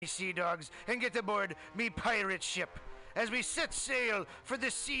sea dogs and get aboard me pirate ship as we set sail for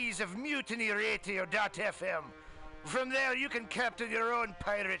the seas of MutinyRadio.fm. From there, you can captain your own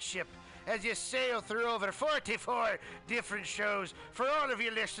pirate ship as you sail through over 44 different shows for all of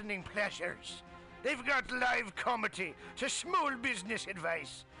your listening pleasures. They've got live comedy to small business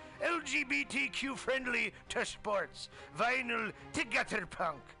advice, LGBTQ friendly to sports, vinyl to gutter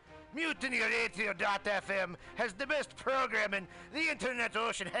punk. MutinyRadio.fm has the best programming the internet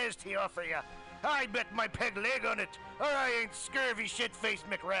ocean has to offer you. I bet my peg leg on it, or I ain't scurvy shit-faced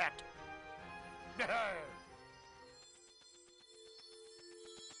McRat.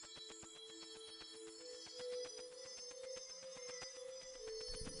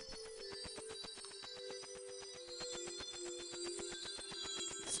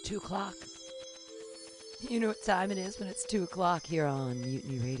 It's 2 o'clock. You know what time it is when it's 2 o'clock here on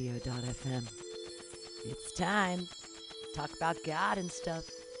MutinyRadio.fm. It's time to talk about God and stuff.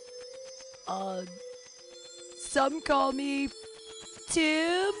 Some call me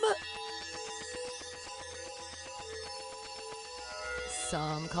Tim.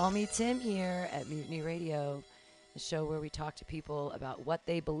 Some call me Tim here at Mutiny Radio, the show where we talk to people about what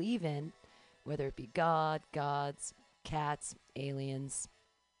they believe in, whether it be God, gods, cats, aliens,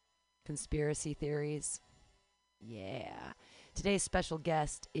 conspiracy theories. Yeah. Today's special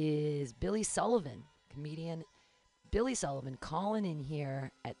guest is Billy Sullivan, comedian Billy Sullivan, calling in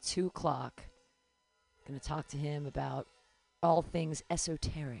here at 2 o'clock. Going to talk to him about all things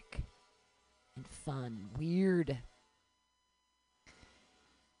esoteric and fun, weird.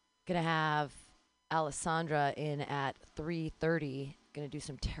 Going to have Alessandra in at 3:30. Going to do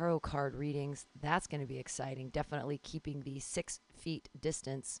some tarot card readings. That's going to be exciting. Definitely keeping the 6 feet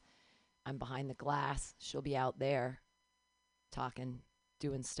distance. I'm behind the glass. She'll be out there talking,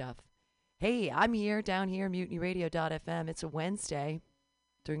 doing stuff. Hey, I'm here, down here, MutinyRadio.fm. It's a Wednesday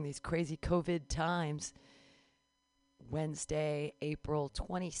during these crazy COVID times. Wednesday, April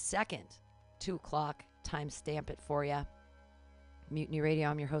 22nd, 2 o'clock. Time stamp it for you. Mutiny Radio,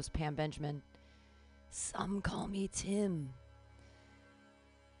 I'm your host, Pam Benjamin. Some call me Tim.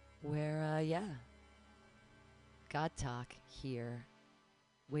 Where, God talk here.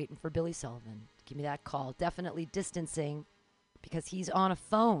 Waiting for Billy Sullivan. Give me that call. Definitely distancing because he's on a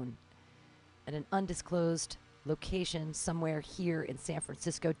phone at an undisclosed location somewhere here in San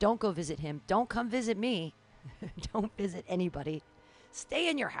Francisco. Don't go visit him. Don't come visit me. Don't visit anybody. Stay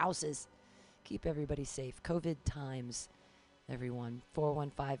in your houses. Keep everybody safe. COVID times, everyone.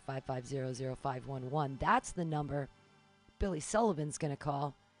 415-550-0511. That's the number Billy Sullivan's going to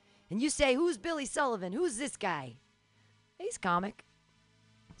call. And you say, who's Billy Sullivan? Who's this guy? He's comic.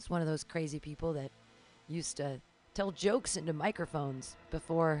 He's one of those crazy people that used to tell jokes into microphones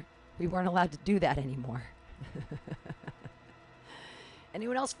before we weren't allowed to do that anymore.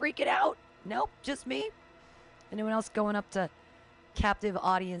 Anyone else freaking out? Nope, just me. Anyone else going up to captive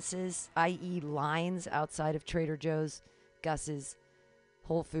audiences, i.e. lines outside of Trader Joe's, Gus's,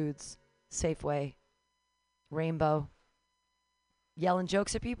 Whole Foods, Safeway, Rainbow, yelling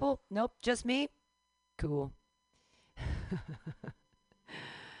jokes at people? Nope, just me? Cool.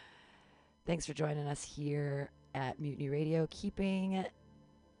 Thanks for joining us here at Mutiny Radio, keeping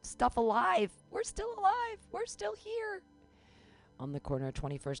stuff alive. We're still alive. We're still here on the corner of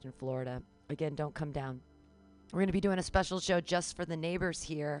 21st and Florida. Again, don't come down. We're going to be doing a special show just for the neighbors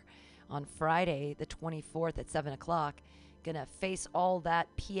here on Friday, the 24th at 7 o'clock. Going to face all that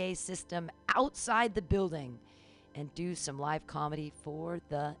PA system outside the building and do some live comedy for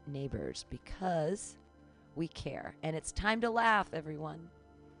the neighbors because we care. And it's time to laugh, everyone.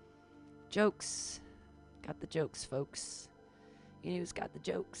 Jokes. Got the jokes, folks. You know who's got the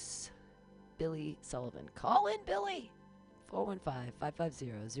jokes? Billy Sullivan. Call in, Billy.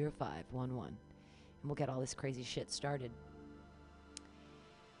 415-550-0511. And we'll get all this crazy shit started.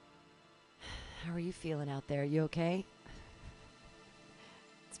 How are you feeling out there? You okay?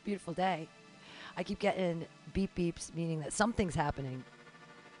 It's a beautiful day. I keep getting beep beeps, meaning that something's happening.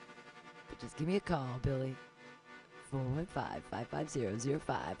 But just give me a call, Billy.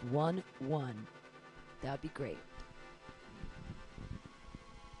 415-550-0511. That would be great.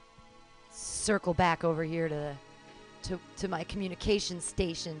 Circle back over here to my communication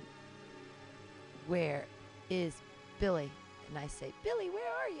station. Where is Billy? And I say, Billy,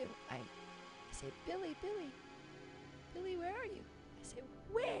 where are you? I say, Billy, where are you? I say,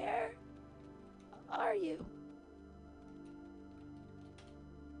 where are you?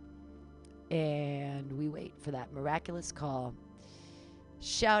 And we wait for that miraculous call.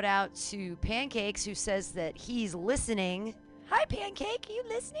 Shout out to Pancakes, who says that he's listening. Hi, Pancake. Are you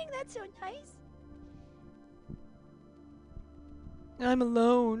listening? That's so nice. I'm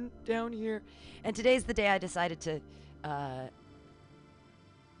alone down here. And today's the day I decided to,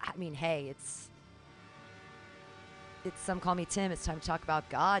 hey, it's Some Call Me Tim. It's time to talk about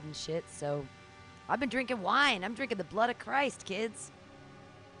God and shit. So I've been drinking wine. I'm drinking the blood of Christ, kids.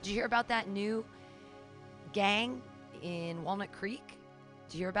 Did you hear about that new gang in Walnut Creek?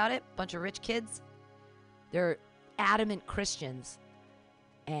 Did you hear about it? Bunch of rich kids. They're adamant Christians.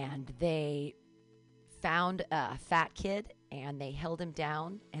 And they found a fat kid and they held him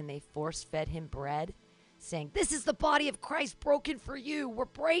down and they force-fed him bread, saying, "This is the body of Christ broken for you. We're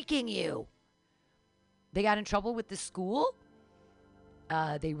breaking you." They got in trouble with the school.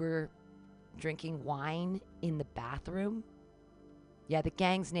 They were drinking wine in the bathroom. Yeah, the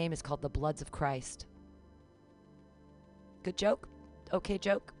gang's name is called the Bloods of Christ. Good joke? Okay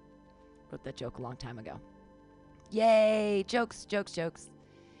joke? Wrote that joke a long time ago. Yay! Jokes, jokes, jokes.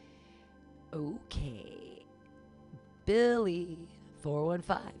 Okay. Billy,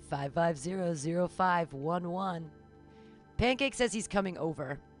 415-550-0511. Pancake says he's coming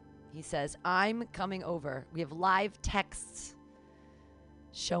over. He says, I'm coming over. We have live texts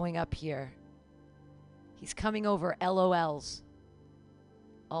showing up here. He's coming over, LOLs.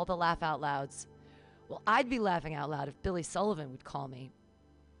 All the laugh out louds. Well, I'd be laughing out loud if Billy Sullivan would call me.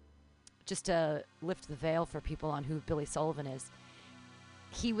 Just to lift the veil for people on who Billy Sullivan is.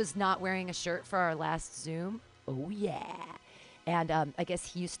 He was not wearing a shirt for our last Zoom. Oh, yeah. And I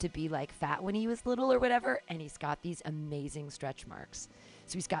guess he used to be like fat when he was little or whatever. And he's got these amazing stretch marks.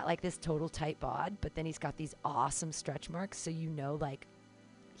 So he's got like this total tight bod, but then he's got these awesome stretch marks. So you know, like,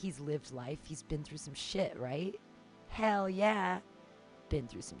 he's lived life. He's been through some shit, right? Hell yeah. Been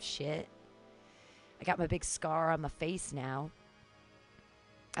through some shit. I got my big scar on my face now.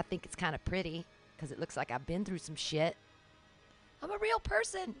 I think it's kind of pretty because it looks like I've been through some shit. I'm a real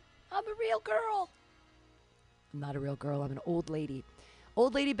person. I'm a real girl. I'm not a real girl. I'm an old lady.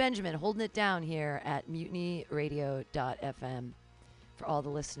 Old Lady Benjamin holding it down here at MutinyRadio.fm for all the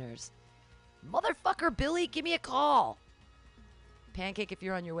listeners. Motherfucker, Billy, give me a call. Pancake, if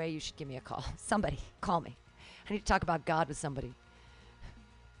you're on your way, you should give me a call. Somebody, call me. I need to talk about God with somebody.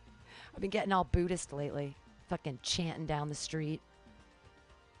 I've been getting all Buddhist lately. Fucking chanting down the street.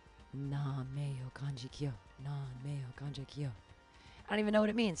 Na meyo kanji kyo. Na meyo kanji kyo. I don't even know what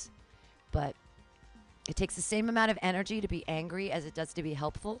it means. But it takes the same amount of energy to be angry as it does to be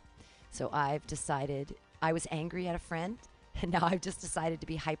helpful. So I've decided, I was angry at a friend, and now I've just decided to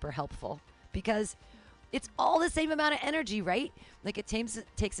be hyper helpful. Because it's all the same amount of energy, right? Like it takes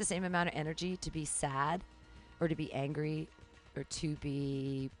the same amount of energy to be sad or to be angry or to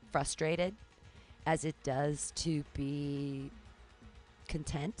be frustrated as it does to be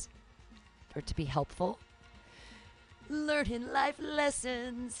content or to be helpful. Learning life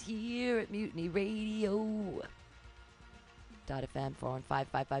lessons here at Mutiny Radio. .fm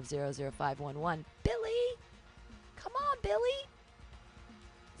 415-550-0511. Billy! Come on, Billy!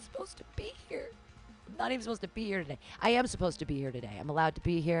 I'm supposed to be here. I'm not even supposed to be here today. I am supposed to be here today. I'm allowed to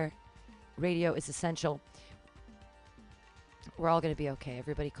be here. Radio is essential. We're all going to be okay.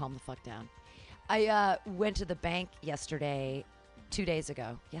 Everybody calm the fuck down. I went to the bank yesterday, 2 days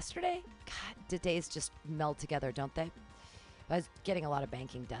ago. Yesterday? God, the days just meld together, don't they? I was getting a lot of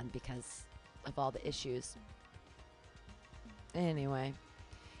banking done because of all the issues. Anyway,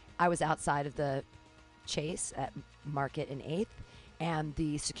 I was outside of the Chase at Market and 8th, and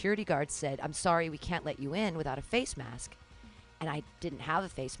the security guard said, "I'm sorry, we can't let you in without a face mask." And I didn't have a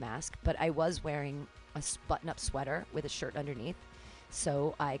face mask, but I was wearing a button-up sweater with a shirt underneath.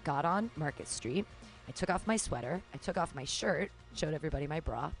 So I got on Market Street. I took off my sweater. I took off my shirt. Showed everybody my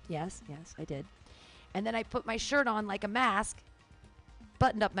bra. Yes, I did. And then I put my shirt on like a mask,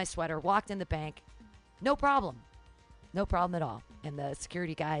 buttoned up my sweater, walked in the bank. No problem. No problem at all. And the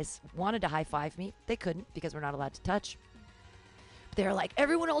security guys wanted to high-five me. They couldn't because we're not allowed to touch. They're like,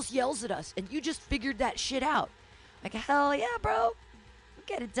 everyone else yells at us, and you just figured that shit out. Like, hell yeah, bro.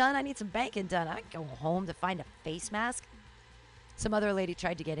 Get it done. I need some banking done. I can go home to find a face mask. Some other lady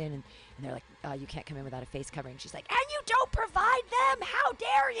tried to get in, and they're like, you can't come in without a face covering. She's like, and you don't provide them? How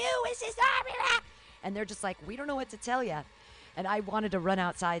dare you? Is this... And they're just like, we don't know what to tell you. And I wanted to run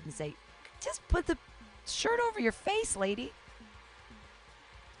outside and say, just put the shirt over your face, lady.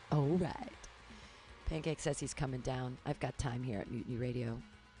 All right. Pancake says he's coming down. I've got time here at Mutiny Radio.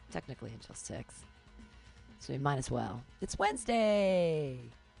 Technically until 6. So we might as well. It's Wednesday.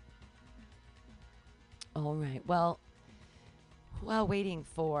 All right. Well, while waiting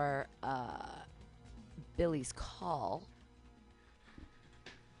for Billy's call.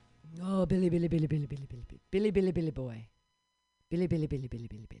 Oh, Billy boy. Billy boy. Billy.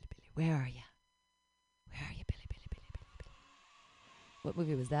 Where are you? Where are you, Billy? What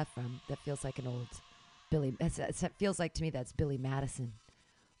movie was that from? That feels like an old Billy. It feels like to me that's Billy Madison.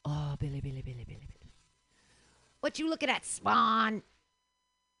 Oh, Billy. What you looking at, Spawn?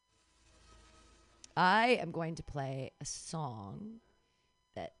 I am going to play a song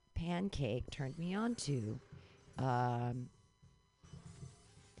that Pancake turned me on to.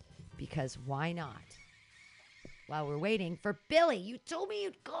 Because why not? While we're waiting for Billy, you told me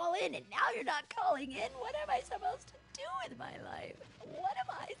you'd call in, and now you're not calling in. What am I supposed to do with my life? What am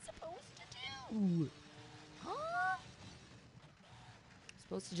I supposed to do? Huh?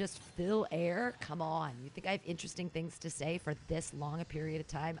 Supposed to just fill air? Come on. You think I have interesting things to say for this long a period of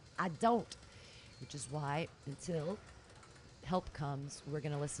time? I don't. Which is why, until help comes, we're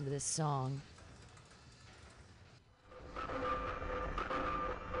going to listen to this song.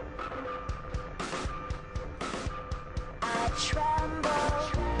 I tremble.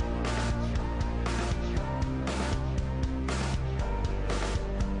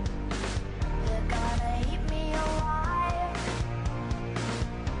 They're gonna eat me alive.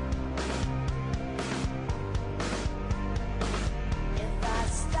 If I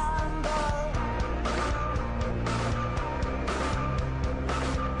stumble,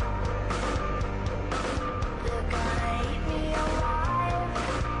 they're gonna eat me alive.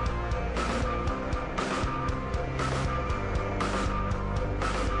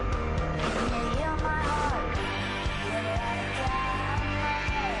 Can you hear my heart beating like a hammer?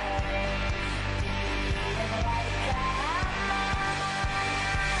 Beating like a hammer.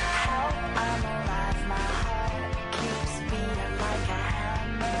 Help, I'm alive, my heart keeps beating like a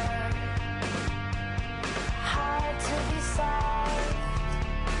hammer. Hard to be soft,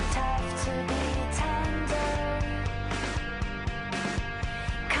 tough to be tender.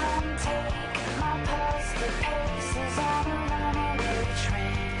 Come take my pulse, the paces on a runaway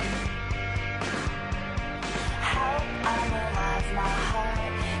train. Help, I'm alive, my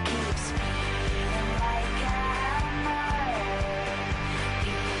heart keeps beating like a hammer.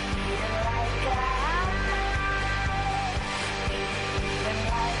 Beating like a hammer. Beating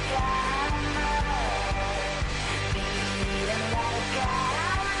like a hammer. Beating like a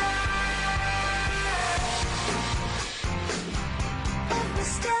hammer. If we're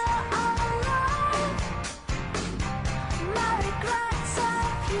still alive, my regrets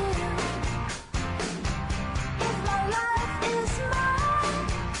are few. If my life is mine,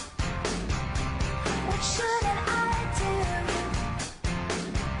 what shouldn't I do?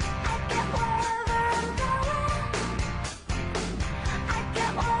 I get wherever I'm going. I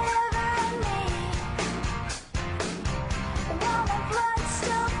get whatever I need. While my blood's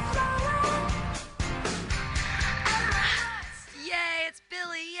still flowing, and my heart's... Yay, it's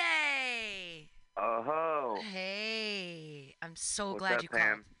Billy, yay! Oh, Hey, I'm so what's glad up, you Pam?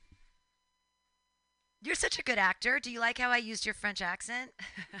 called. You're such a good actor. Do you like how I used your French accent?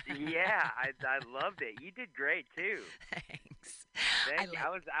 Yeah, I loved it. You did great too. Thanks. Thank you.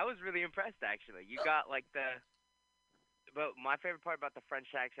 like- I was really impressed actually. You got like but my favorite part about the French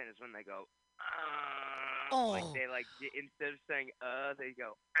accent is when they go like Oh. they instead of saying they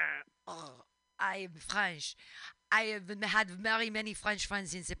go Oh, I am French. I have had very many French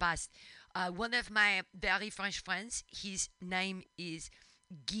friends in the past. One of my very French friends, his name is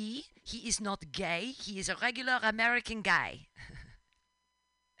Guy. He is not gay. He is a regular American guy.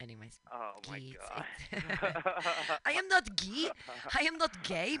 Anyways. Oh my Guy. god. I am not Guy. I am not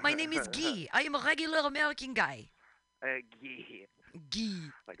gay. My name is Guy. I am a regular American guy. Gi. Guy.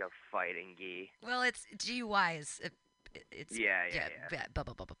 Like a fighting gi. Well, it's GY. It's Yeah. blah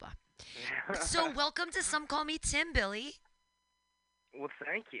blah blah blah blah. So welcome to Some Call Me Tim, Billy. Well,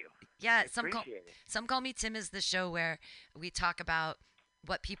 thank you. Yeah, I appreciate it. Some Call Me Tim is the show where we talk about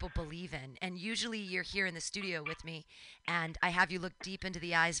what people believe in, and usually you're here in the studio with me, and I have you look deep into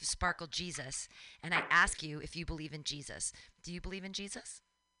the eyes of Sparkle Jesus, and I ask you if you believe in Jesus. Do you believe in Jesus?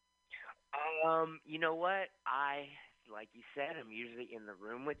 You know what? Like you said, I'm usually in the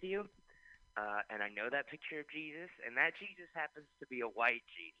room with you, and I know that picture of Jesus, and that Jesus happens to be a white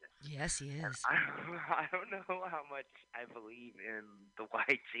Jesus. Yes, he And is. I don't know how much I believe in the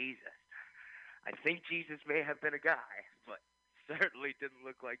white Jesus. I think Jesus may have been a guy, but certainly didn't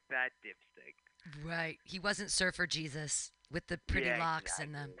look like that dipstick. Right. He wasn't Surfer Jesus with the pretty Yeah, locks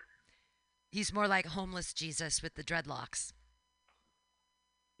and the... exactly. He's more like homeless Jesus with the dreadlocks.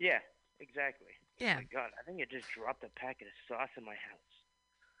 Yeah, exactly. Yeah. Oh my God, I think I just dropped a packet of sauce in my house.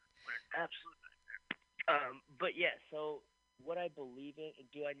 What an absolute nightmare. But yeah, so what I believe in,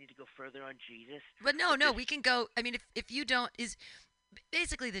 do I need to go further on Jesus? But no, we can go. I mean, if you don't, is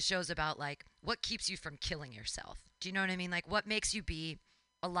basically the show's about like what keeps you from killing yourself. Do you know what I mean? Like what makes you be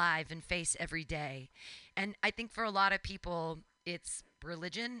alive and face every day. And I think for a lot of people, it's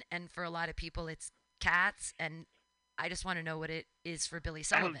religion, and for a lot of people, it's cats. And I just want to know what it is for Billy Oh,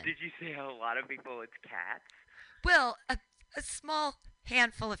 Sullivan. did you say a lot of people it's cats? Well, a small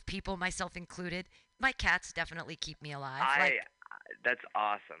handful of people, myself included. My cats definitely keep me alive. That's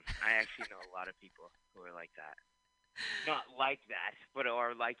awesome. I actually know a lot of people who are like that. Not like that, but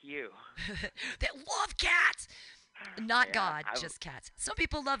are like you. That love cats. Not Yeah, God, just cats. Some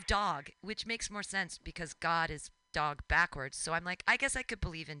people love dog, which makes more sense because God is dog backwards. So I'm like, I guess I could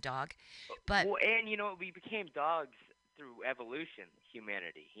believe in dog. But well, and we became dogs through evolution,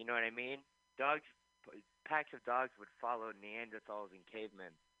 humanity. You know what I mean? Dogs, packs of dogs would follow Neanderthals and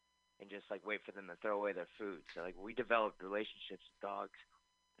cavemen, and just like wait for them to throw away their food. So like we developed relationships with dogs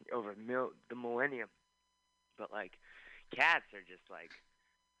over the millennium. But like cats are just like,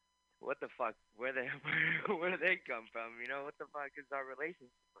 what the fuck? Where do they come from? What the fuck is our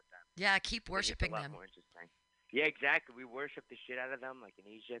relationship with them? yeah, keep I think it's worshiping a lot them. more interesting. Yeah, exactly. We worship the shit out of them, like in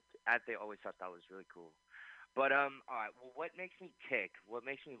Egypt. They always thought that was really cool. But all right. Well, what makes me tick? What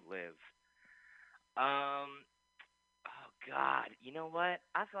makes me live? Oh God. You know what?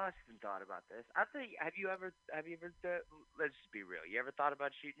 I've often thought about this. I think. Have you ever? Let's just be real. You ever thought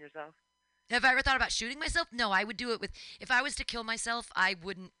about shooting yourself? Have I ever thought about shooting myself? No, I would do it with. If I was to kill myself, I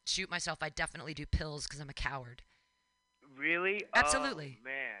wouldn't shoot myself. I'd definitely do pills because I'm a coward. Really? Absolutely. Oh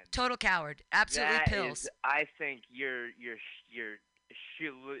man. Total coward. Absolutely That pills. is, I think you're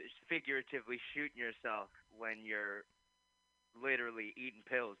figuratively shooting yourself when you're literally eating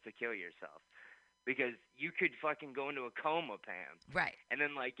pills to kill yourself, because you could fucking go into a coma, Pam, Right. and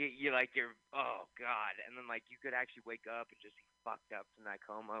then like you're oh God, and then like you could actually wake up and just be fucked up from that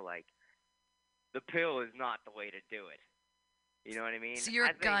coma. Like the pill is not the way to do it. You know what I mean? So you're I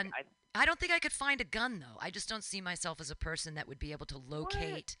a think gun. I don't think I could find a gun though. I just don't see myself as a person that would be able to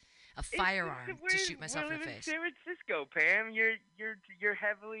locate a firearm to shoot myself in the face. San Francisco, Pam. You're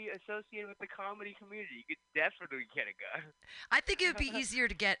heavily associated with the comedy community. You could definitely get a gun. I think it would be easier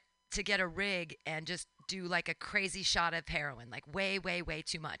to get a rig and just do like a crazy shot of heroin, like way, way, way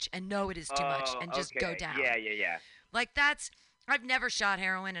too much, and know it is too much, and just go down. Yeah. Like I've never shot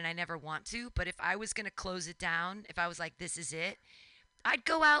heroin and I never want to, but if I was going to close it down, if I was like, this is it, I'd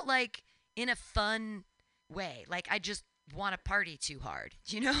go out like in a fun way. Like I just want to party too hard,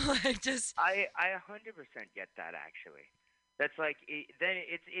 I just. I 100% get that actually. That's like then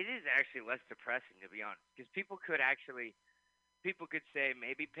it is actually less depressing, to be honest, because people could say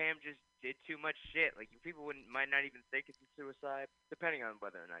maybe Pam just did too much shit. Like people might not even think it's a suicide, depending on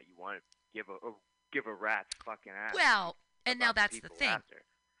whether or not you want to give a rat's fucking ass. Well, and now that's the thing. After.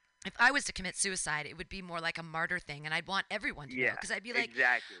 If I was to commit suicide, it would be more like a martyr thing, and I'd want everyone to know, because I'd be like,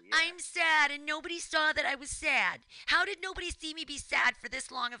 exactly, yeah. I'm sad, and nobody saw that I was sad. How did nobody see me be sad for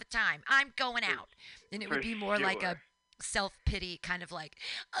this long of a time? I'm going out. And it would be more like a self-pity, kind of like,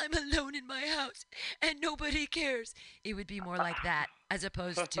 I'm alone in my house, and nobody cares. It would be more like that, as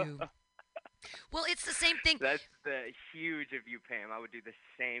opposed to... Well, it's the same thing. That's huge of you, Pam. I would do the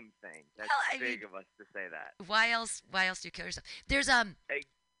same thing. That's big of us to say that. Why else do you kill yourself?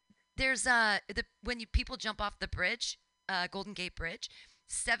 When people jump off the bridge, Golden Gate Bridge,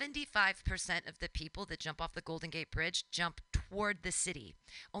 75% of the people that jump off the Golden Gate Bridge jump toward the city.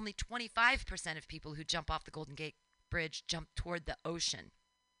 Only 25% of people who jump off the Golden Gate Bridge jump toward the ocean.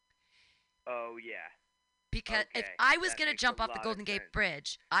 Oh yeah. Because if I was going to jump off the Golden Gate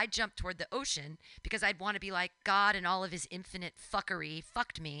Bridge, I'd jump toward the ocean because I'd want to be like, God and all of his infinite fuckery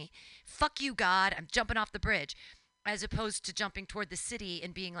fucked me. Fuck you, God. I'm jumping off the bridge. As opposed to jumping toward the city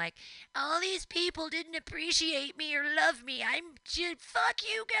and being like, all these people didn't appreciate me or love me. Fuck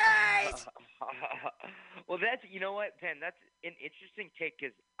you guys. Well, you know what, Pen, that's an interesting take,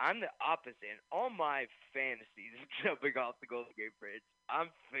 because I'm the opposite. In all my fantasies of jumping off the Golden Gate Bridge, I'm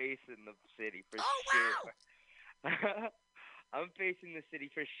facing the city for sure. Wow. I'm facing the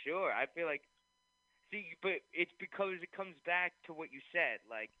city for sure. I feel like, but it's because it comes back to what you said,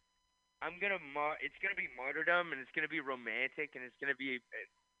 like, it's gonna be martyrdom, and it's gonna be romantic, and it's gonna be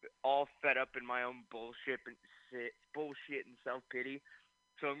all fed up in my own bullshit and self pity.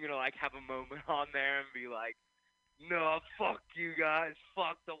 So I'm gonna like have a moment on there and be like, no, fuck you guys,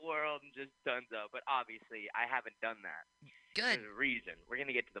 fuck the world, and just dunzo. But obviously, I haven't done that. Good. There's a reason. We're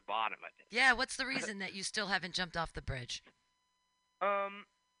gonna get to the bottom of it. Yeah. What's the reason that you still haven't jumped off the bridge?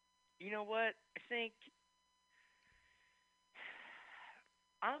 You know what? I think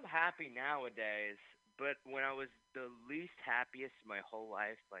I'm happy nowadays, but when I was the least happiest my whole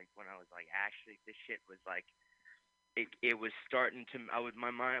life, like when I was like, actually, this shit was like, it was starting to,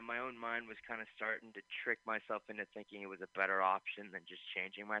 my own mind was kind of starting to trick myself into thinking it was a better option than just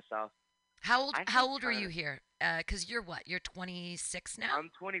changing myself. I How think old are you kinda, here? 'Cause you're what? You're 26 now? I'm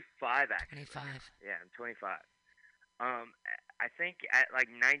 25 actually. 25. Yeah, I'm 25. I think at like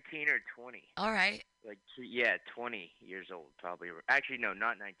 19 or 20. All right. Like, yeah, 20 years old probably. Actually, no,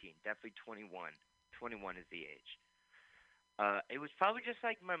 not 19. Definitely 21. 21 is the age. It was probably just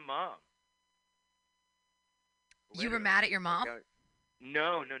like my mom. You were Literally. mad at your Like, mom?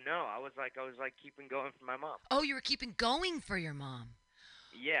 no, no, no. I was like keeping going for my mom. Oh, you were keeping going for your mom.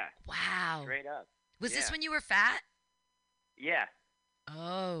 Yeah, Wow. straight up. Was this Yeah, when you were fat? yeah,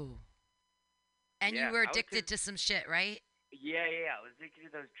 Oh. And you yeah. were I was addicted to some shit, right? Yeah, yeah. I was addicted to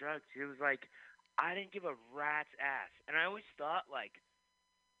those drugs. It was like I didn't give a rat's ass, and I always thought like,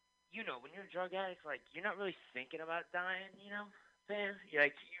 when you're a drug addict, like you're not really thinking about dying, man.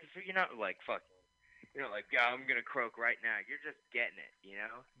 You're not like fucking, like yeah, I'm gonna croak right now. You're just getting it.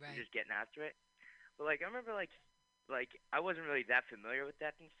 Right. You're just getting after it. But like I remember like I wasn't really that familiar with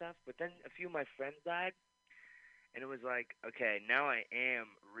that and stuff. But then a few of my friends died, and it was like, okay, now I am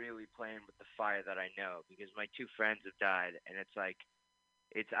really playing with the fire that I know because my two friends have died, and it's like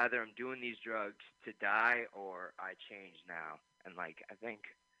it's either I'm doing these drugs to die or I change now. And like I think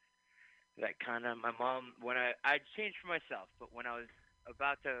that kind of my mom when I changed for myself, but when I was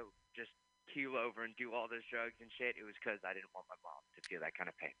about to just keel over and do all those drugs and shit, it was because I didn't want my mom to feel that kind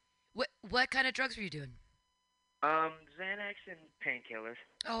of pain. What kind of drugs were you doing? Xanax and painkillers.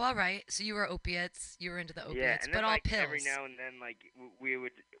 Oh, all right. So you were opiates. You were into the Yeah, opiates, and but then all like pills. every now and then like we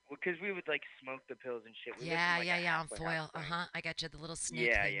would, because we would like smoke the pills and shit. We lived in, Yeah, like, yeah, a yeah. On halfway foil. house thing. I got you. The little snake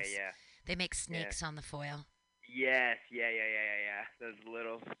Yeah, things. yeah, yeah. They make snakes on the foil. Yes, yeah. Those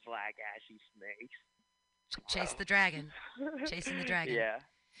little flag ashy snakes. Chase the dragon. Chasing the dragon. Yeah.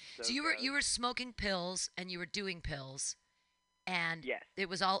 So you were smoking pills and you were doing pills, and Yes. it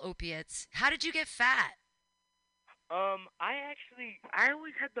was all opiates. How did you get fat? I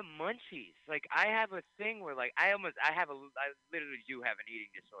always had the munchies. Like, I have a thing where, like, I literally do have an eating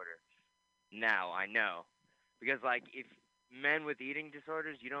disorder. Now, I know. Because, like, if men with eating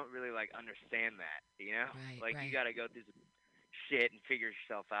disorders, you don't really, like, understand that, Right, Like, right. you gotta go through some shit and figure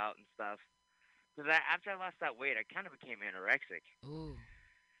yourself out and stuff. Because after I lost that weight, I kind of became anorexic. Ooh.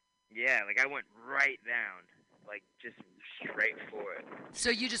 Yeah, like, I went right down. Like, just straight for it. So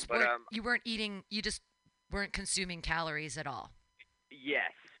you just But, weren't eating. You just weren't consuming calories at all.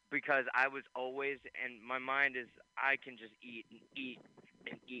 yes, because I was always, and my mind is, I can just eat and eat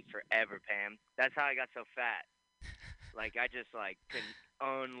and eat forever, Pam. That's how I got so fat. Like, I just, like, couldn't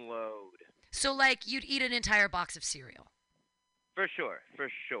unload. So like you'd eat an entire box of cereal. For sure, for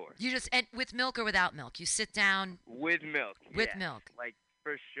sure. You just and with milk or without milk. You sit down With milk. with yes. milk. Like,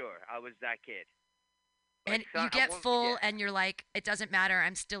 for sure. I was that kid. And Like, you get full, yeah. and you're like, it doesn't matter.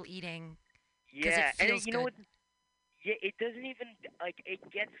 I'm still eating. Yeah, it feels and you know good. what? Yeah, it doesn't even, like, it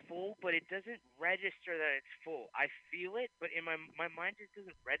gets full, but it doesn't register that it's full. I feel it, but in my mind just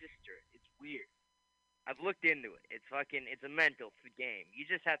doesn't register it. It's weird. I've looked into it. It's a mental game. You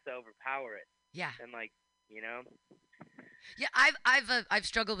just have to overpower it. Yeah. And, like, Yeah, I've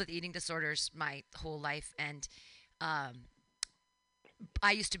struggled with eating disorders my whole life, and I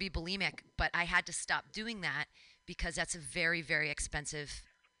used to be bulimic, but I had to stop doing that because that's a very, very expensive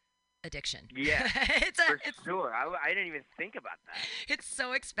addiction. Yeah, it's sure. I didn't even think about that. It's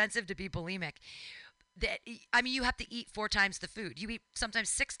so expensive to be bulimic. That I mean, you have to eat 4 times the food. You eat sometimes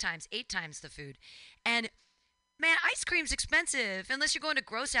 6 times, 8 times the food, and man, ice cream's expensive unless you're going to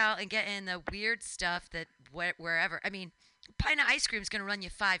gross out and getting the weird stuff that wherever. I mean, a pint of ice cream's gonna run you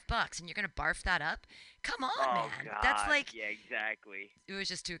 $5, and you're gonna barf that up. Come on, man. God. That's like Yeah, exactly. it was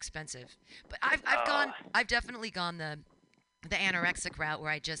just too expensive. But I've definitely gone the anorexic route where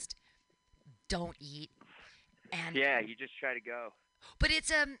I just don't eat. And yeah, you just try to go. but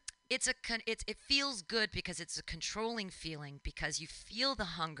it feels good because it's a controlling feeling because you feel the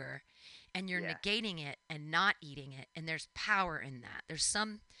hunger and you're negating it and not eating it, and there's power in that. There's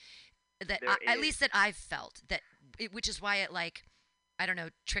some that at least that I've felt that which is why it, like, I don't know,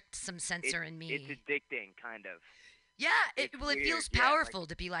 tricked some sensor in me. It's addicting, kind of. Yeah, it feels Yeah, powerful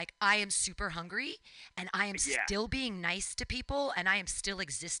to be like, I am super hungry and I am still being nice to people and I am still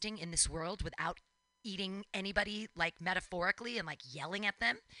existing in this world without eating anybody, like, metaphorically, and like yelling at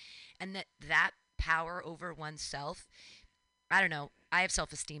them. And that power over oneself, I don't know, I have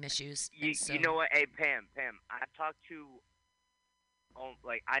self-esteem issues. You know what? Hey, Pam, I've talked to,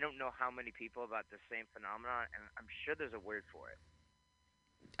 like, I don't know how many people about the same phenomenon, and I'm sure there's a word for it.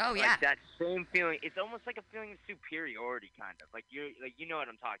 Oh, like, yeah. That same feeling. It's almost like a feeling of superiority, kind of. Like, you know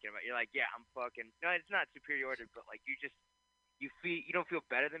what I'm talking about. You're like, yeah, no, it's not superiority, but like you don't feel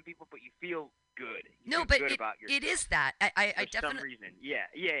better than people, but you feel good. You No, feel but good about yourself. it is that. I For definitely some reason. Yeah,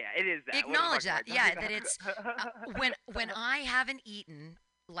 it is that. acknowledge that. What the fuck am I Yeah, talking that it's about? when I haven't eaten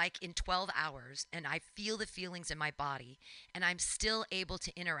like in 12 hours and I feel the feelings in my body and I'm still able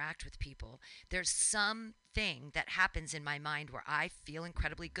to interact with people, there's something that happens in my mind where I feel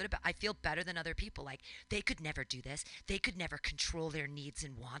incredibly good about. I feel better than other people. Like they could never do this. They could never control their needs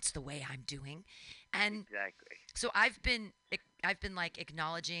and wants the way I'm doing. And Exactly. so I've been like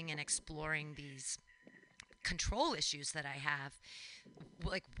acknowledging and exploring these control issues that I have,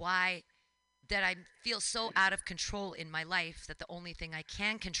 like why that I feel so out of control in my life that the only thing I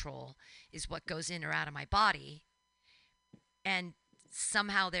can control is what goes in or out of my body. And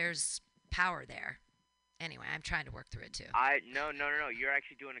somehow there's power there. Anyway, I'm trying to work through it too. No. You're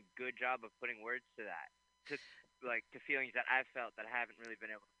actually doing a good job of putting words to that. To feelings that I've felt that I haven't really been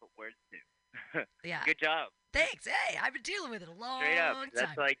able to put words to. Yeah. Good job. Thanks. Hey, I've been dealing with it a long Straight up. time.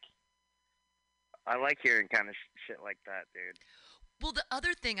 That's like, I like hearing kind of shit like that, dude. Well, the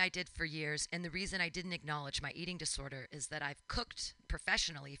other thing I did for years, and the reason I didn't acknowledge my eating disorder, is that I've cooked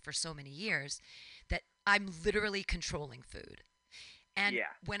professionally for so many years that I'm literally controlling food. And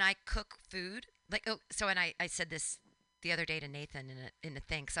when I cook food, like, and I said this the other day to Nathan in a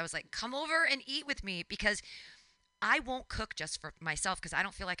thing, because I was like, come over and eat with me, because I won't cook just for myself because I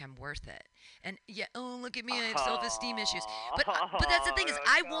don't feel like I'm worth it. And look at me, I have self-esteem issues. But that's the thing is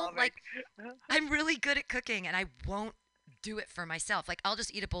I won't I'm really good at cooking and I won't do it for myself. Like I'll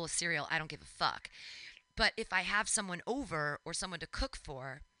just eat a bowl of cereal. I don't give a fuck. But if I have someone over or someone to cook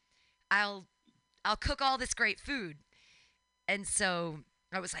for, I'll cook all this great food. And so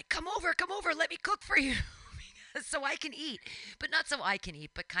I was like, come over, let me cook for you. So I can eat. But not so I can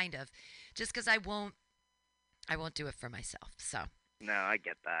eat, but kind of. Just because I won't do it for myself. So. No, I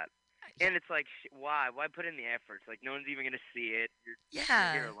get that. Yeah. And it's like, why? Why put in the effort? It's like no one's even gonna see it. You're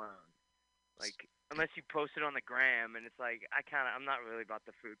here alone. Like unless you post it on the gram, and it's like I'm not really about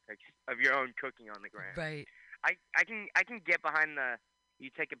the food pics of your own cooking on the gram. Right. I can get behind you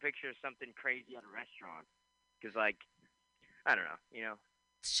take a picture of something crazy at a restaurant, because like I don't know.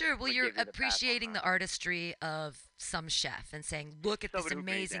 Sure. Well, you're appreciating the artistry of some chef and saying, look at this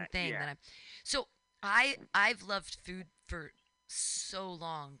amazing thing that I'm. So. I've loved food for so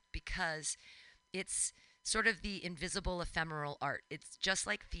long because it's sort of the invisible ephemeral art. It's just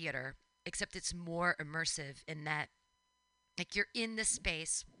like theater, except it's more immersive in that like you're in this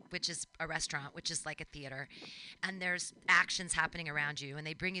space, which is a restaurant, which is like a theater, and there's actions happening around you, and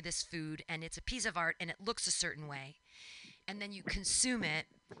they bring you this food, and it's a piece of art, and it looks a certain way. And then you consume it,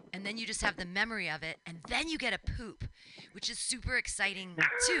 and then you just have the memory of it, and then you get a poop, which is super exciting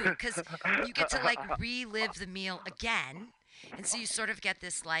too, because you get to like relive the meal again, and so you sort of get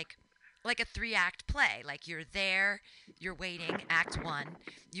this like a 3-act play. Like you're there, you're waiting, act 1,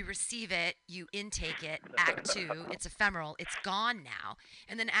 you receive it, you intake it, act 2, it's ephemeral, it's gone now,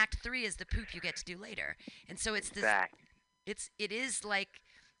 and then act 3 is the poop you get to do later. And so it's this, it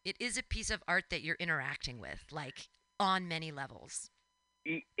is a piece of art that you're interacting with, like on many levels.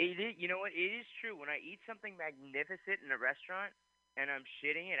 It is, you know what? It is true. When I eat something magnificent in a restaurant and I'm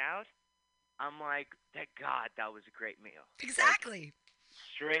shitting it out, I'm like, thank God that was a great meal. Exactly. Like,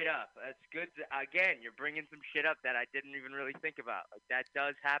 straight up. That's good. Again, you're bringing some shit up that I didn't even really think about. Like that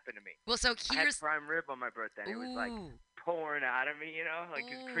does happen to me. Well, so here's I had prime rib on my birthday. And it was like pouring out of me, like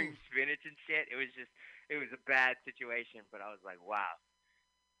this cream spinach and shit. It was a bad situation, but I was like, wow.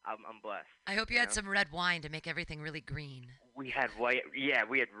 I'm blessed. I hope you had some red wine to make everything really green. We had white. Yeah,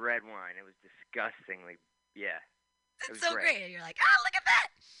 we had red wine. It was disgustingly. Yeah. It's so great. You're like, look at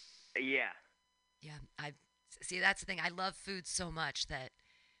that. Yeah. Yeah. I see. That's the thing. I love food so much that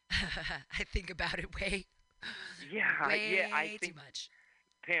I think about it way too much.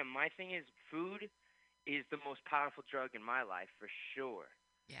 Pam, my thing is food is the most powerful drug in my life for sure.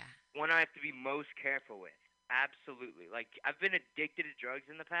 Yeah. One I have to be most careful with. Absolutely. Like, I've been addicted to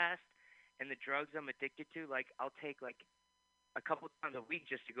drugs in the past, and the drugs I'm addicted to, like, I'll take, like, a couple times a week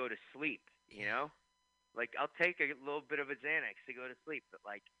just to go to sleep, you know? Like, I'll take a little bit of a Xanax to go to sleep, but,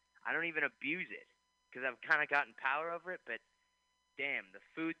 like, I don't even abuse it because I've kind of gotten power over it, but damn, the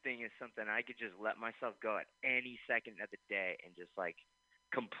food thing is something I could just let myself go at any second of the day and just, like,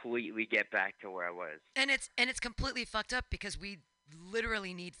 completely get back to where I was. And it's completely fucked up because we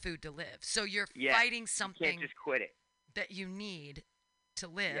literally need food to live. So you're fighting something. You can't just quit it. That you need to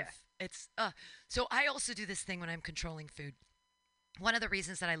live. Yeah. It's so I also do this thing when I'm controlling food. One of the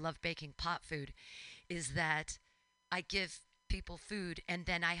reasons that I love baking pot food is that I give people food and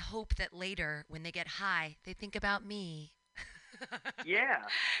then I hope that later when they get high, they think about me. Yeah.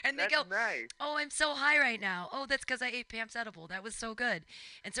 And they That's go, nice. "Oh, I'm so high right now. Oh, that's because I ate Pam's edible. That was so good."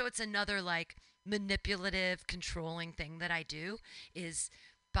 And so it's another like manipulative, controlling thing that I do is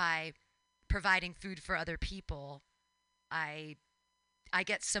by providing food for other people. I I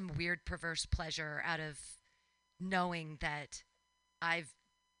get some weird perverse pleasure out of knowing that I've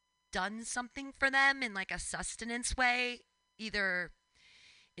done something for them in like a sustenance way, either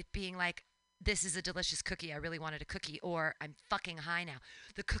it being like, this is a delicious cookie. I really wanted a cookie, or I'm fucking high now.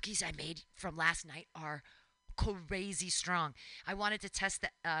 The cookies I made from last night are crazy strong. I wanted to test the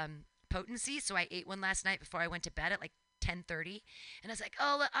potency, so I ate one last night before I went to bed at like 10:30, and I was like,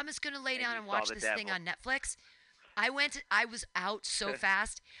 "Oh, I'm just gonna lay down and watch this thing on Netflix." I was out so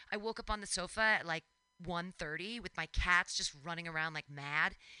fast. I woke up on the sofa at like 1:30 with my cats just running around like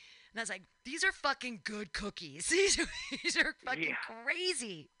mad. And I was like, these are fucking good cookies. These are fucking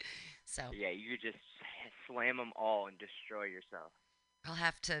crazy. So yeah, you just slam them all and destroy yourself. I'll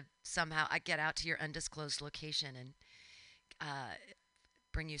have to somehow I get out to your undisclosed location and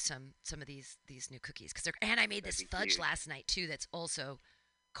bring you some of these new cookies and I made this fudge last night too. That's also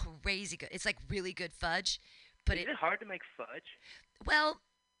crazy good. It's like really good fudge, but is it hard to make fudge? Well,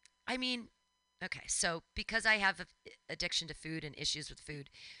 I mean, okay, so because I have addiction to food and issues with food,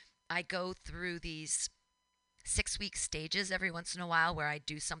 I go through these 6-week stages every once in a while where I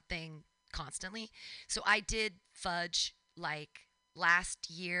do something constantly. So I did fudge like last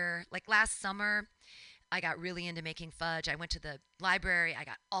year, like last summer. I got really into making fudge. I went to the library. I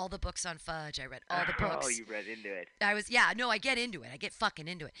got all the books on fudge. I read all the books. Oh, you read into it. I get into it. I get fucking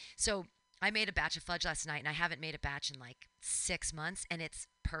into it. So I made a batch of fudge last night, and I haven't made a batch in like 6 months, and it's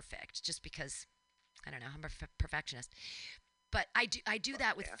perfect just because, I don't know, I'm a perfectionist. But I do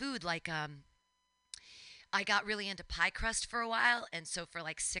that with food. Like, I got really into pie crust for a while. And so for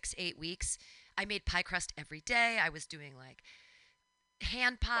like 6-8 weeks, I made pie crust every day. I was doing like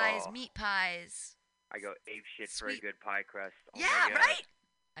hand pies, meat pies. I go ape shit for a good pie crust. Oh yeah, right?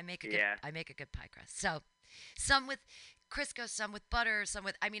 I make a good pie crust. So some with Crisco, some with butter, some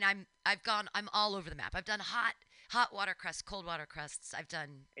with, I mean, I'm all over the map. I've done hot water crusts, cold water crusts. I've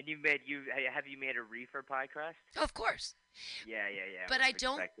done. And have you made a reefer pie crust? Oh, of course. Yeah. But I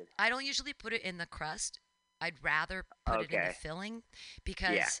don't usually put it in the crust. I'd rather put it in the filling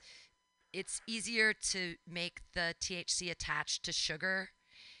because it's easier to make the THC attached to sugar.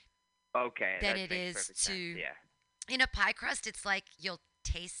 Okay. Than it is to. In a pie crust, it's like you'll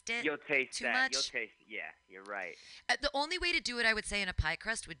taste it. You'll taste too that. much. You'll taste it. Yeah, you're right. The only way to do it, I would say, in a pie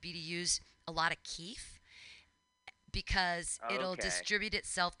crust would be to use a lot of keef because it'll distribute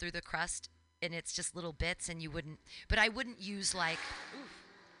itself through the crust and it's just little bits and you wouldn't. But I wouldn't use like.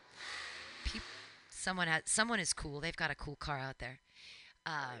 Someone is cool. They've got a cool car out there.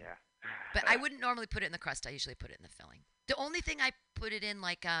 But I wouldn't normally put it in the crust. I usually put it in the filling. The only thing I put it in,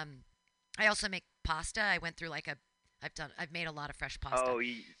 like, I also make pasta. I went through like I've made a lot of fresh pasta. Oh,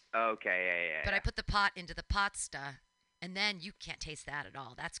 okay, yeah. But I put the pot into the pasta, and then you can't taste that at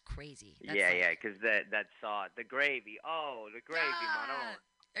all. That's crazy. That's because that sauce, the gravy. Oh, the gravy, man.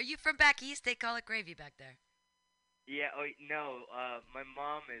 Are you from back east? They call it gravy back there. Yeah. Oh no. My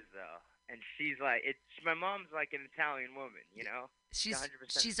mom is and she's like my mom's like an Italian woman, you know. She's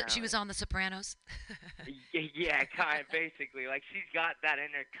 100% she was on The Sopranos. Yeah, kind of, basically. Like she's got that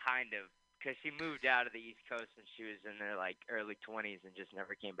in her, kind of, because she moved out of the East Coast when she was in her like early 20s and just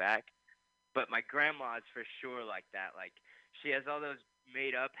never came back. But my grandma is for sure like that. Like she has all those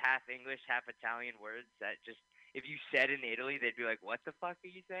made up half English, half Italian words that just, if you said in Italy, they'd be like, "What the fuck are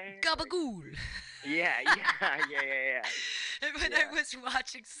you saying?" Gabagool. Yeah. And when I was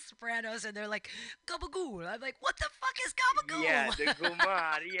watching Sopranos and they're like, "Gabagool," I'm like, "What the fuck is gabagool?" Yeah, the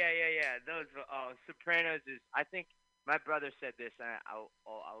gumad. Yeah. Those. Sopranos is. I think my brother said this, and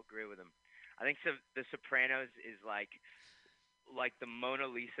I'll agree with him. I think the Sopranos is like the Mona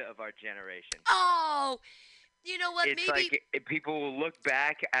Lisa of our generation. Oh, you know what? It's maybe like if people will look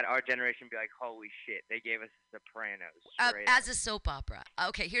back at our generation and be like, "Holy shit, they gave us Sopranos." As a soap opera.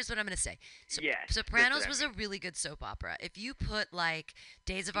 Okay, here's what I'm going to say. Yes, Sopranos was a really good soap opera. If you put like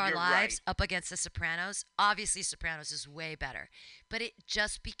Days of Our Lives up against The Sopranos, obviously Sopranos is way better. But it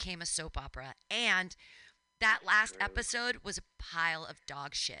just became a soap opera, and that last episode was a pile of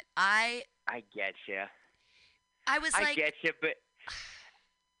dog shit. I get you. I get you, but.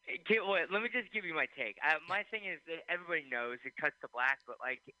 Let me just give you my take. My thing is that everybody knows it cuts to black, but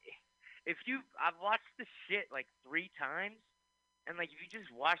like, I've watched the shit like 3 times, and like if you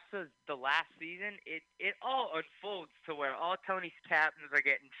just watch the last season, it all unfolds to where all Tony's captains are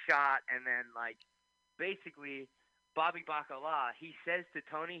getting shot, and then like basically Bobby Bacala, he says to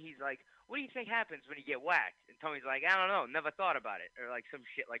Tony, he's like, what do you think happens when you get whacked? And Tony's like, I don't know, never thought about it, or like some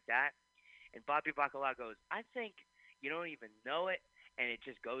shit like that. And Bobby Bacala goes, I think you don't even know it, and it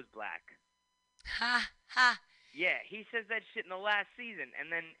just goes black. Ha ha. Yeah, he says that shit in the last season,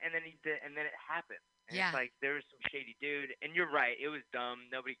 and then it happened. And Yeah. it's like there was some shady dude, and you're right, it was dumb.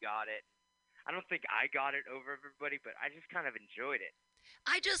 Nobody got it. I don't think I got it over everybody, but I just kind of enjoyed it.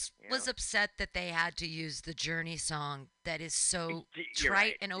 I just was upset that they had to use the Journey song that is so trite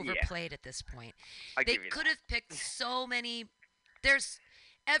right. and overplayed at this point. I They give you could that. have picked so many.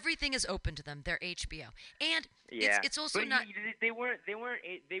 Everything is open to them. They're HBO, and it's also but not. They were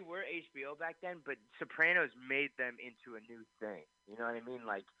HBO back then, but Sopranos made them into a new thing. You know what I mean?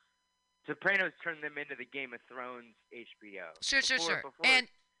 Like Sopranos turned them into the Game of Thrones HBO. Sure.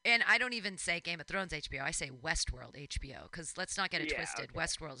 And I don't even say Game of Thrones HBO. I say Westworld HBO, because let's not get it twisted. Okay.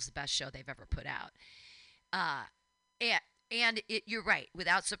 Westworld is the best show they've ever put out. You're right.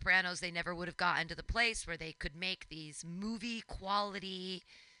 Without Sopranos, they never would have gotten to the place where they could make these movie quality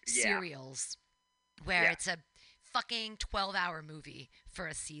serials where it's a fucking 12-hour movie for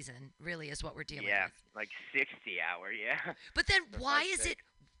a season, really is what we're dealing with. Yeah, like 60-hour, yeah. But then what is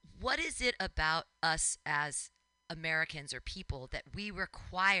it about us as Americans or people that we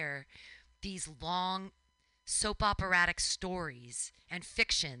require these long soap operatic stories and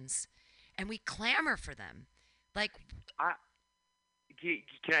fictions, and we clamor for them? Like,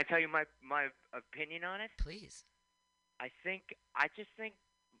 can I tell you my opinion on it? Please. I just think,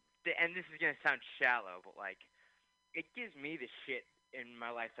 and this is gonna sound shallow, but like, it gives me the shit in my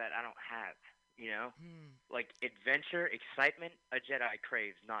life that I don't have. You know, like adventure, excitement. A Jedi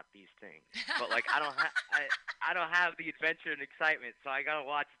craves not these things, but like I don't have the adventure and excitement, so I gotta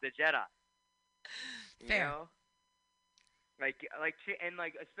watch the Jedi. Fair. You know? And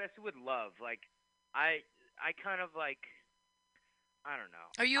especially with love, like I kind of like, I don't know.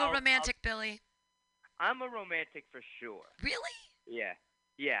 Are you a romantic, Billy? I'm a romantic for sure. Really?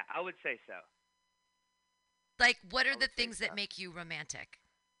 Yeah, I would say so. Like, what are the things that make you romantic?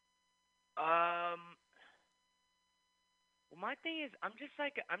 Well, my thing is, I'm just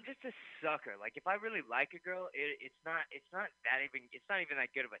a sucker. Like, if I really like a girl, it's not even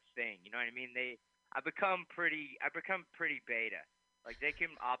that good of a thing. You know what I mean? I become pretty beta. Like, they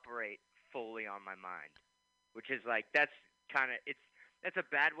can operate fully on my mind, which is like, that's a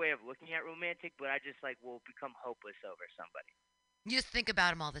bad way of looking at romantic, but I just will become hopeless over somebody. You just think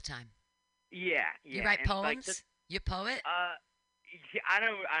about them all the time. Yeah. You write poems? You a poet? Yeah, I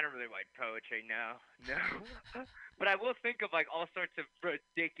don't really write poetry, no. But I will think of all sorts of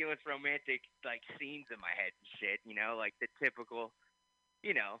ridiculous romantic scenes in my head and shit, like the typical,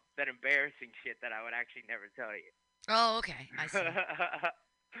 that embarrassing shit that I would actually never tell you. Oh, okay, I see.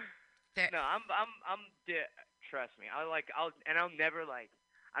 Fair. No, trust me. I'll never I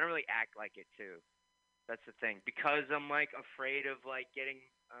don't really act like it too. That's the thing, because I'm afraid of getting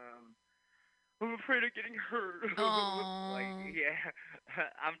I'm afraid of getting hurt. I'm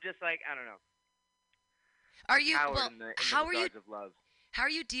just I don't know. Are you how are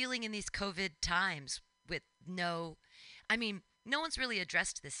you dealing in these COVID times with no one's really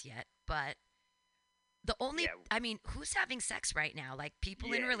addressed this yet, but who's having sex right now? Like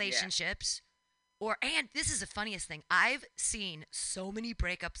people in relationships and this is the funniest thing. I've seen so many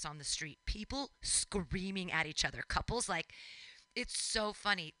breakups on the street. People screaming at each other. Couples it's so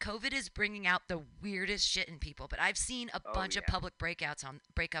funny. COVID is bringing out the weirdest shit in people, but I've seen a bunch of public breakups on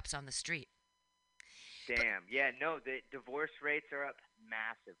the street. Damn. The divorce rates are up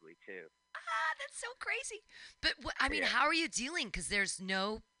massively too. That's so crazy. But how are you dealing? Because there's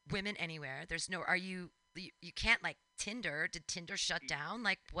no women anywhere. You can't Tinder. Did Tinder shut down?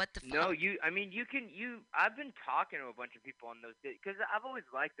 What the fuck? No, I've been talking to a bunch of people on those, because I've always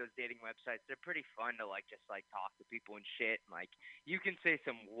liked those dating websites. They're pretty fun to just talk to people and shit. And, you can say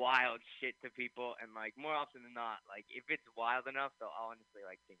some wild shit to people, and more often than not, if it's wild enough, they'll honestly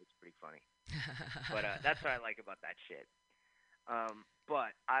think it's pretty funny. But that's what I like about that shit.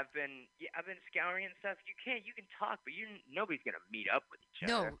 But I've been scouring and stuff. You can talk, but nobody's gonna meet up with each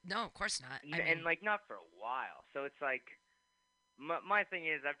other. No, of course not. And not for a while. So it's my thing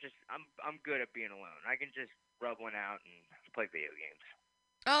is I'm good at being alone. I can just rub one out and play video games.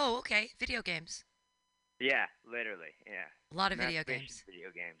 Oh, okay, video games. Yeah, literally. Yeah. A lot of video games. Video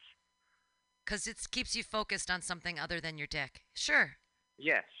games. Because it keeps you focused on something other than your dick. Sure.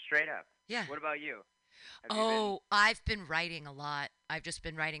 Yeah, straight up. Yeah. What about you? I've been writing a lot. I've just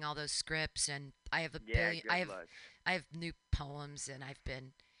been writing all those scripts, and I have a billion. I have new poems, and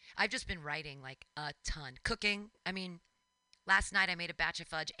I've just been writing a ton. Cooking. Last night I made a batch of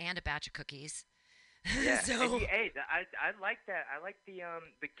fudge and a batch of cookies. Yeah. So, I like that. I like the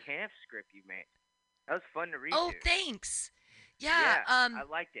camp script you made. That was fun to read oh, to. thanks. Yeah. Yeah, I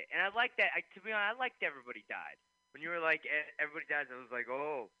liked it, and I liked that. To be honest, I liked everybody died. When you were like everybody dies, I was like,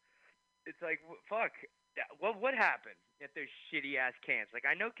 oh, it's like fuck. What happened at those shitty ass camps? Like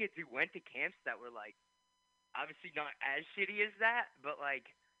I know kids who went to camps that were like obviously not as shitty as that, but like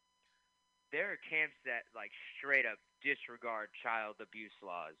there are camps that like straight up disregard child abuse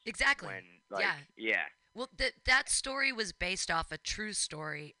laws. Exactly. When like Yeah. yeah. Well, that story was based off a true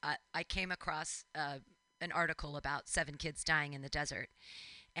story. I came across an article about 7 kids dying in the desert,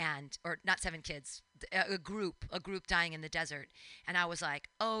 and or not 7 kids, a group dying in the desert, and I was like,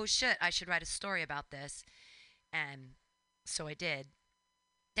 oh shit, I should write a story about this, and so I did.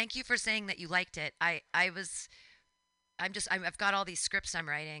 Thank you for saying that you liked it. I've got all these scripts I'm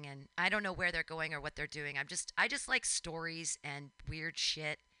writing, and I don't know where they're going or what they're doing. I just like stories and weird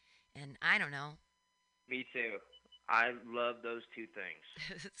shit, and I don't know. Me too. I love those two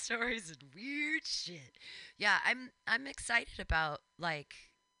things. Stories and weird shit. Yeah, I'm excited about like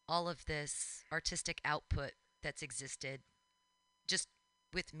all of this artistic output that's existed just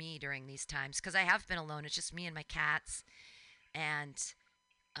with me during these times because I have been alone. It's just me and my cats, and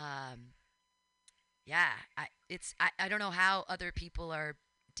um, yeah, I don't know how other people are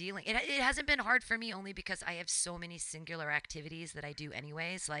dealing. It hasn't been hard for me only because I have so many singular activities that I do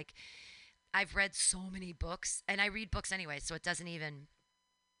anyways. Like I've read so many books, and I read books anyway, so it doesn't even.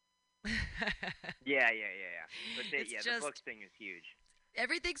 Yeah. But It's the just book thing is huge.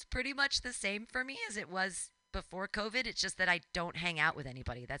 everything's pretty much the same for me as it was before COVID. It's just that I don't hang out with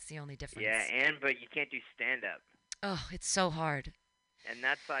anybody. That's the only difference. Yeah, but you can't do stand up, Oh, it's so hard. and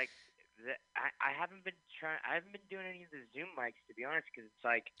that's like, I haven't been trying. I haven't been doing any of the Zoom mics to be honest, because it's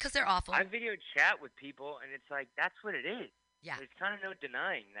like Because they're awful. I video chat with people, and it's like that's what it is. Yeah. There's kind of no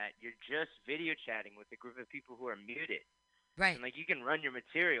denying that you're just video chatting with a group of people who are muted, Right. and like you can run your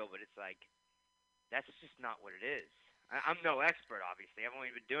material, but it's like that's just not what it is. I'm no expert, obviously. I've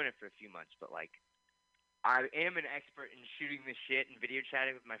only been doing it for a few months, but like I am an expert in shooting the shit and video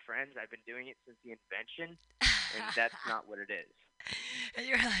chatting with my friends. I've been doing it since the invention, and that's not what it is. And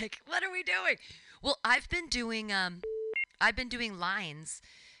you're like, what are we doing? Well, I've been doing lines,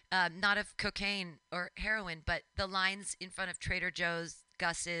 not of cocaine or heroin, but the lines in front of Trader Joe's,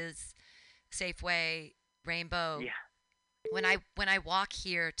 Gus's, Safeway, Rainbow. Yeah. When I walk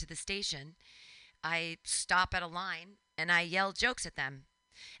here to the station, I stop at a line and I yell jokes at them.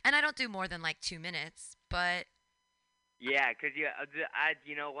 And I don't do more than like 2 minutes, but Yeah, cause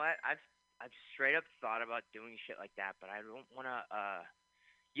you know what? I've straight up thought about doing shit like that, but I don't wanna.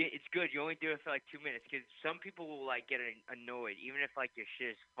 Yeah, it's good. You only do it for like 2 minutes, cause some people will like get annoyed, even if like your shit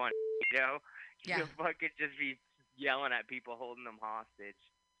is funny. You know, yeah. you'll fucking just be yelling at people, holding them hostage.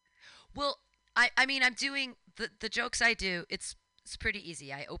 Well, I mean, I'm doing the jokes I do. It's pretty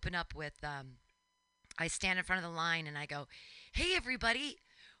easy. I open up with I stand in front of the line and I go, "Hey everybody,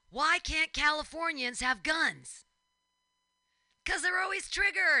 why can't Californians have guns? 'Cause they're always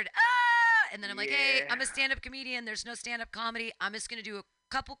triggered." Ah! And then I'm like, "Hey, I'm a stand-up comedian. There's no stand-up comedy. I'm just gonna do a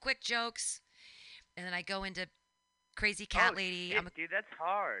couple quick jokes." And then I go into crazy cat lady. Shit, dude, that's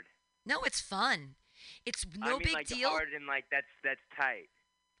hard. No, it's fun. It's no I mean, big like, deal. hard and like that's tight.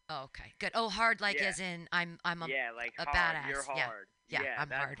 Oh, okay, good. Oh, hard like Yeah. as in I'm a, Yeah, like a hard. badass. You're Yeah. hard. Yeah, I'm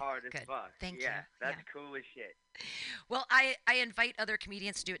that's hard. as Good. fuck. Thank yeah, you. that's Yeah. cool as shit. Well, I invite other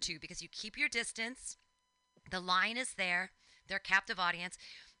comedians to do it too because you keep your distance. The line is there. They're a captive audience.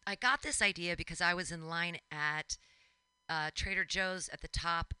 I got this idea because I was in line at Trader Joe's at the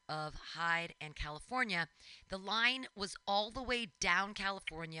top of Hyde and California. The line was all the way down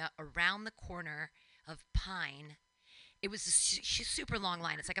California around the corner of Pine. It was a super long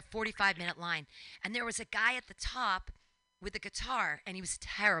line. It's like a 45-minute line. And there was a guy at the top with a guitar, and he was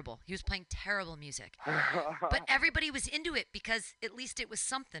terrible. He was playing terrible music. But everybody was into it because at least it was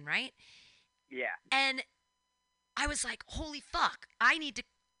something, right? Yeah. And I was like, holy fuck, I need to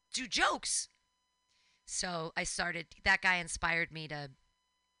do jokes. So I started, that guy inspired me to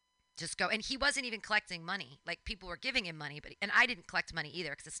just go. And he wasn't even collecting money. Like, people were giving him money, and I didn't collect money either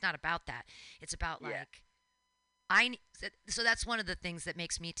because it's not about that. It's about, like, so that's one of the things that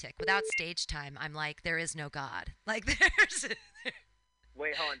makes me tick. Without stage time, I'm like, there is no God. Like, there's...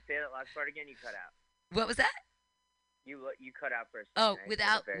 Wait, hold on. Say that last part again. You cut out. What was that? You cut out for a second.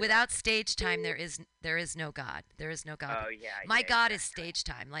 Oh, without stage time, there is no God. There is no God. Oh yeah. My God is stage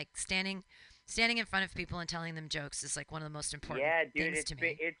time. Like standing in front of people and telling them jokes is like one of the most important things to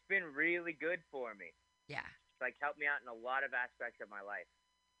me. It's been really good for me. Yeah. It's like helped me out in a lot of aspects of my life.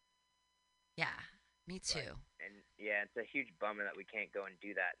 Yeah, me too. And yeah, it's a huge bummer that we can't go and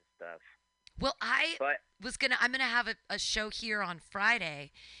do that and stuff. Well, But I'm gonna have a show here on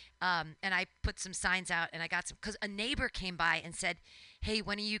Friday, and I put some signs out, and I got some because a neighbor came by and said, "Hey,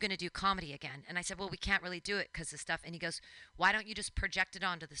 when are you gonna do comedy again?" And I said, "Well, we can't really do it because of stuff." And he goes, "Why don't you just project it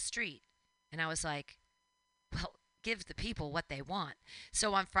onto the street?" And I was like, "Well, give the people what they want."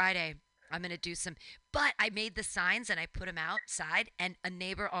 So on Friday, I'm gonna do some, but I made the signs and I put them outside, and a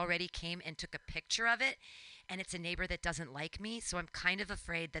neighbor already came and took a picture of it, and it's a neighbor that doesn't like me, so I'm kind of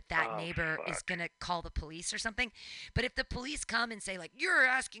afraid that that oh neighbor is fuck. gonna call the police or something. But if the police come and say like you're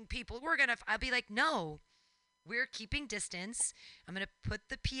asking people, I'll be like, no, we're keeping distance. I'm gonna put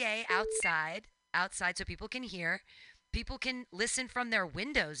the PA outside so people can hear. People can listen from their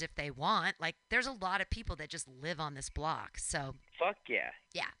windows if they want. Like, there's a lot of people that just live on this block. So, Fuck yeah.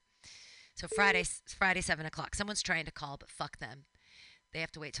 yeah. So Friday 7 o'clock. Someone's trying to call, but fuck them. They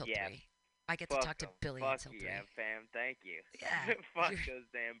have to wait till Yeah. 3. I get to Fuck talk to 'em. Billy Fuck until 3. yeah, fam. Thank you. Yeah. Fuck You're, those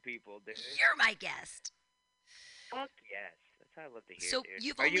damn people, dude. you're my guest. Fuck yes. That's how I love to hear, So dude.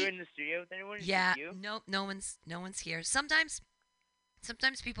 you've Are you only in the studio with anyone? Is it Yeah, just you? no one's here. Sometimes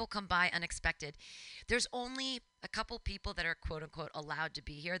people come by unexpected. There's only a couple people that are quote unquote allowed to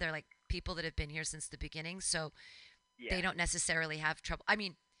be here. They're like people that have been here since the beginning, so Yeah. they don't necessarily have trouble. I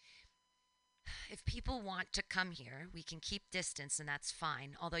mean, if people want to come here, we can keep distance and that's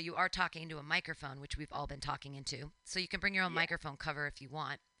fine. Although you are talking into a microphone, which we've all been talking into. So you can bring your own Yeah. microphone cover if you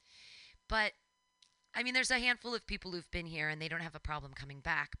want. But I mean, there's a handful of people who've been here and they don't have a problem coming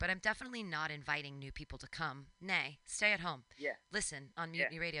back, but I'm definitely not inviting new people to come. Nay, stay at home. Yeah. Listen on Yeah.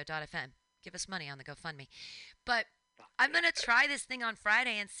 MutinyRadio.fm. Give us money on the GoFundMe. But Fuck I'm yeah. going to try this thing on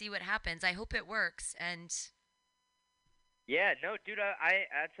Friday and see what happens. I hope it works. And Yeah, no, dude, I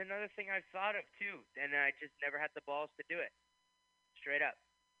that's another thing I've thought of too, and I just never had the balls to do it. Straight up.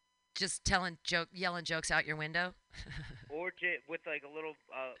 just yelling jokes out your window. Or with like a little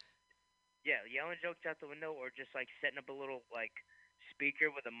yeah, yelling jokes out the window, or just like setting up a little like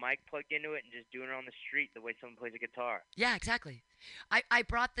speaker with a mic plugged into it and just doing it on the street the way someone plays a guitar. Yeah, exactly. I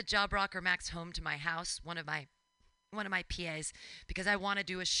brought the Job Rocker Max home to my house, one of my PAs, because I want to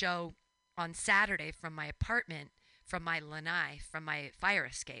do a show on Saturday from my apartment, from my lanai, from my fire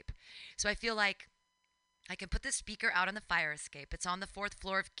escape. So I feel like I can put the speaker out on the fire escape. It's on the 4th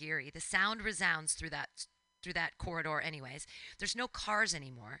floor of Geary. The sound resounds through that corridor anyways. There's no cars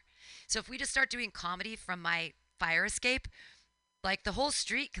anymore. So if we just start doing comedy from my fire escape, like the whole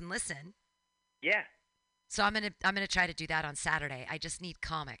street can listen. Yeah. So I'm gonna try to do that on Saturday. I just need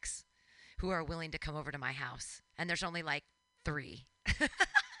comics who are willing to come over to my house, and there's only like 3.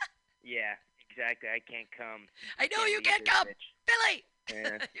 Yeah, exactly. I can't come. I know you leave can't this come, bitch. Billy.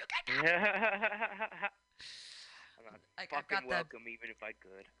 Yeah. You can't come. I'm not I've fucking got the- welcome, even if I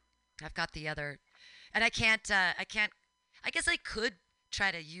could. I've got the other, and I can't. I guess I could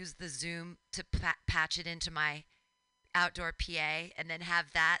try to use the Zoom to patch it into my outdoor PA, and then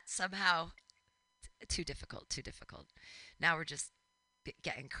have that somehow. Too difficult. Too difficult. Now we're just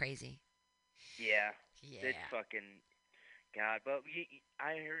getting crazy. Yeah. Yeah. It's fucking God. But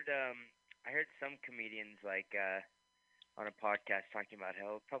I heard some comedians like on a podcast talking about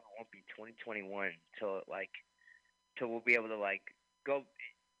how it probably won't be 2021 till we'll be able to like go.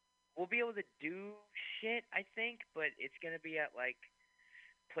 We'll be able to do shit, I think, but it's gonna be at like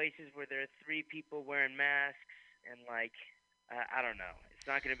places where there are 3 people wearing masks and like I don't know. It's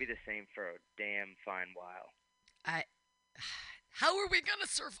not gonna be the same for a damn fine while. How are we gonna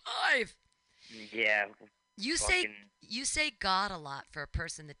survive? Yeah. You say God a lot for a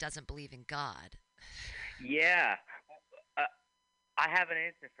person that doesn't believe in God. Yeah. I have an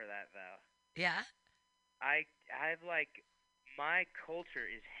answer for that though. Yeah. I've like my culture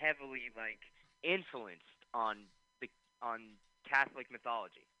is heavily like influenced on Catholic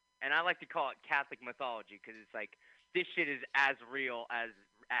mythology, and I like to call it Catholic mythology because it's like this shit is as real as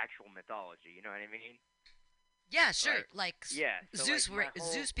actual mythology. You know what I mean? Yeah, sure. yeah, so, Zeus, like, my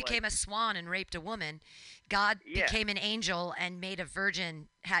whole, Zeus became a swan and raped a woman. God Yeah. became an angel and made a virgin.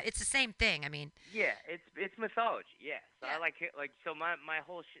 It's the same thing. I mean, Yeah, it's mythology. Yeah, so Yeah. I like so my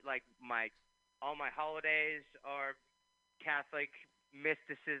whole shit like all my holidays are Catholic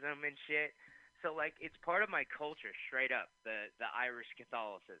mysticism and shit. So like it's part of my culture, straight up the Irish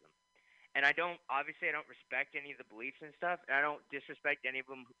Catholicism. And I don't respect any of the beliefs and stuff, and I don't disrespect any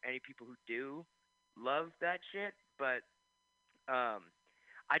people who do love that shit. But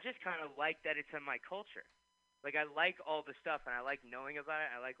I just kind of like that it's in my culture. Like I like all the stuff, and I like knowing about it.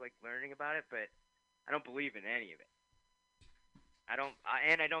 I like learning about it, but I don't believe in any of it. I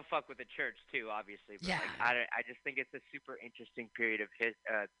don't fuck with the church too, obviously. But Yeah. I just think it's a super interesting period of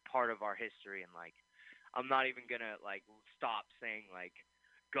part of our history, and like I'm not even gonna like stop saying like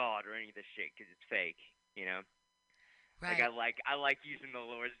God or any of this shit because it's fake, you know. Right. Like I like using the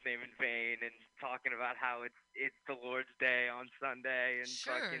Lord's name in vain and talking about how it's the Lord's day on Sunday and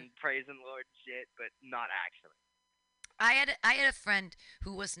fucking praising the Lord and shit, but not actually. I had a friend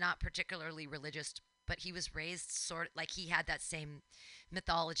who was not particularly religious, but he was raised sort of like he had that same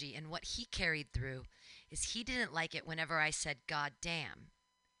mythology, and what he carried through is he didn't like it whenever I said God damn.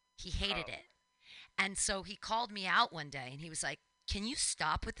 He hated it. And so he called me out one day and he was like, "Can you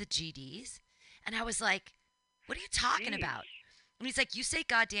stop with the GDs?" And I was like, "What are you talking about?" And he's like, "You say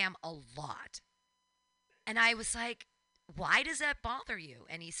goddamn a lot." And I was like, "Why does that bother you?"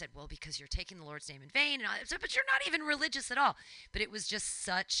 And he said, "Well, because you're taking the Lord's name in vain." And I said, "But you're not even religious at all." But it was just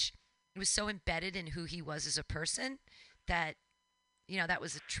it was so embedded in who he was as a person that, that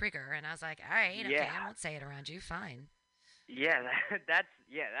was a trigger. And I was like, "All right, okay, I won't say it around you. Fine." Yeah,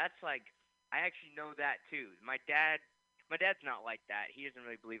 that's like, I actually know that too. My dad's not like that. He doesn't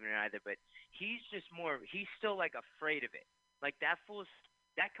really believe in it either, but he's still like afraid of it. Like that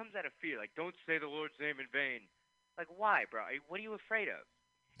comes out of fear. Like, don't say the Lord's name in vain. Like, why, bro? What are you afraid of?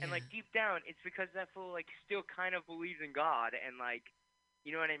 And like deep down, it's because that fool like still kind of believes in God and like,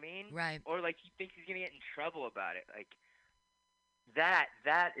 you know what I mean? Right. Or like he thinks he's gonna get in trouble about it. Like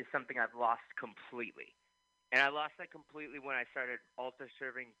that is something I've lost completely. And I lost that completely when I started altar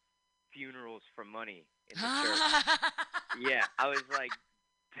serving funerals for money in the church. Yeah, I was like,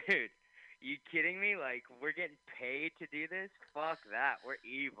 dude, you kidding me? Like, we're getting paid to do this? Fuck that. We're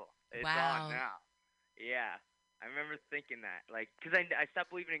evil. It's on now. Yeah, I remember thinking that. Like, because I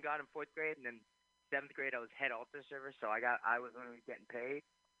stopped believing in God in 4th grade, and then 7th grade I was head altar server, so I was only getting paid.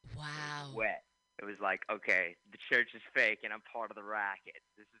 Wow. It was wet. It was like, okay, the church is fake, and I'm part of the racket.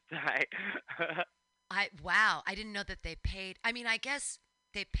 This is tight. Wow, I didn't know that they paid. I mean, I guess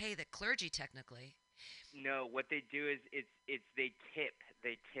they pay the clergy technically. No, what they do is they tip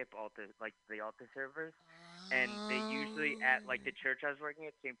the altar servers, and they usually at like the church I was working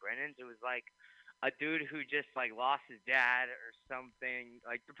at, St. Brennan's, it was like a dude who just like lost his dad or something.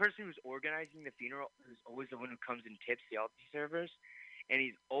 Like the person who's organizing the funeral is always the one who comes and tips the altar servers, and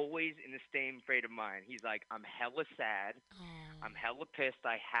he's always in the same frame of mind. He's like, I'm hella sad, I'm hella pissed,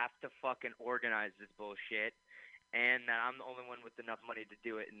 I have to fucking organize this bullshit. And that I'm the only one with enough money to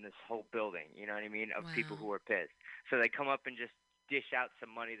do it in this whole building, you know what I mean, of people who are pissed. So they come up and just dish out some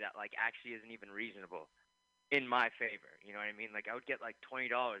money that, like, actually isn't even reasonable in my favor, you know what I mean? Like, I would get, like,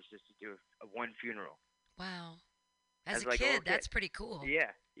 $20 just to do one funeral. Wow. As a kid, that's pretty cool.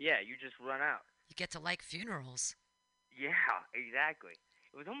 Yeah, you just run out. You get to like funerals. Yeah, exactly.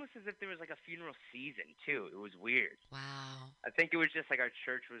 It was almost as if there was like a funeral season too. It was weird. Wow. I think it was just like our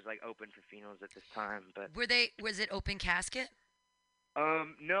church was like open for funerals at this time, but was it open casket?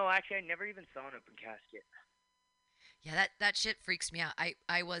 No, actually I never even saw an open casket. Yeah, that shit freaks me out. I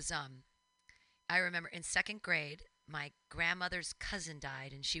remember in 2nd grade, my grandmother's cousin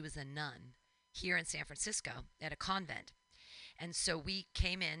died and she was a nun here in San Francisco at a convent. And so we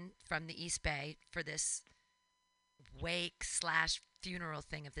came in from the East Bay for this wake/funeral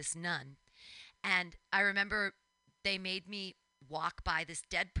thing of this nun. And I remember they made me walk by this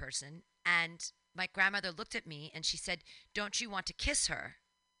dead person, and my grandmother looked at me and she said, "Don't you want to kiss her,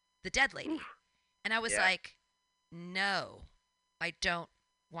 the dead lady?" And I was like, "No, I don't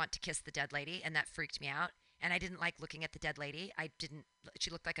want to kiss the dead lady." And that freaked me out. And I didn't like looking at the dead lady. She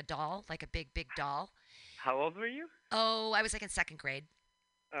looked like a doll, like a big, big doll. How old were you? Oh, I was like in 2nd grade.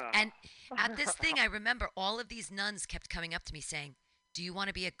 And at this thing, I remember all of these nuns kept coming up to me saying, "Do you want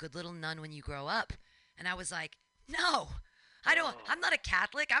to be a good little nun when you grow up?" And I was like, "No, I don't. I'm not a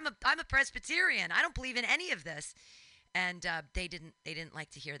Catholic. I'm a Presbyterian. I don't believe in any of this." And they didn't like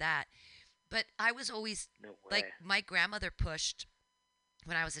to hear that. But I was always like, my grandmother pushed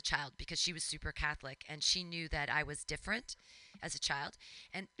when I was a child because she was super Catholic and she knew that I was different as a child.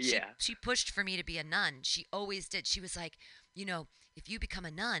 And she pushed for me to be a nun. She always did. She was like, if you become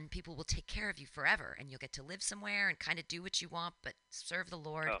a nun, people will take care of you forever and you'll get to live somewhere and kind of do what you want, but serve the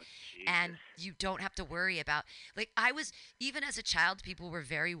Lord. And you don't have to worry about, like, even as a child, people were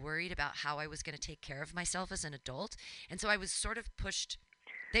very worried about how I was going to take care of myself as an adult. And so I was sort of pushed.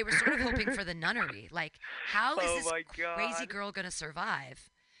 They were sort of hoping for the nunnery. Like, how is this crazy girl going to survive?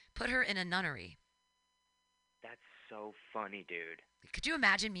 Put her in a nunnery. That's so funny, dude. Could you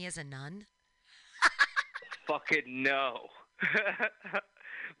imagine me as a nun? Fucking no.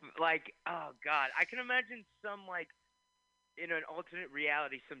 Like, oh God, I can imagine some, like, in an alternate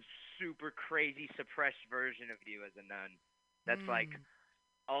reality, some super crazy suppressed version of you as a nun. That's like,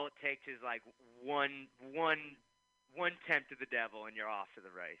 all it takes is like one tempt of the devil and you're off to the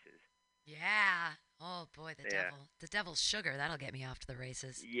races. Yeah. Oh boy, the Yeah. devil. The devil's sugar. That'll get me off to the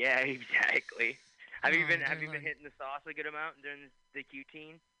races. Yeah, exactly. Have you Oh, been dear Have you been Lord. hitting the sauce a good amount during the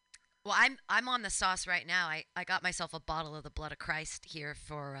Q-teen? Well, I'm on the sauce right now. I got myself a bottle of the blood of Christ here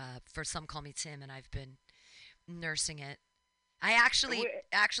for Some Call Me Tim, and I've been nursing it. I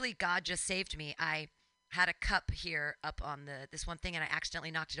actually God just saved me. I had a cup here up on this one thing, and I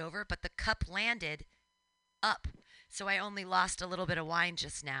accidentally knocked it over, but the cup landed up, so I only lost a little bit of wine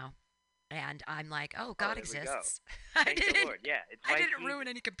just now. And I'm like, oh, Oh, God there we go. exists. I Thank the didn't. Lord. Yeah, it's I like didn't ruin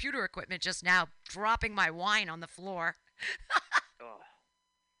any computer equipment just now, dropping my wine on the floor. Oh,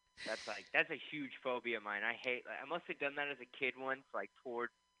 that's a huge phobia of mine. I hate. I must have done that as a kid once. Like poured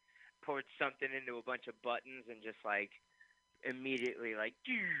something into a bunch of buttons and just like immediately like.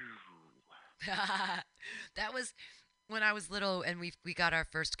 That was when I was little, and we got our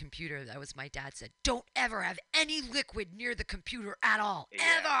first computer. That was my dad said, "Don't ever have any liquid near the computer at all,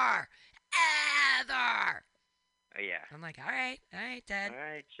 Yeah. ever." Yeah. I'm like, all right, Dad. All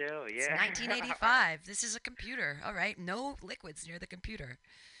right, chill. It's Yeah. 1985. This is a computer. All right, no liquids near the computer.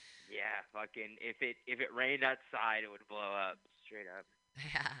 Yeah, fucking if it rained outside, it would blow up straight up.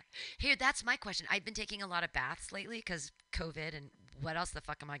 Yeah. Here, that's my question. I've been taking a lot of baths lately because COVID, and what else the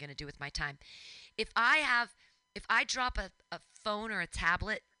fuck am I going to do with my time? If I drop a phone or a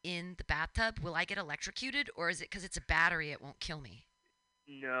tablet in the bathtub, will I get electrocuted, or is it because it's a battery it won't kill me?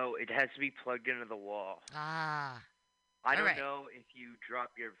 No, it has to be plugged into the wall. Ah. I don't Alright. know if you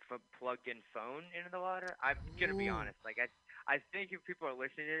drop your plugged-in phone into the water. I'm gonna be Ooh. honest. Like I think if people are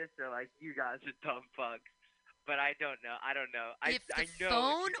listening to this, they're like, "You guys are dumb fucks." But I don't know. I don't know. If the I know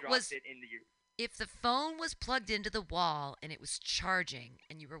phone if you dropped was it into your. If the phone was plugged into the wall and it was charging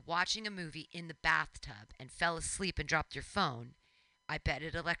and you were watching a movie in the bathtub and fell asleep and dropped your phone, I bet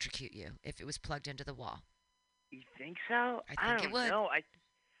it'd electrocute you if it was plugged into the wall. You think so? I think it don't would. know.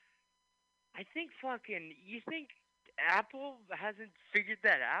 I think fucking. You think Apple hasn't figured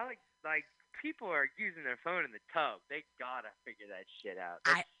that out? Like people are using their phone in the tub. They gotta figure that shit out.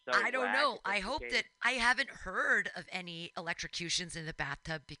 That's so I don't whack know. if I that's the hope case. that I haven't heard of any electrocutions in the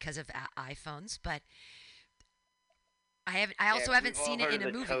bathtub because of iPhones, but I also haven't we've all seen it heard in of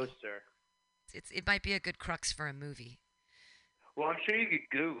a the movie. toaster. It might be a good crux for a movie. Well, I'm sure you could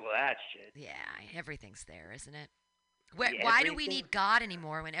Google that shit. Yeah, everything's there, isn't it? Yeah, Why do we everything. need God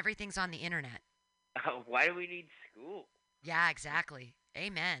anymore when everything's on the internet? Why do we need school? Yeah, exactly.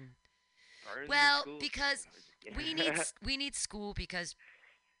 Amen. Burn the Well, school. because Yeah. we need school because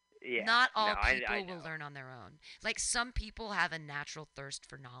Yeah. not all No, I people will know. learn on their own. Like some people have a natural thirst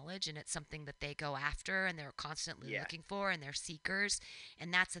for knowledge and it's something that they go after and they're constantly Yeah. looking for and they're seekers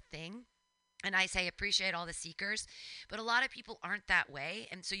and that's a thing. And I say appreciate all the seekers, but a lot of people aren't that way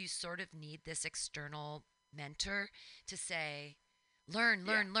and so you sort of need this external mentor to say learn,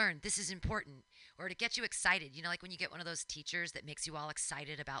 learn. This is important. Or to get you excited. You know, like when you get one of those teachers that makes you all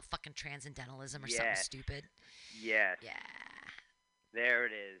excited about fucking transcendentalism or something Yes. stupid. Yes. Yeah. There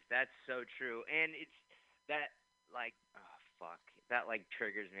it is. That's so true. And it's that like oh fuck. That like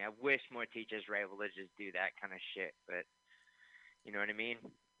triggers me. I wish more teachers were able to just do that kind of shit, but you know what I mean?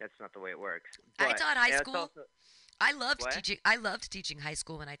 That's not the way it works. I But taught high it's school. also- I loved What? teaching. I loved teaching high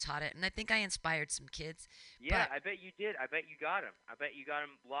school when I taught it, and I think I inspired some kids. yeah, but- I bet you did. I bet you got him. I bet you got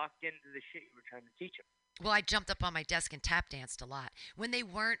him locked into the shit you were trying to teach him. Well, I jumped up on my desk and tap danced a lot when they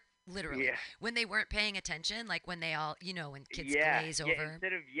weren't literally Yeah. when they weren't paying attention. Like when they all, when kids yeah, glaze yeah. over.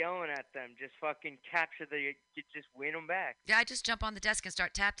 Instead of yelling at them, just fucking capture you just win them back. Yeah, I just jump on the desk and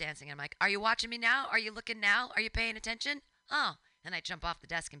start tap dancing. I'm like, "Are you watching me now? Are you looking now? Are you paying attention?" Oh, and I jump off the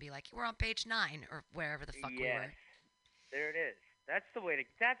desk and be like, "We're on page 9 or wherever the fuck we Yes. were." There it is. That's the way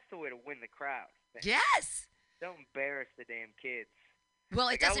to win the crowd. Yes. Don't embarrass the damn kids. Well,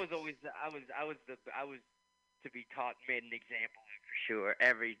 it Like doesn't. I was to be taught made an example of for sure.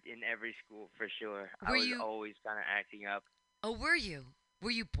 In every school for sure. I Were was you- always kind of acting up. Oh, were you?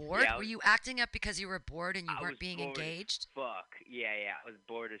 Were you bored? Yeah, I Were was- you acting up because you were bored and you I weren't was being bored as engaged? Fuck. Yeah. I was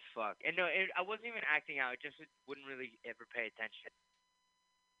bored as fuck. And no, I wasn't even acting out. I just wouldn't really ever pay attention.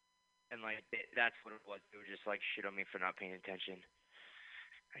 And like that's what it was. They would just like shit on me for not paying attention.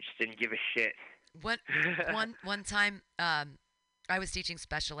 I just didn't give a shit. One time, I was teaching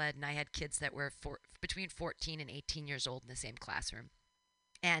special ed, and I had kids that were between 14 and 18 years old in the same classroom.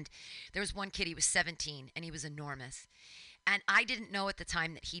 And there was one kid, he was 17, and he was enormous. And I didn't know at the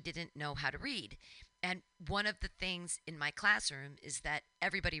time that he didn't know how to read. And one of the things in my classroom is that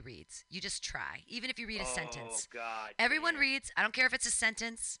everybody reads. You just try, even if you read a sentence. Oh God. Everyone damn. reads. I don't care if it's a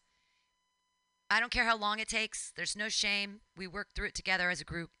sentence. I don't care how long it takes. There's no shame. We work through it together as a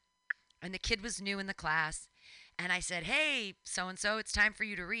group. And the kid was new in the class. And I said, hey, so-and-so, it's time for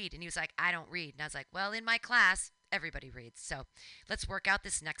you to read. And he was like, I don't read. And I was like, well, in my class, everybody reads. So let's work out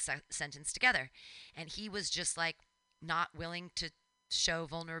this next sentence together. And he was just like not willing to show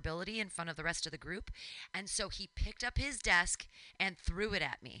vulnerability in front of the rest of the group. And so he picked up his desk and threw it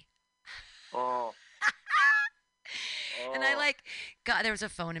at me. Oh. And I there was a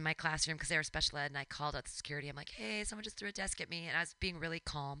phone in my classroom because they were special ed, and I called out the security. I'm like, hey, someone just threw a desk at me. And I was being really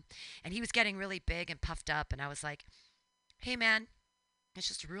calm. And he was getting really big and puffed up. And I was like, hey, man, it's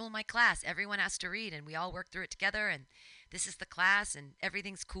just a rule in my class. Everyone has to read, and we all work through it together. And this is the class, and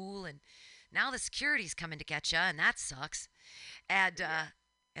everything's cool. And now the security's coming to get you, and that sucks. And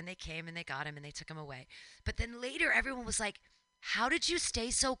they came, and they got him, and they took him away. But then later, everyone was like, how did you stay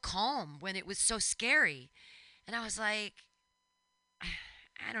so calm when it was so scary? And I was like,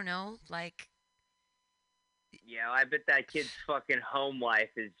 I don't know, like. Yeah, I bet that kid's fucking home life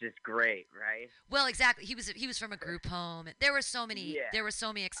is just great, right? Well, exactly. He was from a group home. There were so many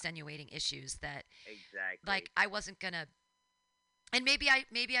extenuating issues that like I wasn't gonna. And maybe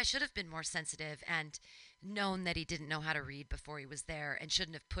I should have been more sensitive and known that he didn't know how to read before he was there and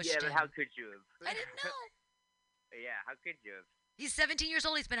shouldn't have pushed him. Yeah, but how could you have? I didn't know. Yeah, how could you have? He's 17 years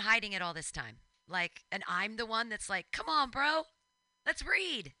old. He's been hiding it all this time. Like, and I'm the one that's like, come on, bro, let's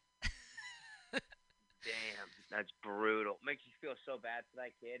read. Damn, that's brutal. Makes you feel so bad for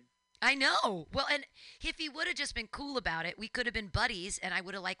that kid. I know. Well, and if he would have just been cool about it, we could have been buddies, and I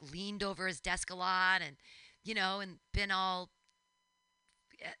would have like leaned over his desk a lot, and and been all,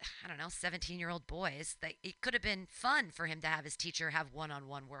 I don't know, 17-year-old boys. It could have been fun for him to have his teacher have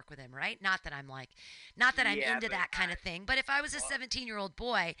one-on-one work with him, right? Not that I'm into that kind of thing. But if I was a 17-year-old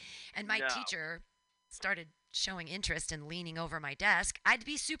boy and my teacher started showing interest and leaning over my desk, I'd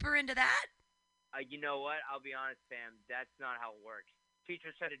be super into that. You know what? I'll be honest, fam. That's not how it works.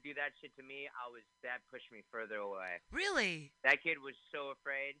 Teachers tried to do that shit to me. That pushed me further away. Really? That kid was so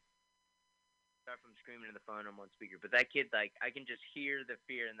afraid. Sorry if I'm screaming in the phone. I'm on speaker. But that kid, like, I can just hear the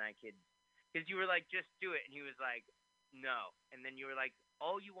fear in that kid. Because you were like, just do it. And he was like, no. And then you were like,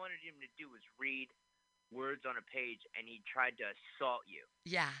 all you wanted him to do was read words on a page, and he tried to assault you.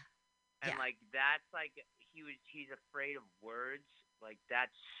 Yeah. And, like, that's, like, he's afraid of words. Like,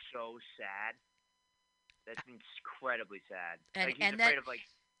 that's so sad. That's incredibly sad. And, like, he's afraid of, like...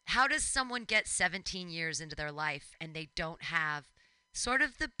 How does someone get 17 years into their life and they don't have sort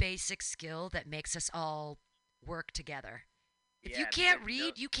of the basic skill that makes us all work together? If you can't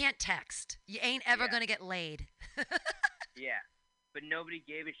read, you can't text. You ain't ever going to get laid. Yeah. But nobody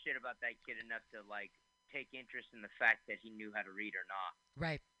gave a shit about that kid enough to, like, take interest in the fact that he knew how to read or not.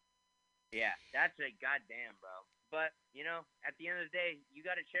 Right. Yeah, that's a goddamn, bro. But, at the end of the day, you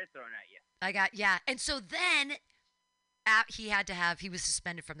got a chair thrown at you. And so then he was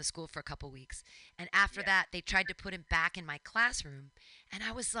suspended from the school for a couple weeks. And after that, they tried to put him back in my classroom. And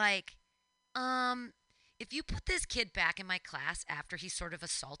I was like, if you put this kid back in my class after he sort of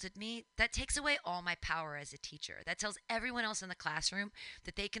assaulted me, that takes away all my power as a teacher. That tells everyone else in the classroom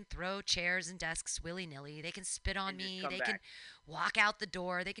that they can throw chairs and desks willy-nilly. They can spit on me. They can walk out the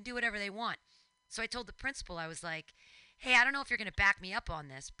door. They can do whatever they want. So I told the principal, I was like, hey, I don't know if you're going to back me up on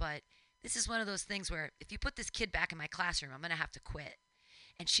this, but this is one of those things where if you put this kid back in my classroom, I'm going to have to quit.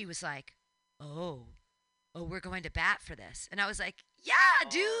 And she was like, oh, we're going to bat for this. And I was like, yeah,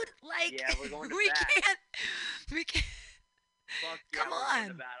 dude, like, yeah, we're going to we bat. we can't. Fuck Come yeah, on. we're going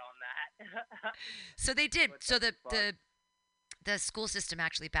to bat on that. So they did. So the school system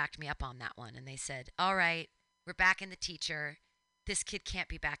actually backed me up on that one. And they said, all right, we're back in the teacher. This kid can't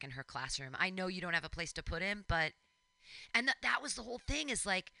be back in her classroom. I know you don't have a place to put him, but... And that was the whole thing, is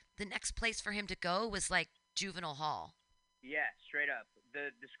like the next place for him to go was like juvenile hall. Yeah, straight up.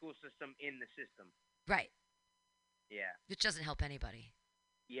 The school system in the system. Right. Yeah. Which doesn't help anybody.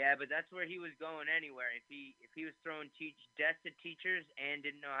 Yeah, but that's where he was going anywhere. If he was throwing desks at teachers and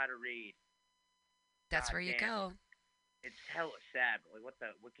didn't know how to read. That's where you go. It's hella sad. Like,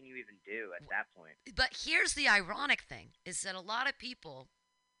 what can you even do at that point? But here's the ironic thing, is that a lot of people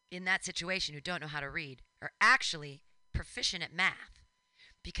in that situation who don't know how to read are actually proficient at math,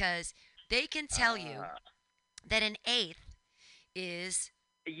 because they can tell you that an eighth is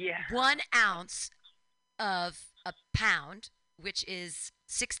 1 ounce of a pound, which is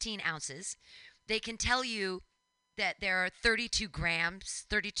 16 ounces. They can tell you that there are 32 grams,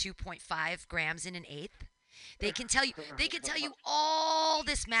 32.5 grams in an eighth. They can tell you all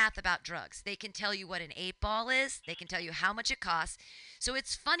this math about drugs. They can tell you what an 8-ball is. They can tell you how much it costs. So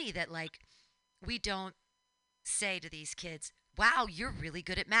it's funny that, like, we don't say to these kids, wow, you're really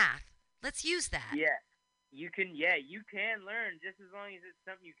good at math. Let's use that. Yeah. You can learn just as long as it's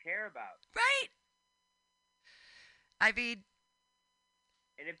something you care about. Right. I mean,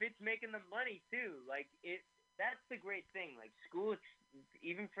 and if it's making them money too, like that's the great thing. Like school,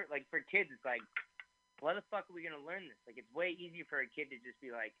 even for kids, it's like, why the fuck are we gonna learn this? Like, it's way easier for a kid to just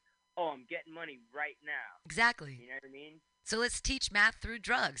be like, oh, I'm getting money right now. exactly. You know what I mean? So let's teach math through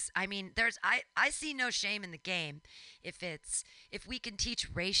drugs. I mean, I see no shame in the game if we can teach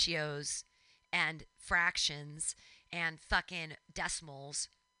ratios and fractions and fucking decimals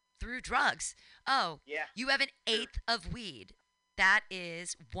through drugs. Oh, Yeah. you have an eighth of weed. That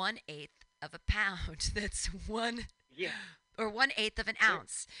is 1/8 of a pound. That's one. Yeah. Or 1/8 of an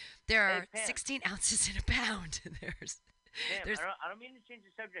ounce. There are Pam. 16 ounces in a pound. Pam, I don't mean to change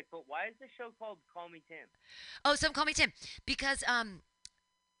the subject, but why is the show called Call Me Tim? Oh, so Call Me Tim, because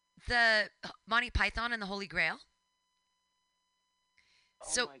the Monty Python and the Holy Grail.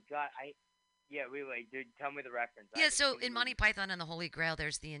 Oh my God, wait, dude, tell me the reference. Yeah, so in Monty Python and the Holy Grail,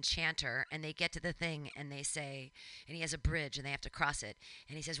 there's the enchanter, and they get to the thing, and they say, and he has a bridge, and they have to cross it,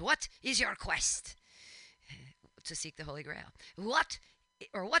 and he says, "What is your quest?" To seek the Holy Grail. What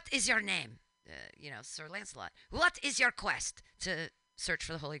is your name? Sir Lancelot. What is your quest? To search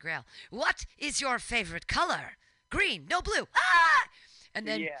for the Holy Grail. What is your favorite color? Green, no blue. Ah! And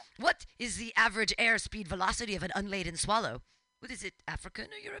then, What is the average airspeed velocity of an unladen swallow? What is it,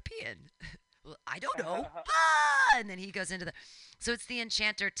 African or European? Well, I don't know. Ah! And then he goes into so it's the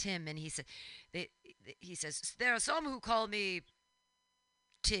enchanter Tim, and he says, there are some who call me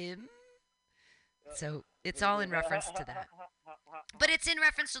Tim. So it's all in reference to that. But it's in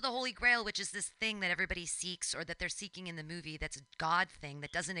reference to the Holy Grail, which is this thing that everybody seeks, or that they're seeking in the movie, that's a God thing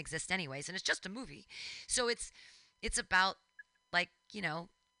that doesn't exist anyways, and it's just a movie. So it's about, like,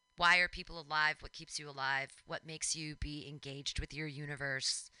 why are people alive? What keeps you alive? What makes you be engaged with your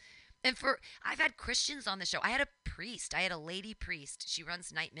universe? And I've had Christians on the show. I had a priest. I had a lady priest. She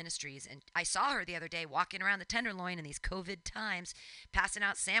runs night ministries. And I saw her the other day walking around the Tenderloin in these COVID times, passing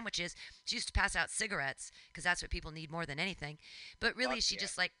out sandwiches. She used to pass out cigarettes because that's what people need more than anything. But really, she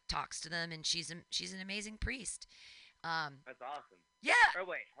just like talks to them, and she's an amazing priest. That's awesome. Yeah. Or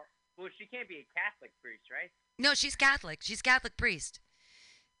wait, well, she can't be a Catholic priest, right? No, she's Catholic. She's Catholic priest.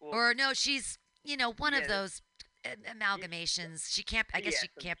 Well, or no, she's one of those amalgamations. She can't. I guess she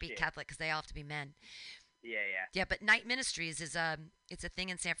can't be Catholic because they all have to be men. Yeah. Yeah, but Night Ministries is it's a thing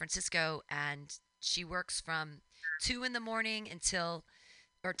in San Francisco, and she works from 2 in the morning until,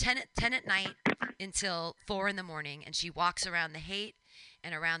 or 10 at night until 4 in the morning, and she walks around the Haight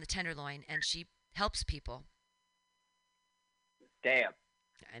and around the Tenderloin, and she helps people. Damn.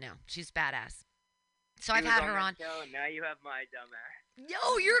 I know, she's badass. So I've had her on. Show, and now you have my dumb ass.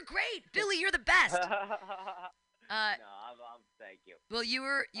 Yo, you're great, Billy. You're the best. Thank you. Well, you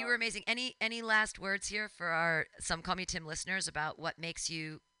were amazing. Any last words here for our Some Call Me Tim listeners about what makes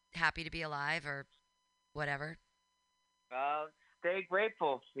you happy to be alive, or whatever? Stay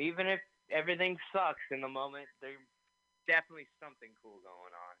grateful. Even if everything sucks in the moment, there's definitely something cool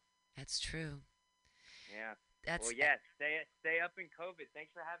going on. That's true. Yeah. Stay up in COVID.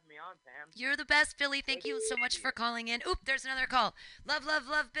 Thanks for having me on, Pam. You're the best, Billy. Thank you so much for calling in. Oop, there's another call. Love,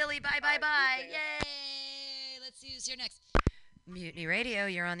 Billy. Bye. Yay! Let's see who's here next. Mutiny Radio,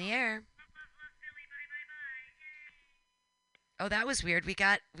 you're on the air. Oh, that was weird. We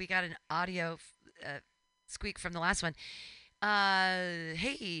got an audio squeak from the last one.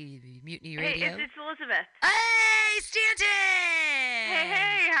 Hey, Mutiny Radio. Hey, it's Elizabeth. Hey, Stanton!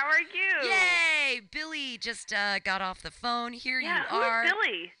 Hey, how are you? Yay! Billy just got off the phone. Here you are. Who's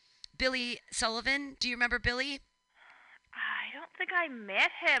Billy? Billy Sullivan. Do you remember Billy? I don't think I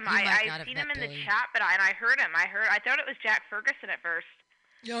met him. I've seen him in the chat, but I heard him. I thought it was Jack Ferguson at first.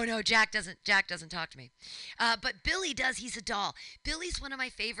 No, Jack doesn't talk to me. But Billy does. He's a doll. Billy's one of my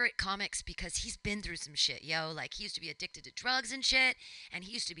favorite comics because he's been through some shit, yo. Like, he used to be addicted to drugs and shit, and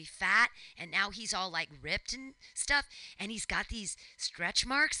he used to be fat, and now he's all, like, ripped and stuff, and he's got these stretch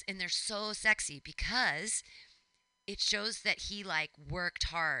marks, and they're so sexy because it shows that he, like, worked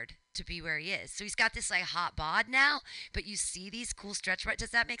hard to be where he is. So he's got this, like, hot bod now, but you see these cool stretch marks. Does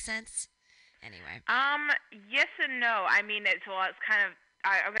that make sense? Anyway. Yes and no. I mean, it's kind of...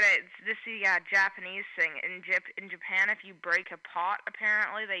 this is the Japanese thing. In Japan, if you break a pot,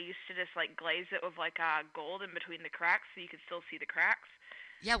 apparently, they used to just, like, glaze it with, like, gold in between the cracks so you could still see the cracks.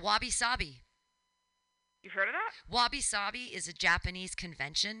 Yeah, wabi-sabi. You've heard of that? Wabi-sabi is a Japanese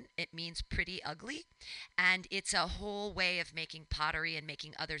convention. It means pretty ugly, and it's a whole way of making pottery and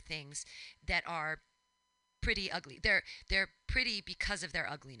making other things that are pretty ugly. They're pretty because of their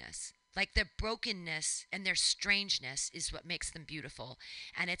ugliness. Like, their brokenness and their strangeness is what makes them beautiful.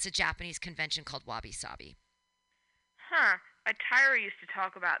 And it's a Japanese convention called wabi-sabi. Huh. Tyra used to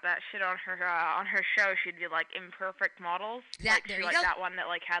talk about that shit on her show. She'd be like imperfect models. There she you like go. that one that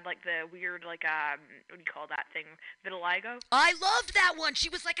like had like the weird like what do you call that thing? Vitiligo. I loved that one. She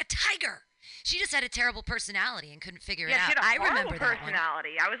was like a tiger. She just had a terrible personality and couldn't figure it out. She had a I horrible remember that one.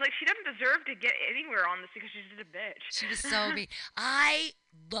 personality. I was like, she doesn't deserve to get anywhere on this because she's just a bitch. She was so mean. I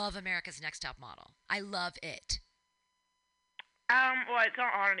love America's Next Top Model. I love it. Well, it's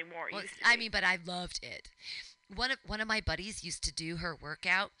not on anymore. Well, I mean, but I loved it. One of my buddies used to do her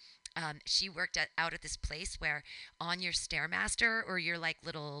workout. She worked out at this place where on your Stairmaster or your like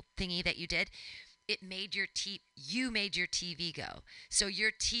little thingy that you did, it made you made your TV go. So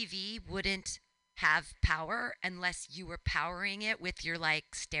your TV wouldn't have power unless you were powering it with your like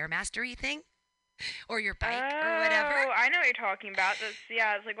Stairmastery thing or your bike or whatever. Oh, I know what you're talking about.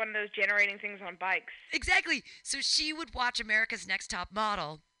 It's like one of those generating things on bikes. Exactly. So she would watch America's Next Top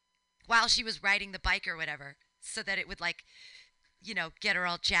Model while she was riding the bike or whatever, so that it would like, get her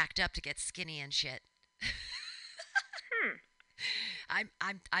all jacked up to get skinny and shit. I'm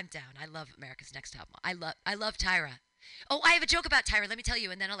down. I love America's Next Top Model. I love Tyra. Oh, I have a joke about Tyra. Let me tell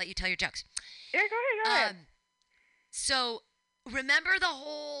you, and then I'll let you tell your jokes. Yeah, go ahead. So remember the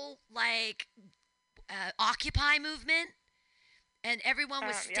whole like Occupy movement? And everyone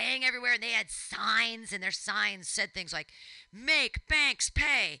was staying everywhere, and they had signs, and their signs said things like, "Make banks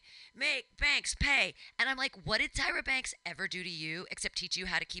pay, make banks pay." And I'm like, what did Tyra Banks ever do to you except teach you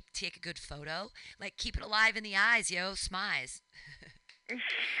how to take a good photo? Like, keep it alive in the eyes, yo, smize.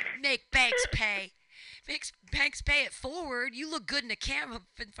 Make banks pay. Makes banks pay it forward. You look good in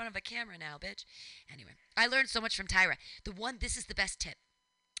front of a camera now, bitch. Anyway, I learned so much from Tyra. This is the best tip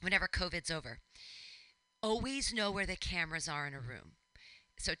whenever COVID's over. Always know where the cameras are in a room.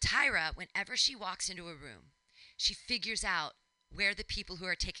 So Tyra, whenever she walks into a room, she figures out where the people who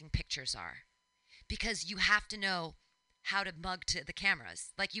are taking pictures are. Because you have to know how to mug to the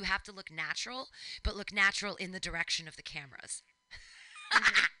cameras. Like, you have to look natural, but look natural in the direction of the cameras.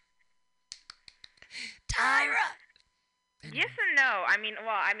 Tyra! Yes and no.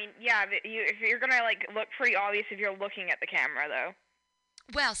 Yeah, if you're going to, like, look pretty obvious if you're looking at the camera, though.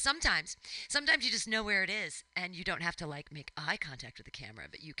 Well, sometimes you just know where it is, and you don't have to like make eye contact with the camera,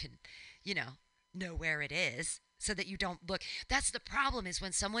 but you can, know where it is so that you don't look. That's the problem, is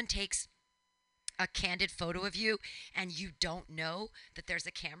when someone takes a candid photo of you and you don't know that there's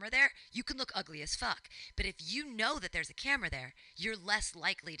a camera there, you can look ugly as fuck. But if you know that there's a camera there, you're less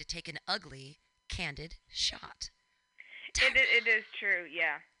likely to take an ugly, candid shot. It is true,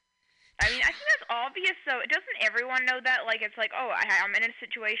 yeah. I think that's obvious, though. Doesn't everyone know that? Like, it's like, oh, I'm in a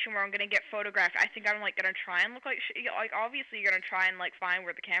situation where I'm going to get photographed. I think I'm, like, going to try and look like like, obviously, you're going to try and, like, find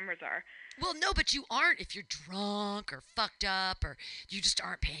where the cameras are. Well, no, but you aren't if you're drunk or fucked up or you just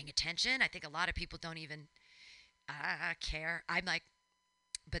aren't paying attention. I think a lot of people don't even care. I'm like,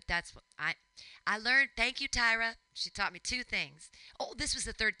 but that's what I learned. Thank you, Tyra. She taught me 2 things. Oh, this was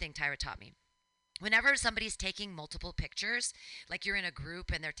the 3rd thing Tyra taught me. Whenever somebody's taking multiple pictures, like you're in a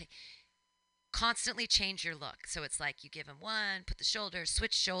group and they're constantly change your look. So it's like you give them one, put the shoulders,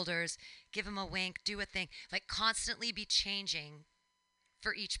 switch shoulders, give them a wink, do a thing. Like, constantly be changing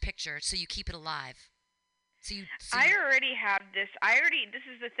for each picture so you keep it alive. I already have this. This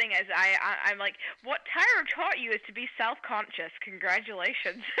is the thing, is I'm like, what Tyra taught you is to be self-conscious.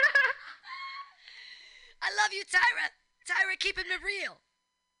 Congratulations. I love you, Tyra. Tyra, keeping it real.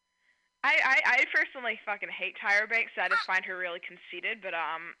 I personally fucking hate Tyra Banks. I just find her really conceited. But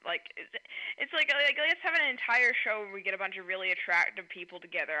like, it's like let's have an entire show where we get a bunch of really attractive people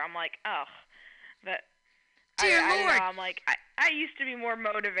together. I'm like, ugh, but dear Lord. I don't know, I'm like, I used to be more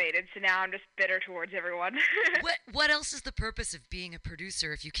motivated, so now I'm just bitter towards everyone. What else is the purpose of being a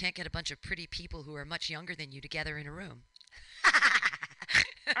producer if you can't get a bunch of pretty people who are much younger than you together in a room?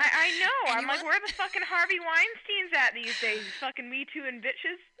 I know. I'm like, where the fucking Harvey Weinsteins at these days? Fucking Me Too and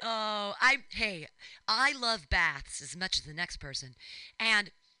bitches. Oh, I love baths as much as the next person,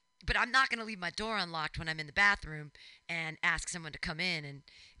 but I'm not going to leave my door unlocked when I'm in the bathroom and ask someone to come in and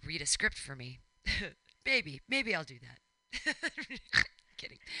read a script for me. Maybe I'll do that.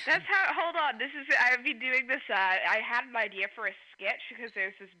 Kidding. That's how. Hold on. I've been doing this. I had an idea for a sketch because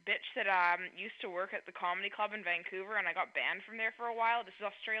there's this bitch that used to work at the comedy club in Vancouver, and I got banned from there for a while. This is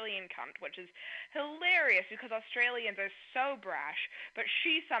Australian cunt, which is hilarious because Australians are so brash, but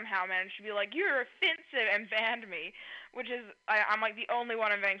she somehow managed to be like, "You're offensive," and banned me, which is I'm like the only one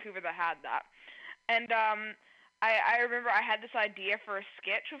in Vancouver that had that, and I remember I had this idea for a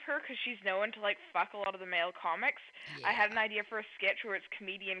sketch with her because she's known to, like, fuck a lot of the male comics. Yeah. I had an idea for a sketch where it's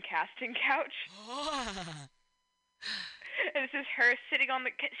comedian casting couch. And this is her sitting on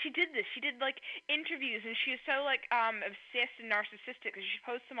the. She did this. She did like interviews, and she is so like obsessed and narcissistic because she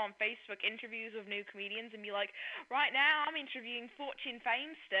posts them on Facebook, interviews of new comedians, and be like, right now I'm interviewing Fortune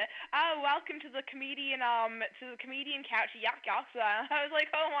Famester. Oh, welcome to the comedian couch. Yuck yuck. So I was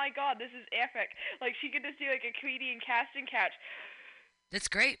like, oh my god, this is epic. Like she could just do like a comedian casting couch. That's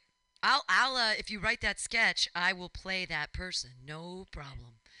great. I'll if you write that sketch, I will play that person. No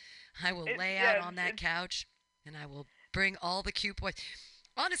problem. I will lay out on that couch, and I will bring all the cute boys.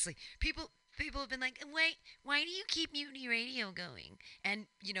 Honestly, people have been like, wait, why do you keep Mutiny Radio going? And,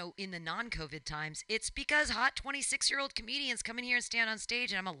 you know, in the non-COVID times, it's because hot 26-year-old comedians come in here and stand on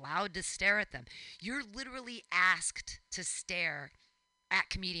stage, and I'm allowed to stare at them. You're literally asked to stare at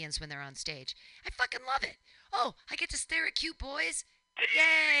comedians when they're on stage. I fucking love it. Oh, I get to stare at cute boys?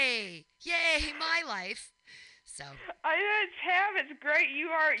 Yay! Yay, my life. So I know, Tam, it's great. You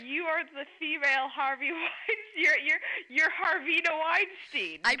are the female Harvey Weinstein. You're Harvina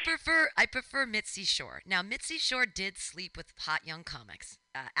Weinstein. I prefer Mitzi Shore. Now, Mitzi Shore did sleep with hot young comics.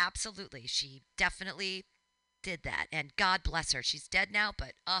 Absolutely, she definitely did that, and God bless her. She's dead now,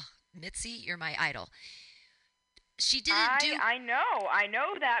 but Mitzi, you're my idol. She didn't do. I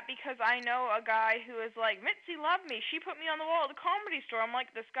know that because I know a guy who is like, Mitzi loved me. She put me on the wall at the Comedy Store. I'm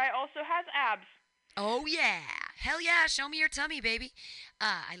like, this guy also has abs. Oh yeah, hell yeah! Show me your tummy, baby.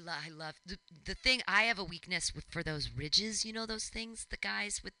 I love the thing. I have a weakness for those ridges. You know those things, the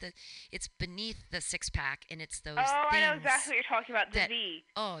guys with the. It's beneath the 6-pack, and it's those. Oh, things I know exactly what you're talking about. The V.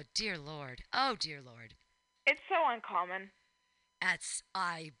 Oh dear Lord. Oh dear Lord. It's so uncommon. If so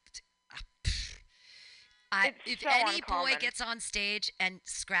any uncommon. boy gets on stage and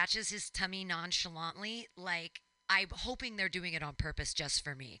scratches his tummy nonchalantly, like. I'm hoping they're doing it on purpose just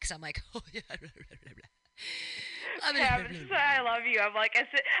for me, because I'm like, oh yeah. Yeah, this is why I love you. I'm like,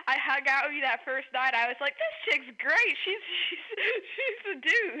 I hung out with you that first night. I was like, this chick's great. She's a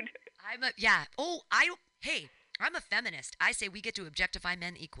dude. Hey, I'm a feminist. I say we get to objectify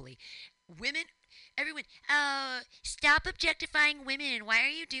men equally. Women, everyone, stop objectifying women. Why are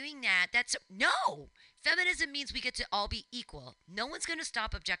you doing that? No. Feminism means we get to all be equal. No one's going to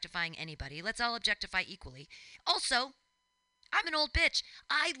stop objectifying anybody. Let's all objectify equally. Also, I'm an old bitch.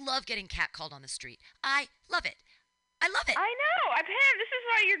 I love getting catcalled on the street. I love it. I love it. I know. Pam, this is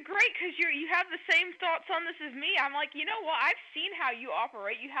why you're great, because you have the same thoughts on this as me. I'm like, you know what? I've seen how you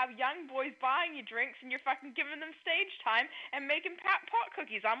operate. You have young boys buying you drinks, and you're fucking giving them stage time and making pot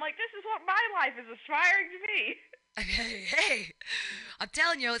cookies. I'm like, this is what my life is aspiring to be. Hey, I'm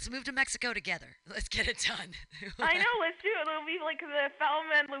telling you, let's move to Mexico together. Let's get it done. I know, let's do it. It'll be like the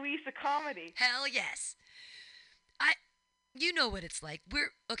Thelma and Louisa comedy. Hell yes. You know what it's like.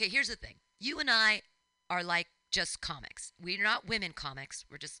 Okay, here's the thing. You and I are like just comics. We're not women comics.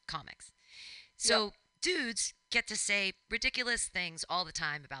 We're just comics. So dudes get to say ridiculous things all the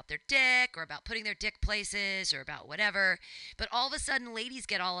time about their dick or about putting their dick places or about whatever. But all of a sudden, ladies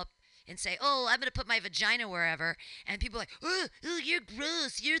get all up and say, oh, I'm going to put my vagina wherever. And people are like, oh, you're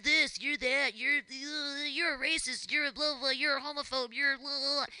gross. You're this. You're that. You're a racist. You're a blah, blah. You're a homophobe. You're blah,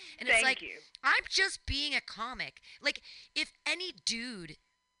 blah. And it's like, I'm just being a comic. Like, if any dude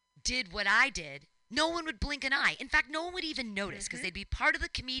did what I did, no one would blink an eye. In fact, no one would even notice because they'd be part of the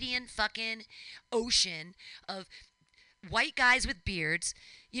comedian fucking ocean of white guys with beards,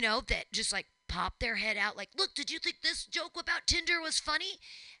 you know, that just like pop their head out like, look, did you think this joke about Tinder was funny?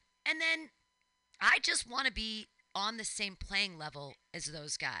 And then I just want to be on the same playing level as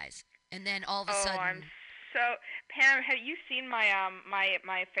those guys. And then all of a sudden... Pam, have you seen my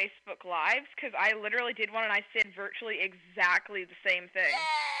my Facebook Lives? Because I literally did one and I said virtually exactly the same thing. Yay!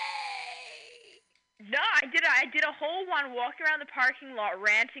 No, I did a whole one walking around the parking lot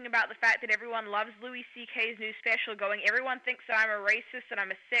ranting about the fact that everyone loves Louis C.K.'s new special, going, everyone thinks that I'm a racist, that I'm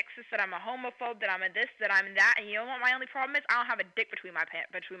a sexist, that I'm a homophobe, that I'm a this, that I'm that, and you know what my only problem is? I don't have a dick between my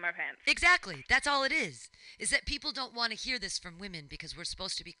pants. Exactly. That's all it is that people don't want to hear this from women because we're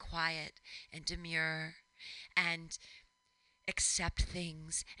supposed to be quiet and demure and accept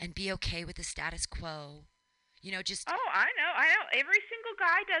things and be okay with the status quo. You know, just... Oh, I know. Every single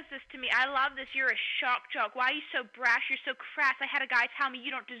guy does this to me. I love this. You're a shock jock. Why are you so brash? You're so crass. I had a guy tell me you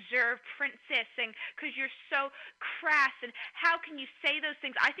don't deserve princessing because you're so crass. And how can you say those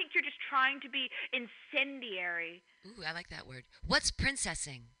things? I think you're just trying to be incendiary. Ooh, I like that word. What's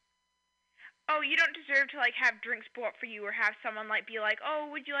princessing? Oh, you don't deserve to, like, have drinks bought for you or have someone, like, be like, oh,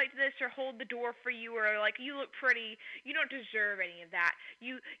 would you like this, or hold the door for you, or, like, you look pretty. You don't deserve any of that.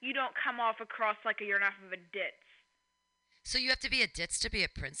 You don't come off across like you're enough of a ditz. So you have to be a ditz to be a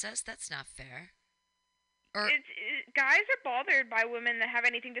princess? That's not fair. Guys are bothered by women that have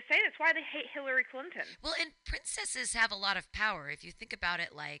anything to say. That's why they hate Hillary Clinton. Well, and princesses have a lot of power. If you think about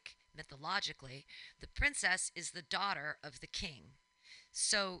it, like mythologically, the princess is the daughter of the king.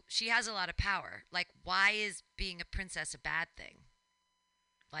 So she has a lot of power. Like, why is being a princess a bad thing?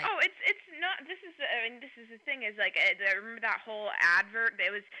 Like, it's not. This is the thing is like I remember that whole advert.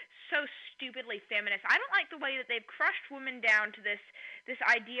 It was so stupidly feminist. I don't like the way that they've crushed women down to this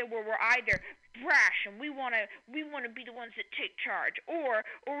idea where we're either brash and we want to be the ones that take charge, or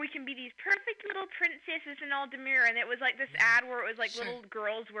we can be these perfect little princesses and all demure. And it was like this ad where it was like little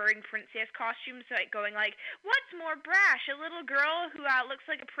girls wearing princess costumes, like going like, "What's more brash, a little girl who looks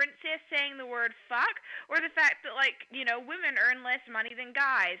like a princess saying the word fuck, or the fact that like women earn less money than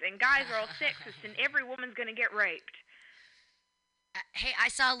guys, and guys are all sexist, and every woman's gonna get raped." Hey, I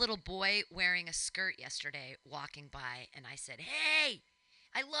saw a little boy wearing a skirt yesterday walking by, and I said, "Hey,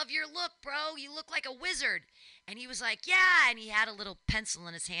 I love your look, bro. You look like a wizard." And he was like, "Yeah," and he had a little pencil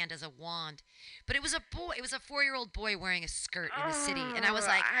in his hand as a wand. But it was a boy. It was a 4-year-old boy wearing a skirt in the city, and I was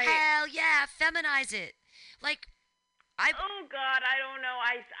like, "Hell yeah, feminize it!" Like, oh God, I don't know.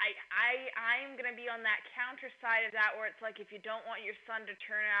 I'm gonna be on that counter side of that, where it's like if you don't want your son to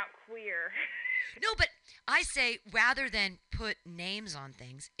turn out queer. No, but I say rather than put names on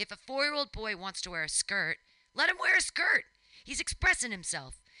things, if a 4-year-old boy wants to wear a skirt, let him wear a skirt. He's expressing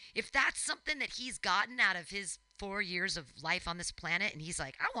himself. If that's something that he's gotten out of his 4 years of life on this planet, and he's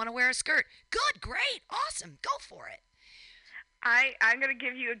like, "I want to wear a skirt," good, great, awesome, go for it. I'm going to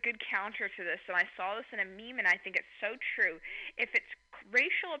give you a good counter to this, and I saw this in a meme, and I think it's so true. If it's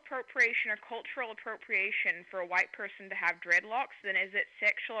racial appropriation or cultural appropriation for a white person to have dreadlocks, then is it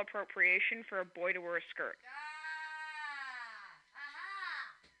sexual appropriation for a boy to wear a skirt?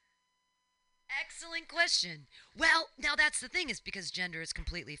 Excellent question. Well, now that's the thing, is because gender is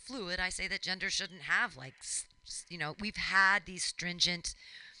completely fluid, I say that gender shouldn't have, like, we've had these stringent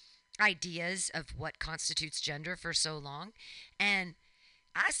ideas of what constitutes gender for so long, and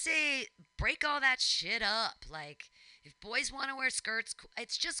I say break all that shit up. Like, if boys want to wear skirts,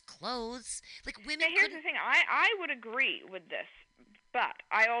 it's just clothes. Like, women. Now, here's the thing. I would agree with this, but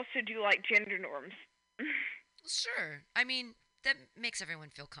I also do like gender norms. Sure. I mean, that makes everyone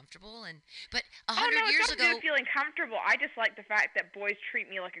feel comfortable, but 100 years it's ago, not feeling comfortable. I just like the fact that boys treat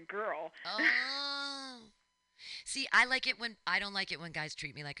me like a girl. Oh. See, I don't like it when guys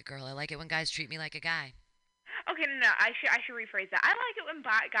treat me like a girl. I like it when guys treat me like a guy. Okay, no, I should rephrase that. I like it when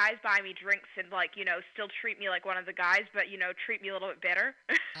guys buy me drinks and, like, still treat me like one of the guys, but, treat me a little bit better.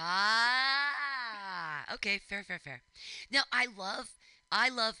 Okay, fair. Now, I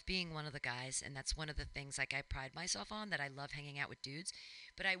love being one of the guys, and that's one of the things, like, I pride myself on, that I love hanging out with dudes.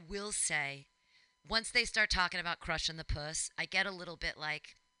 But I will say, once they start talking about crushing the puss, I get a little bit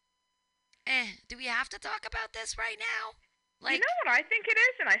like, do we have to talk about this right now? Like, you know what I think it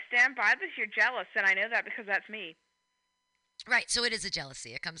is, and I stand by this. You're jealous, and I know that because that's me. Right, so it is a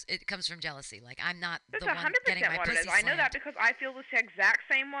jealousy. It comes from jealousy. Like, I'm not that's the one getting my pussy slammed. I know that because I feel the exact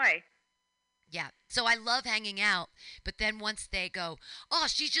same way. Yeah, so I love hanging out, but then once they go, "Oh,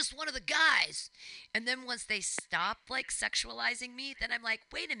 she's just one of the guys," and then once they stop, like, sexualizing me, then I'm like,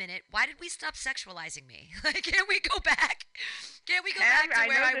 wait a minute, why did we stop sexualizing me? Like, can't we go back? Can't we go back to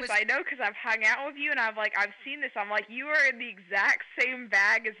where I was? I know because I've hung out with you, and I've seen this. I'm like, you are in the exact same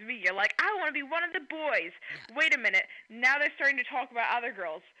bag as me. You're like, I want to be one of the boys. Yeah. Wait a minute, now they're starting to talk about other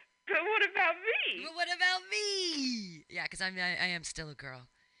girls. But what about me? But what about me? Yeah, because I am still a girl.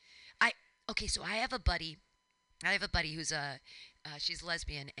 Okay, so I have a buddy who's she's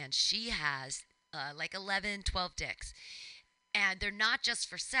lesbian, and she has like 11, 12 dicks. And they're not just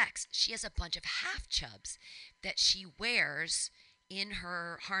for sex. She has a bunch of half chubs that she wears in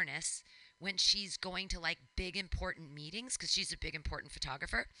her harness when she's going to, like, big important meetings, because she's a big important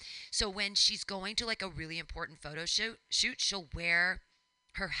photographer. So when she's going to, like, a really important photo shoot, she'll wear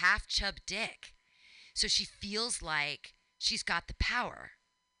her half chub dick. So she feels like she's got the power.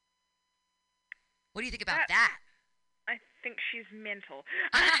 What do you think about that? I think she's mental.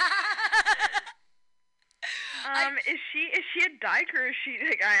 Is she a dyke, or is she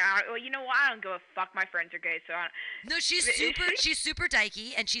like? Well, you know what? I don't go a fuck. My friends are gay, so I don't. No, she's super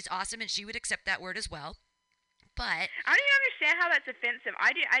dykey, and she's awesome, and she would accept that word as well. But I don't even understand how that's offensive.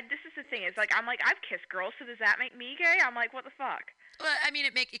 This is the thing. It's like, I'm like, I've kissed girls, so does that make me gay? I'm like, what the fuck? Well, I mean,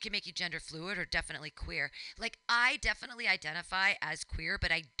 it can make you gender fluid or definitely queer. Like, I definitely identify as queer,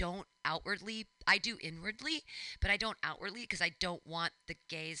 but I don't outwardly. I do inwardly, but I don't outwardly, because I don't want the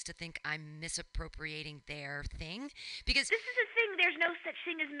gays to think I'm misappropriating their thing. Because this is the thing. there's no such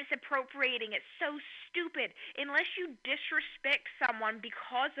thing as misappropriating. It's so stupid. Unless you disrespect someone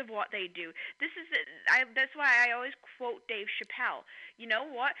because of what they do. That's why I always quote Dave Chappelle. You know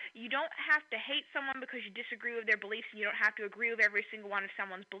what? You don't have to hate someone because you disagree with their beliefs, and you don't have to agree with every single one of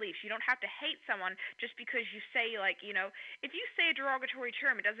someone's beliefs. You don't have to hate someone just because you say, like, you know, if you say a derogatory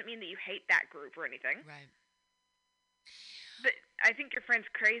term, it doesn't mean that you hate that group or anything. Right. But I think your friend's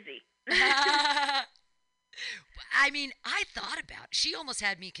crazy. I mean, I thought about it. She almost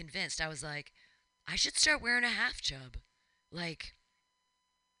had me convinced. I was like, I should start wearing a half chub. Like,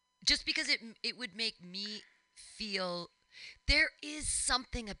 just because it would make me feel there is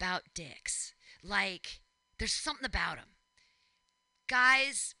something about dicks. Like, there's something about them.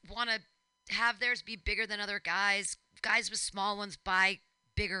 Guys want to have theirs be bigger than other guys. Guys with small ones buy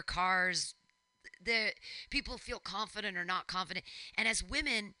bigger cars. The people feel confident or not confident. And as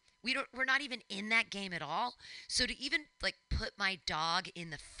women, we're not even in that game at all. So to even like put my dog in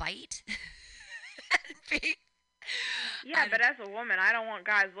the fight yeah, but as a woman, I don't want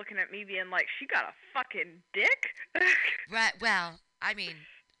guys looking at me being like, she got a fucking dick. Right. Well, I mean,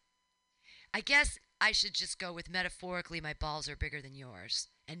 I guess I should just go with metaphorically my balls are bigger than yours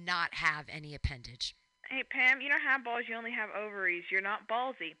and not have any appendage. Hey, Pam, you don't have balls, you only have ovaries. You're not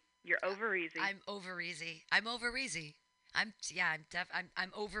ballsy. You're over easy. I'm over easy. I'm over easy. I'm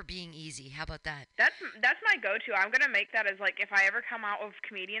over being easy. How about that? That's my go-to. I'm gonna make that as like if I ever come out of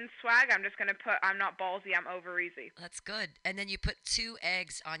comedian swag, I'm just gonna put I'm not ballsy, I'm over easy. That's good. And then you put 2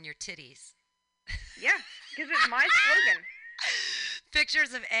 eggs on your titties. Yeah, because it's my slogan.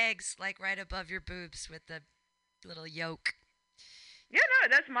 Pictures of eggs like right above your boobs with the little yolk. Yeah, no,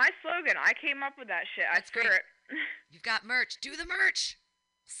 that's my slogan. I came up with that shit. That's I swear great. it. You've got merch. Do the merch.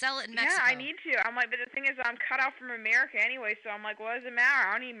 Sell it in Mexico. Yeah, I need to. I'm like, but the thing is, I'm cut off from America anyway, so I'm like, what does it matter?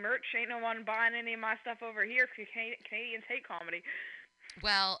 I don't need merch. Ain't no one buying any of my stuff over here because Canadians hate comedy.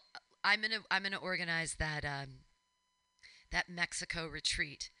 Well, I'm gonna organize that that Mexico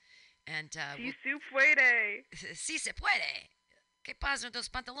retreat, and Si se puede. Si se puede. ¿Qué pasa con tus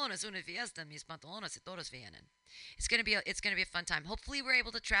pantalones? Una fiesta, mis pantalones y todos vienen. It's gonna be a fun time. Hopefully, we're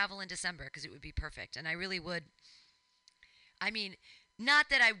able to travel in December because it would be perfect, and I really would. I mean. Not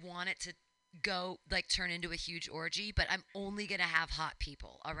that I want it to go, like, turn into a huge orgy, but I'm only going to have hot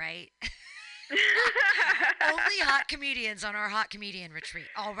people, all right? Only hot comedians on our hot comedian retreat,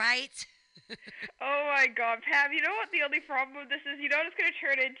 all right? Oh, my God, Pam, you know what the only problem with this is? You know what it's going to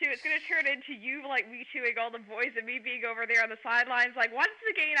turn into? It's going to turn into you, like, me chewing all the boys and me being over there on the sidelines. Like, once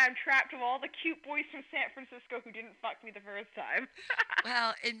again, I'm trapped with all the cute boys from San Francisco who didn't fuck me the first time.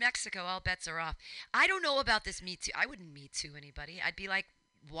 Well, in Mexico, all bets are off. I don't know about this Me Too. I wouldn't Me Too anybody. I'd be like,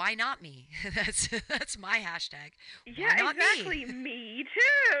 why not me? That's my hashtag. Why yeah, not exactly. Me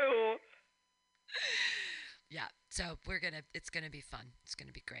too. Yeah, so it's gonna be fun. It's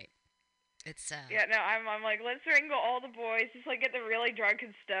gonna be great. It's Yeah, no, I'm like, let's wrangle all the boys, just like get them really drunk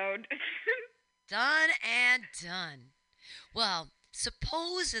and stoned. done and done. Well,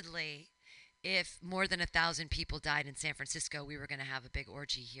 supposedly, if more than 1,000 people died in San Francisco, we were going to have a big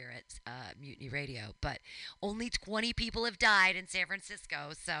orgy here at Mutiny Radio. But only 20 people have died in San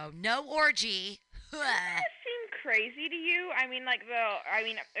Francisco, so no orgy. Doesn't that seem crazy to you? I mean, like,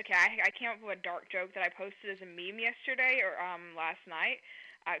 okay, I came up with a dark joke that I posted as a meme yesterday or last night.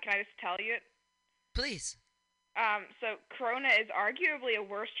 Can I just tell you it? Please. So Corona is arguably a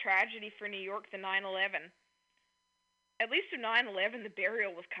worse tragedy for New York than 9/11. At least with 9/11, the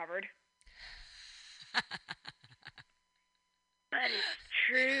burial was covered. But it's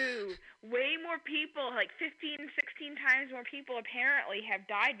true. Way more people, like 15, 16 times more people apparently have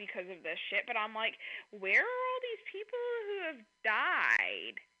died because of this shit. But I'm like, where are all these people who have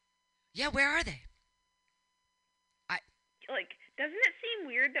died? Yeah, where are they? Like, doesn't it seem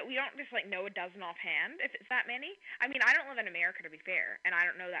weird that we don't just, like, know a dozen offhand if it's that many? I mean, I don't live in America, to be fair, and I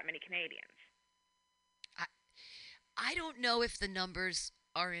don't know that many Canadians. I don't know if the numbers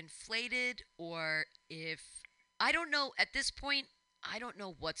are inflated or if... I don't know. At this point, I don't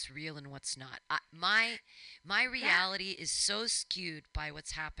know what's real and what's not. My reality is so skewed by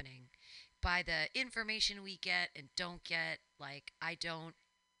what's happening, by the information we get and don't get. Like, I don't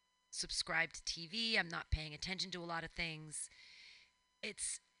subscribe to TV. I'm not paying attention to a lot of things.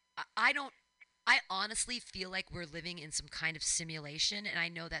 I honestly feel like we're living in some kind of simulation, and I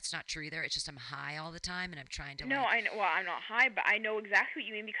know that's not true either. It's just I'm high all the time, and I'm trying to. No, I know. Well, I'm not high, but I know exactly what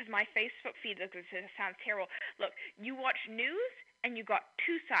you mean because my Facebook feed. It sounds terrible. Look, you watch news, and you got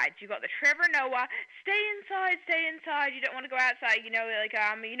two sides. You got the Trevor Noah, stay inside. You don't want to go outside. We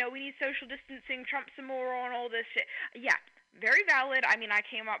need social distancing. Trump's a moron. All this shit. Yeah. very valid. I mean, I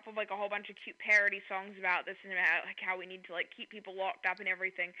came up with like a whole bunch of cute parody songs about this and about like how we need to like keep people locked up and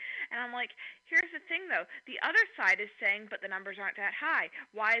everything. And I'm like, here's the thing though. The other side is saying, but the numbers aren't that high.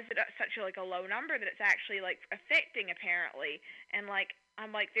 Why is it such a, like a low number that it's actually like affecting apparently? And like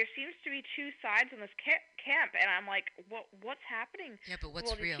I'm like, there seems to be two sides on this camp, and I'm like, what's happening? Yeah, but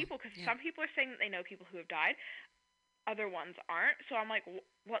what's real? People, because some people are saying that they know people who have died. Other ones aren't. So I'm like,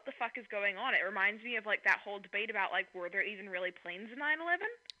 what the fuck is going on? It reminds me of like that whole debate about like, were there even really planes in 9/11?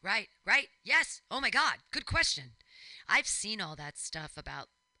 Right. Yes. Oh my God. Good question. I've seen all that stuff about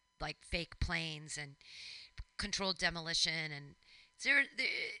like fake planes and controlled demolition, and there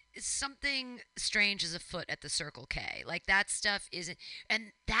is something strange is afoot at the Circle K. Like that stuff isn't,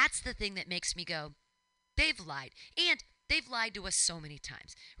 and that's the thing that makes me go, they've lied. And they've lied to us so many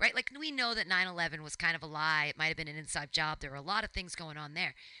times, right? Like, we know that 9/11 was kind of a lie. It might have been an inside job. There were a lot of things going on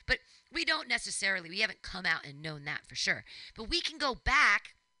there. But we haven't come out and known that for sure. But we can go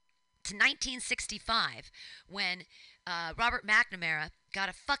back to 1965 when Robert McNamara got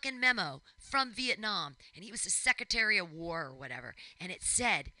a fucking memo from Vietnam, and he was the Secretary of War or whatever, and it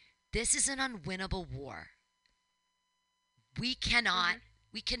said, this is an unwinnable war. We cannot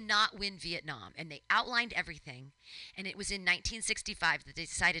win Vietnam. And they outlined everything. And it was in 1965 that they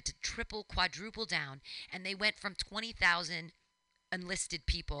decided to quadruple down. And they went from 20,000 enlisted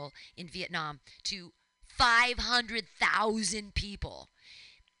people in Vietnam to 500,000 people.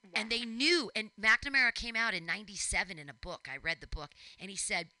 Wow. And they knew. And McNamara came out in 97 in a book. I read the book. And he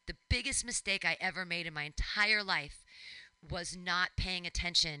said, the biggest mistake I ever made in my entire life was not paying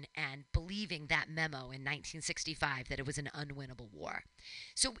attention and believing that memo in 1965 that it was an unwinnable war.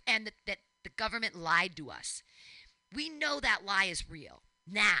 So, and that the government lied to us. We know that lie is real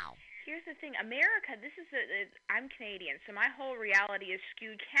now. Here's the thing, America, I'm Canadian, so my whole reality is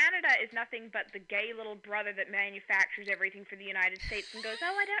skewed. Canada is nothing but the gay little brother that manufactures everything for the United States and goes,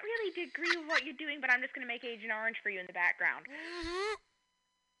 oh, I don't really agree with what you're doing, but I'm just going to make Agent Orange for you in the background. Mm-hmm.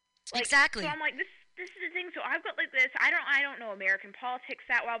 Like, exactly. So I'm like, this is the thing. So I've got like this. I don't know American politics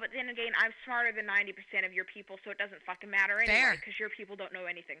that well, but then again, I'm smarter than 90% of your people, so it doesn't fucking matter anyway because your people don't know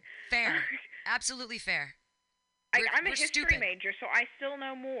anything. Fair. Absolutely fair. I'm a history major, so I still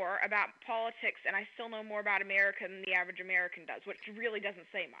know more about politics, and I still know more about America than the average American does, which really doesn't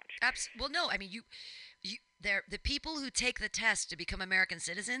say much. Well, no, I mean, the people who take the test to become American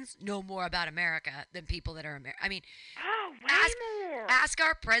citizens know more about America than people that are American. I mean, more. Ask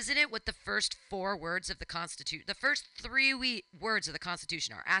our president what the first 4 words of the Constitution, the first 3 words of the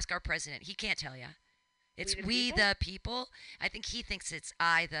Constitution are. Ask our president. He can't tell you. It's we the people. I think he thinks it's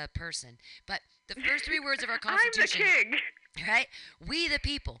I the person. But the first 3 words of our Constitution. I'm the king. Right? We the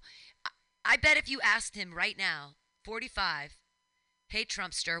people. I bet if you asked him right now, 45, hey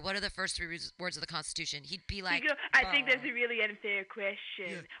Trumpster, what are the first 3 words of the Constitution? He'd be like, I think that's a really unfair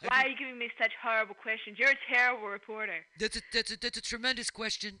question. Why are you giving me such horrible questions? You're a terrible reporter. That's a tremendous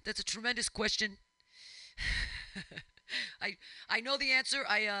question. That's a tremendous question. I know the answer.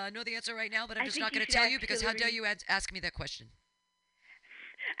 I know the answer right now, but I'm just not going to tell you because how dare you ask me that question?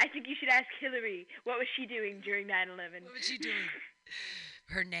 I think you should ask Hillary. What was she doing during 9/11? What was she doing?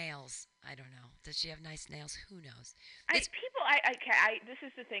 Her nails. I don't know. Does she have nice nails? Who knows? This is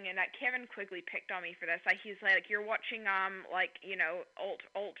the thing, and Kevin Quigley picked on me for this. He's like, you're watching,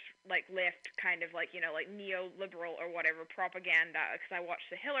 alt, like left kind of like, like neoliberal or whatever propaganda. Because I watched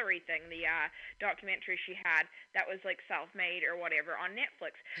the Hillary thing, the documentary she had that was like self-made or whatever on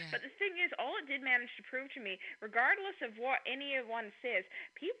Netflix. Yeah. But the thing is, all it did manage to prove to me, regardless of what anyone says,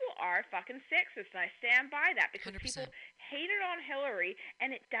 people are fucking sexist, and I stand by that because 100%. People hated on Hillary,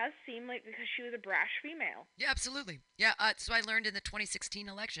 and it does seem like because she was a brash female. Yeah, absolutely. Yeah, so I learned in the 2016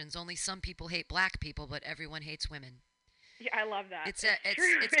 elections, only some people hate black people, but everyone hates women. Yeah, I love that. It's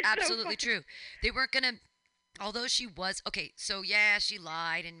absolutely so true. They weren't going to, although she was, okay, so yeah, she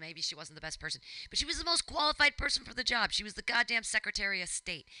lied, and maybe she wasn't the best person, but she was the most qualified person for the job. She was the goddamn Secretary of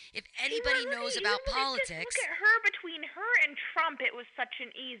State. If anybody knows about politics... Look at her. Between her and Trump, it was such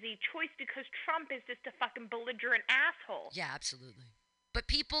an easy choice because Trump is just a fucking belligerent asshole. Yeah, absolutely. But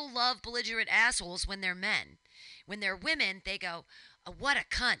people love belligerent assholes when they're men. When they're women, they go, oh, what a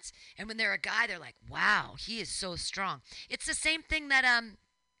cunt. And when they're a guy, they're like, wow, he is so strong. It's the same thing that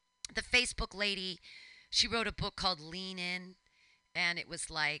the Facebook lady, she wrote a book called Lean In. And it was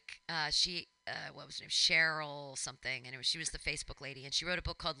like, what was her name? Cheryl something. And she was the Facebook lady. And she wrote a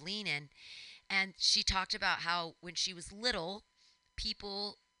book called Lean In. And she talked about how when she was little,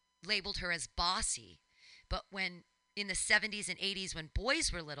 people labeled her as bossy. But when in the 70s and 80s when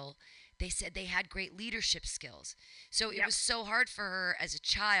boys were little, they said they had great leadership skills. So it was so hard for her as a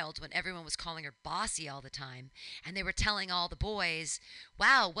child when everyone was calling her bossy all the time. And they were telling all the boys,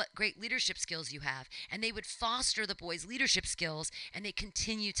 wow, what great leadership skills you have. And they would foster the boys' leadership skills, and they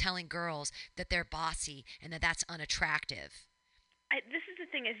continue telling girls that they're bossy and that that's unattractive. This is the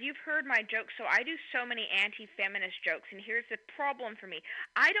thing, is you've heard my jokes, so I do so many anti-feminist jokes, and here's the problem for me.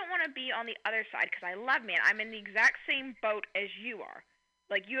 I don't want to be on the other side because I love men. I'm in the exact same boat as you are.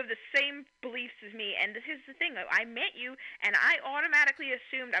 Like, you have the same beliefs as me, and this is the thing. I met you, and I automatically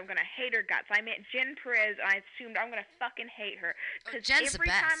assumed I'm going to hate her guts. I met Jen Perez, and I assumed I'm going to fucking hate her. Because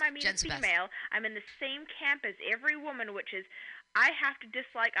every time I meet a female, I'm in the same camp as every woman, which is I have to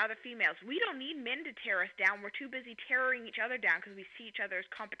dislike other females. We don't need men to tear us down. We're too busy tearing each other down because we see each other as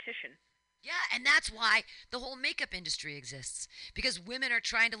competition. Yeah, and that's why the whole makeup industry exists. Because women are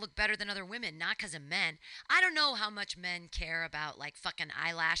trying to look better than other women, not because of men. I don't know how much men care about, like, fucking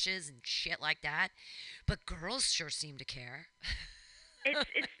eyelashes and shit like that. But girls sure seem to care. It's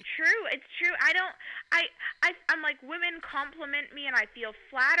true. It's true. I'm like, women compliment me and I feel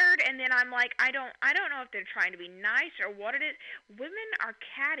flattered, and then I'm like, I don't know if they're trying to be nice or what it is. Women are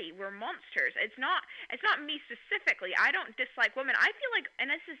catty. We're monsters. It's not me specifically. I don't dislike women. I feel like, and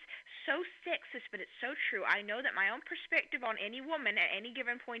this is so sexist, but it's so true. I know that my own perspective on any woman at any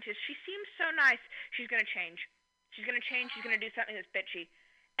given point is she seems so nice, she's going to change. She's going to change. She's going to do something that's bitchy.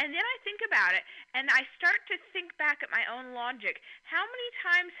 And then I think about it, and I start to think back at my own logic. How many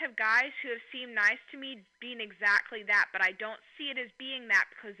times have guys who have seemed nice to me been exactly that, but I don't see it as being that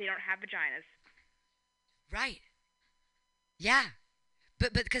because they don't have vaginas? Right. Yeah.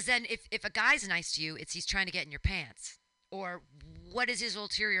 But because then if a guy's nice to you, it's he's trying to get in your pants. Or what is his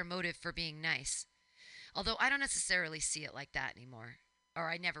ulterior motive for being nice? Although I don't necessarily see it like that anymore. Or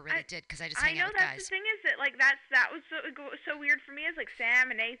I never really did because I just hang out with guys. I know that's the thing is that, like, that was so weird for me. Is like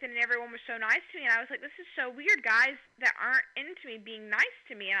Sam and Nathan and everyone was so nice to me, and I was like, this is so weird. Guys that aren't into me being nice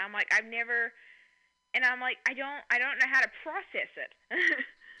to me, and I'm like, I don't know how to process it.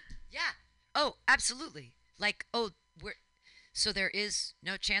 Yeah. Oh, absolutely. Like, so there is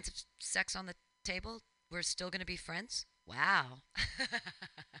no chance of sex on the table? We're still going to be friends? Wow.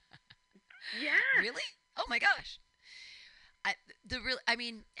 Yeah. Really? Oh my gosh.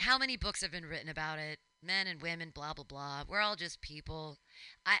 How many books have been written about it? Men and women, blah, blah, blah. We're all just people.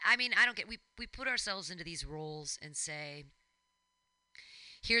 I don't get, we put ourselves into these roles and say,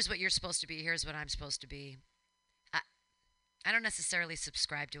 here's what you're supposed to be, here's what I'm supposed to be. I don't necessarily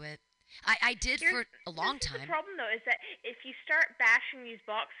subscribe to it. I did for a long time. The problem, though, is that if you start bashing these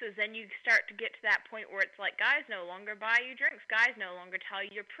boxes, then you start to get to that point where it's like, guys no longer buy you drinks. Guys no longer tell you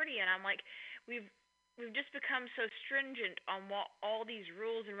you're pretty. And I'm like, we've just become so stringent on what all these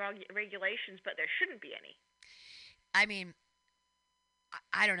rules and regulations, but there shouldn't be any. I mean,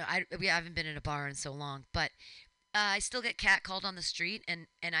 I don't know. We haven't been in a bar in so long, but I still get catcalled on the street, and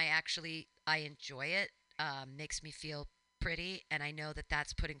I enjoy it. Makes me feel pretty, and I know that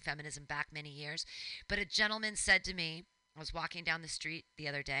that's putting feminism back many years. But a gentleman said to me, I was walking down the street the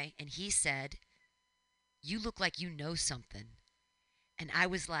other day, and he said, "You look like you know something." And I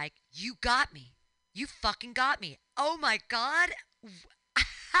was like, "You got me. You fucking got me. Oh my God."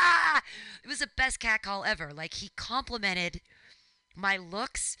 It was the best catcall ever. Like, he complimented my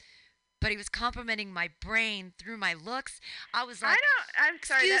looks, but he was complimenting my brain through my looks. I was like, I'm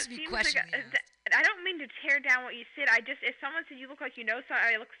sorry. Excuse me, question me. I don't mean to tear down what you said. If someone said you look like you know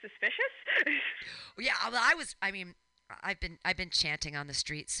something, I look suspicious. Yeah, well, I've been chanting on the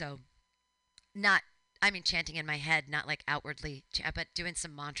street, so chanting in my head, not like outwardly, but doing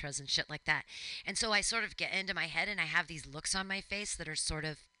some mantras and shit like that. And so I sort of get into my head, and I have these looks on my face that are sort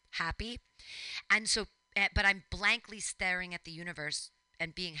of happy. And so, but I'm blankly staring at the universe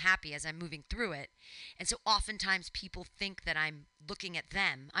and being happy as I'm moving through it. And so oftentimes people think that I'm looking at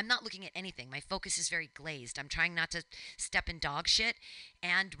them. I'm not looking at anything. My focus is very glazed. I'm trying not to step in dog shit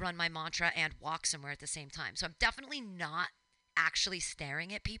and run my mantra and walk somewhere at the same time. So I'm definitely not actually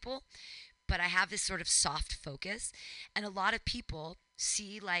staring at people, but I have this sort of soft focus, and a lot of people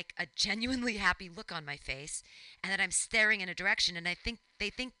see like a genuinely happy look on my face and that I'm staring in a direction, and they think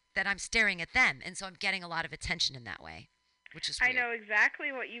that I'm staring at them, and so I'm getting a lot of attention in that way, which is weird. I know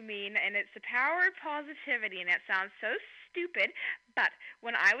exactly what you mean, and it's the power of positivity, and it sounds so stupid, but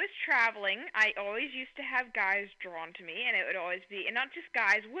when I was traveling, I always used to have guys drawn to me, and it would always be, and not just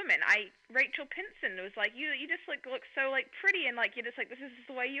guys, women. Rachel Pinson was like, you just look so like pretty, and like you're just like, this is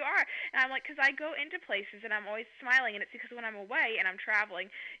the way you are. And I'm like, because I go into places and I'm always smiling, and it's because when I'm away and I'm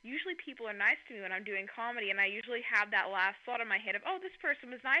traveling, usually people are nice to me when I'm doing comedy, and I usually have that last thought in my head of, oh, this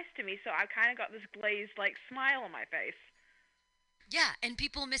person was nice to me, so I kind of got this glazed like smile on my face. Yeah, and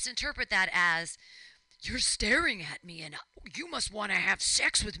people misinterpret that as you're staring at me and you must want to have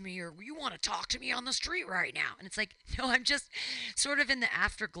sex with me or you want to talk to me on the street right now. And it's like, no, I'm just sort of in the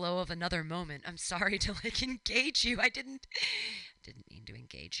afterglow of another moment. I'm sorry to engage you. I didn't mean to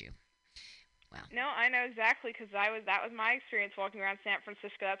engage you. Wow. No, I know exactly because that was my experience walking around San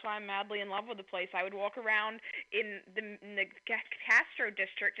Francisco. That's why I'm madly in love with the place. I would walk around in the Castro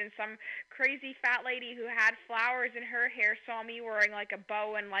district, and some crazy fat lady who had flowers in her hair saw me wearing like a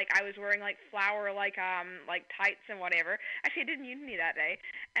bow and like I was wearing like flower like tights and whatever. Actually, I did Mutiny that day,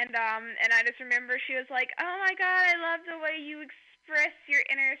 and I just remember she was like, "Oh my God, I love the way you express your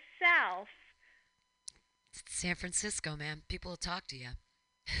inner self." It's San Francisco, man. People will talk to you.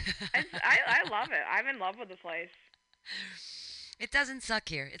 I love it. I'm in love with the place. It doesn't suck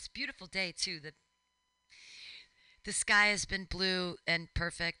here. It's a beautiful day too. The sky has been blue and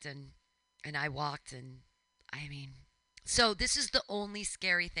perfect, and I walked, and I mean, so this is the only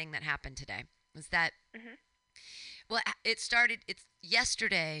scary thing that happened today. Was that? Mm-hmm. Well, it started. It's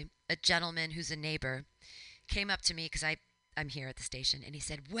yesterday. A gentleman who's a neighbor came up to me because I'm here at the station, and he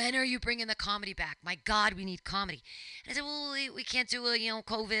said, "When are you bringing the comedy back? My God, we need comedy." And I said, "Well, we can't do it,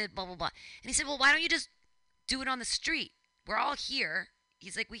 COVID, blah, blah, blah." And he said, "Well, why don't you just do it on the street? We're all here."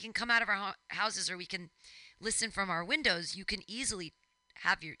 He's like, "We can come out of our houses or we can listen from our windows. You can easily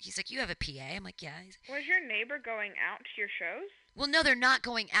have your," he's like, "You have a PA." I'm like, "Yeah." Was your neighbor going out to your shows? Well, no, they're not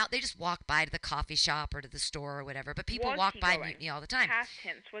going out. They just walk by to the coffee shop or to the store or whatever. But people walk by Mutiny all the time. Past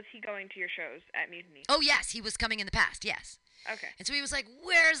tense, was he going to your shows at Mutiny? Oh, yes, he was coming in the past, yes. Okay. And so he was like,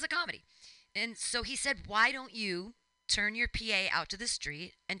 "Where's the comedy?" And so he said, "Why don't you turn your PA out to the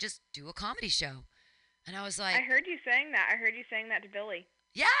street and just do a comedy show?" And I was like, I heard you saying that. I heard you saying that to Billy.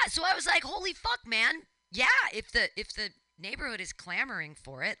 Yeah, so I was like, "Holy fuck, man. Yeah, if the neighborhood is clamoring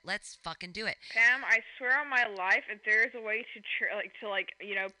for it, let's fucking do it." Pam, I swear on my life, if there is a way to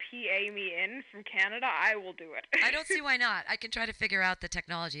PA me in from Canada, I will do it. I don't see why not. I can try to figure out the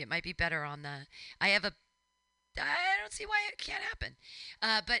technology. It might be better on the. I don't see why it can't happen.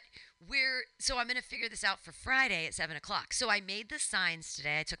 So I'm going to figure this out for Friday at 7 o'clock. So I made the signs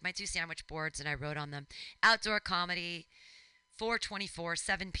today. I took my 2 sandwich boards and I wrote on them, "Outdoor comedy, 4/24,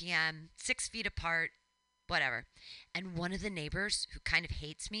 7 p.m., 6 feet apart, whatever." And one of the neighbors who kind of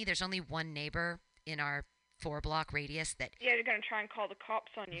hates me, there's only one neighbor in our 4-block radius that... Yeah, you're going to try and call the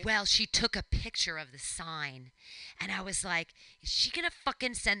cops on you. Well, she took a picture of the sign. And I was like, is she going to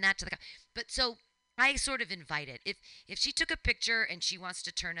fucking send that to the cops? But so... I sort of invited. If she took a picture and she wants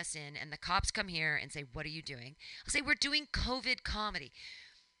to turn us in and the cops come here and say, "What are you doing?" I'll say, "We're doing COVID comedy.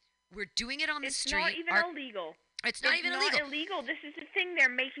 We're doing it on the street." It's not even illegal. It's not even illegal. It's not illegal. This is the thing. They're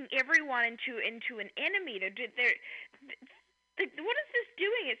making everyone into an enemy. What is this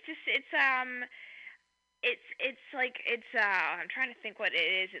doing? I'm trying to think what it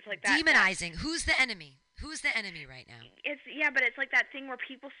is. It's like that. Demonizing. Who's the enemy? Who's the enemy right now? But it's like that thing where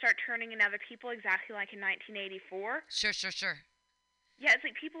people start turning in other people exactly like in 1984. Sure. Yeah, it's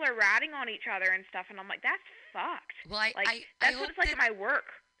like people are ratting on each other and stuff, and I'm like, that's fucked. Well, that's what it's like at my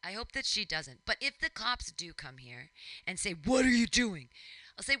work. I hope that she doesn't. But if the cops do come here and say, "What are you doing?"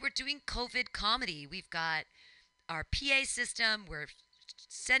 I'll say, "We're doing COVID comedy. We've got our PA system. We're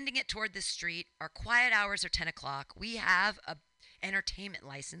sending it toward the street. Our quiet hours are 10 o'clock. We have a entertainment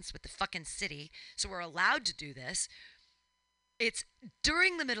license with the fucking city, so we're allowed to do this. It's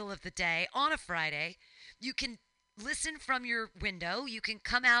during the middle of the day on a Friday. You can listen from your window. You can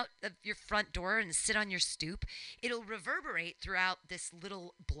come out of your front door and sit on your stoop. It'll reverberate throughout this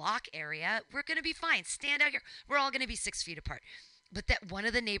little block area. We're going to be fine. Stand out here. We're all going to be 6 feet apart." But that one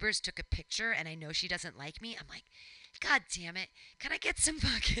of the neighbors took a picture, and I know she doesn't like me. I'm like, God damn it. Can I get some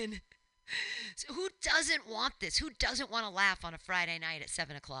fucking... So who doesn't want this? Who doesn't want to laugh on a Friday night at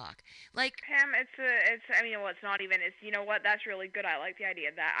 7 o'clock? Like, Pam, it's not even. It's, you know what? That's really good. I like the idea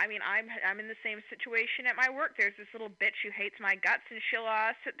of that. I mean, I'm in the same situation at my work. There's this little bitch who hates my guts, and she'll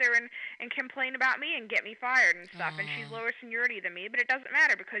sit there and complain about me and get me fired and stuff. And she's lower seniority than me, but it doesn't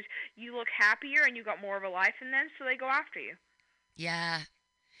matter because you look happier and you got more of a life than them, so they go after you. Yeah.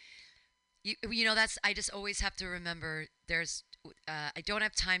 I just always have to remember I don't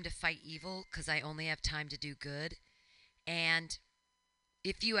have time to fight evil because I only have time to do good. And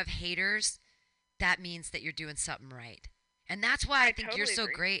if you have haters, that means that you're doing something right. And that's why I think totally you're so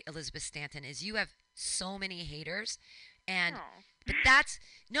agree. great, Elizabeth Stanton, is you have so many haters. And Aww. but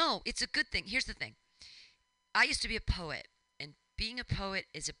it's a good thing. Here's the thing. I used to be a poet, and being a poet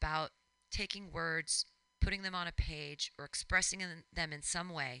is about taking words, putting them on a page, or expressing them in some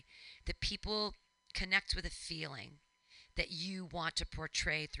way that people connect with a feeling that you want to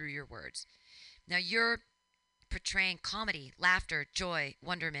portray through your words. Now, you're portraying comedy, laughter, joy,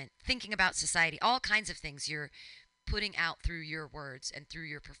 wonderment, thinking about society, all kinds of things you're putting out through your words and through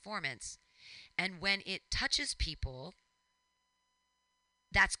your performance. And when it touches people,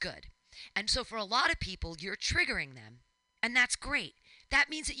 that's good. And so for a lot of people, you're triggering them. And that's great. That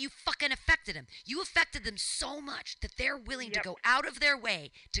means that you fucking affected them. You affected them so much that they're willing to go out of their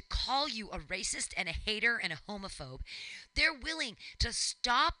way to call you a racist and a hater and a homophobe. They're willing to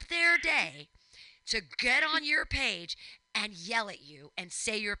stop their day to get on your page and yell at you and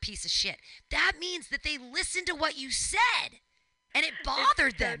say you're a piece of shit. That means that they listened to what you said and it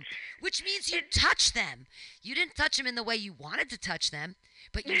bothered them, which means you touched them. You didn't touch them in the way you wanted to touch them,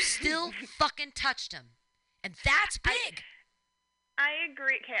 but you still fucking touched them. And that's big. I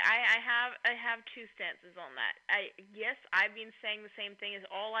agree. Okay, I have two stances on that. Yes, I've been saying the same thing. Is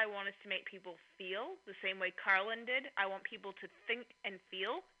all I want is to make people feel the same way Carlin did. I want people to think and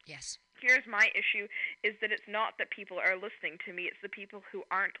feel. Yes. Here's my issue: is that it's not that people are listening to me; it's the people who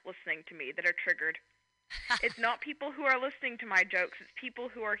aren't listening to me that are triggered. It's not people who are listening to my jokes. It's people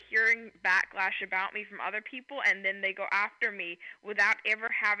who are hearing backlash about me from other people, and then they go after me without ever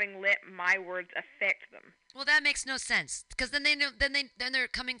having let my words affect them. Well, that makes no sense, because then they're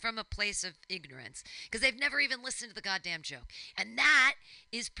coming from a place of ignorance, because they've never even listened to the goddamn joke, and that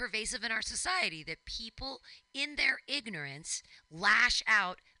is pervasive in our society. That people, in their ignorance, lash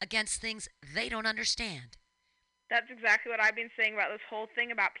out against things they don't understand. That's exactly what I've been saying about this whole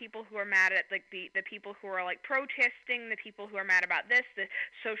thing about people who are mad at like the people who are like protesting, the people who are mad about this, the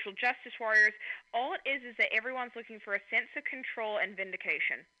social justice warriors. All it is that everyone's looking for a sense of control and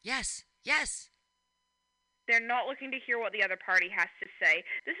vindication. Yes, yes. They're not looking to hear what the other party has to say.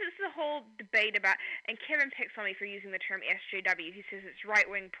 This is the whole debate about, and Kevin picks on me for using the term SJW. He says it's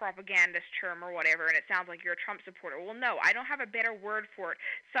right-wing propagandist term or whatever, and it sounds like you're a Trump supporter. Well, no, I don't have a better word for it.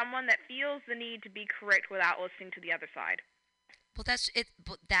 Someone that feels the need to be correct without listening to the other side. Well, that's it.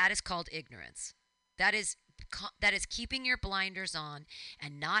 That is called ignorance. That is keeping your blinders on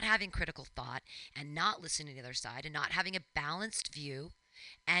and not having critical thought and not listening to the other side and not having a balanced view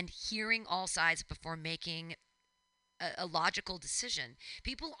and hearing all sides before making a logical decision.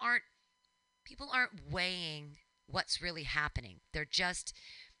 People aren't weighing what's really happening. They're just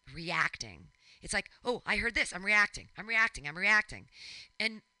reacting. It's like, oh, I heard this. I'm reacting.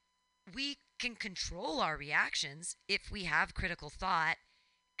 And we can control our reactions if we have critical thought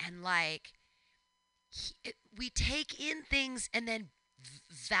and we take in things and then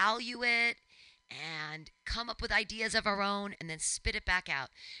value it and come up with ideas of our own and then spit it back out.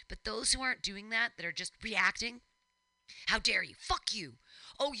 But those who aren't doing that are just reacting, how dare you? Fuck you.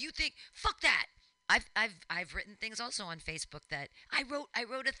 Oh, you think, fuck that. I've written things also on Facebook that I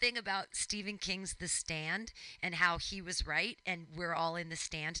wrote a thing about Stephen King's The Stand and how he was right and we're all in the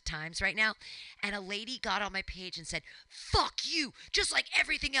stand times right now. And a lady got on my page and said, fuck you. Just like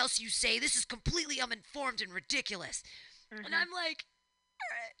everything else you say, this is completely uninformed and ridiculous. Mm-hmm. And I'm like,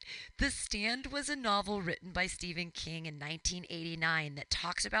 The Stand was a novel written by Stephen King in 1989 that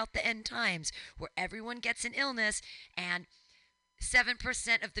talks about the end times where everyone gets an illness and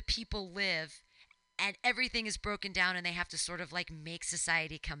 7% of the people live and everything is broken down and they have to sort of like make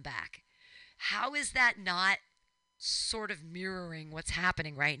society come back. How is that not sort of mirroring what's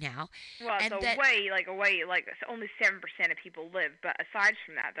happening right now? Well, it's a way, only 7% of people live, but aside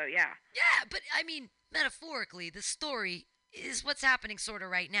from that, though, yeah. Yeah, but I mean, metaphorically, the story is what's happening sort of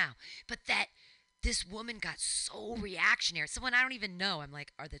right now. But that this woman got so reactionary. Someone I don't even know. I'm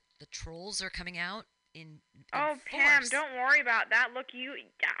like, are the trolls are coming out in Oh, force? Pam, don't worry about that. Look,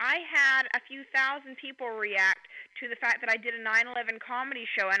 I had a few thousand people react to the fact that I did a 9/11 comedy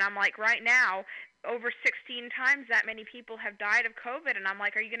show, and I'm like, right now, over 16 times that many people have died of COVID, and I'm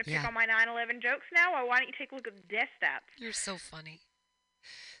like, are you going to pick on my 9/11 jokes now, or why don't you take a look at the death stats? You're so funny.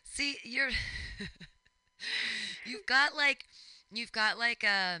 See, you've got a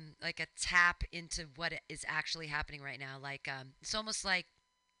tap into what is actually happening right now. It's almost like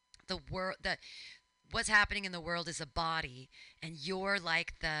what's happening in the world is a body, and you're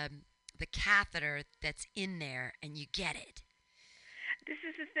like the catheter that's in there, and you get it. This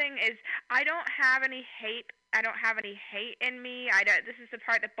is the thing: is I don't have any hate. I don't have any hate in me. This is the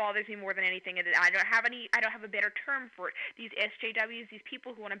part that bothers me more than anything. I don't have a better term for it. These SJWs, these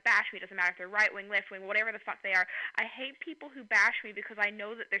people who want to bash me, doesn't matter if they're right wing, left wing, whatever the fuck they are. I hate people who bash me because I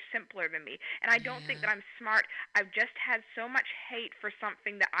know that they're simpler than me, and I don't think that I'm smart. I've just had so much hate for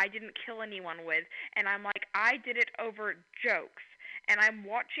something that I didn't kill anyone with, and I'm like, I did it over jokes. And I'm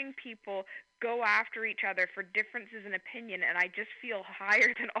watching people go after each other for differences in opinion, and I just feel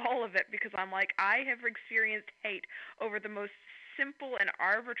higher than all of it because I'm like, I have experienced hate over the most simple and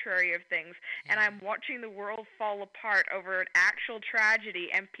arbitrary of things, and I'm watching the world fall apart over an actual tragedy,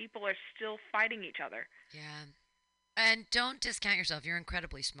 and people are still fighting each other. Yeah. And don't discount yourself. You're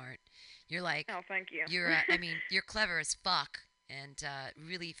incredibly smart. You're like, oh, thank you. I mean, you're clever as fuck and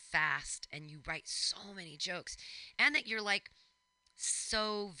really fast, and you write so many jokes, and that you're like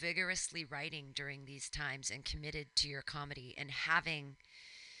so vigorously writing during these times and committed to your comedy and having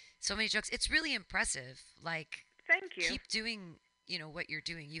so many jokes. It's really impressive. Like, thank you. Keep doing, what you're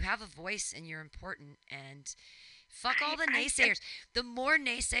doing. You have a voice and you're important, and fuck all the naysayers. The more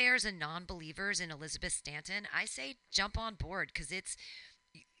naysayers and non-believers in Elizabeth Stanton, I say jump on board, because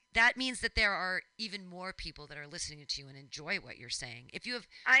that means that there are even more people that are listening to you and enjoy what you're saying. If you have,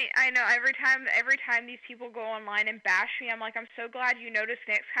 I know every time these people go online and bash me, I'm like, I'm so glad you noticed.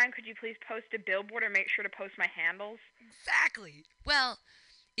 Next time, could you please post a billboard or make sure to post my handles? Exactly. Well,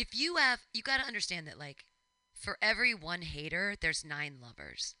 if you got to understand that, like, for every one hater, there's 9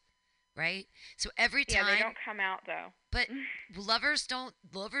 lovers. Right? So every time, yeah, they don't come out though. But lovers don't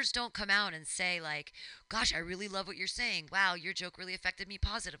come out and say, like, gosh, I really love what you're saying. Wow, your joke really affected me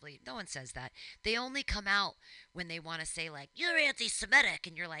positively. No one says that. They only come out when they want to say, like, you're anti-Semitic,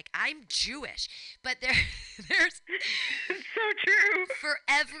 and you're like, I'm Jewish. But there's so true. For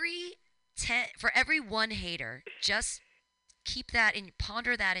every one hater, just keep that and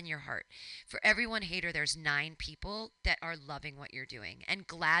ponder that in your heart. For every one hater, there's 9 people that are loving what you're doing and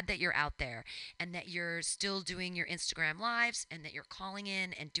glad that you're out there, and that you're still doing your Instagram lives, and that you're calling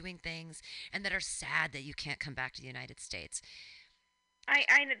in and doing things, and that are sad that you can't come back to the United States. I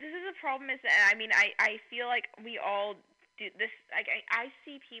this is the problem, is that I feel like we all do this. Like, I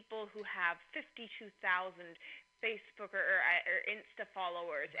see people who have 52,000 Facebook or Insta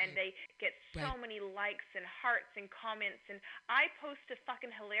followers, right, and they get so many likes and hearts and comments, and I post a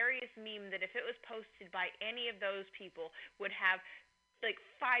fucking hilarious meme that if it was posted by any of those people would have like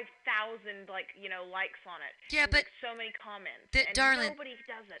 5,000 likes on it. Yeah, and, but like, so many comments, and darling, nobody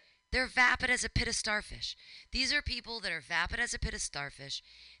does it. They're vapid as a pit of starfish. These are people that are vapid as a pit of starfish.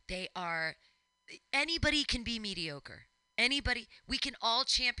 Anybody can be mediocre. Anybody, we can all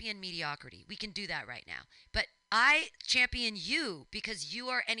champion mediocrity. We can do that right now. But I champion you because you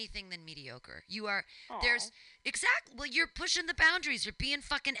are anything than mediocre. You are, well, you're pushing the boundaries. You're being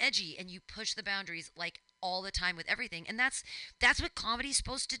fucking edgy, and you push the boundaries like all the time with everything. And that's what comedy's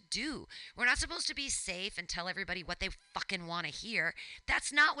supposed to do. We're not supposed to be safe and tell everybody what they fucking want to hear.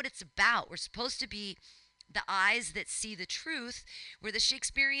 That's not what it's about. We're supposed to be the eyes that see the truth. We're the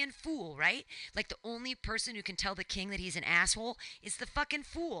Shakespearean fool, right? Like, the only person who can tell the king that he's an asshole is the fucking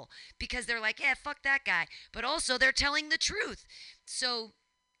fool, because they're like, yeah, fuck that guy, but also they're telling the truth. So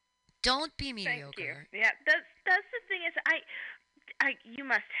don't be mediocre. Thank you. Yeah, that's the thing, is you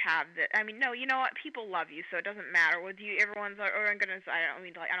must have that. I mean, no, you know what? People love you, so it doesn't matter. With you, everyone's like, I'm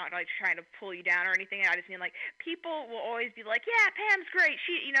not like trying to pull you down or anything. I just mean, like, people will always be like, yeah, Pam's great.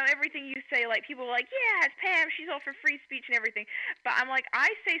 She, everything you say, like, people are like, yeah, it's Pam. She's all for free speech and everything. But I'm like,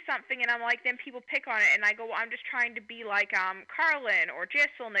 I say something and I'm like, then people pick on it, and I go, well, I'm just trying to be like Carlin or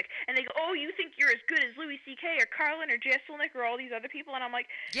Jesselnick, and they go, oh, you think you're as good as Louis C.K. or Carlin or Jesselnick or all these other people? And I'm like,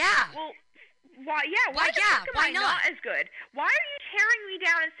 yeah, well. Why am I not as good? Why are you tearing me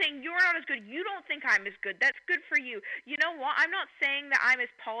down and saying you're not as good? You don't think I'm as good. That's good for you. You know what? I'm not saying that I'm as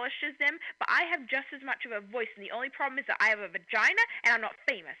polished as them, but I have just as much of a voice, and the only problem is that I have a vagina and I'm not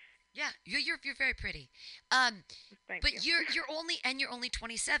famous. Yeah, you're very pretty. Thank but you. you're only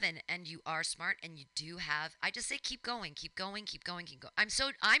 27, and you are smart, and you do have. I just say keep going.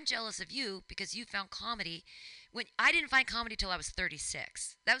 I'm jealous of you because you found comedy. When I didn't find comedy till I was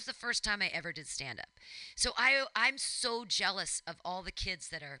 36. That was the first time I ever did stand-up. So I'm so jealous of all the kids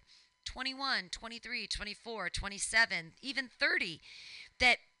that are 21, 23, 24, 27, even 30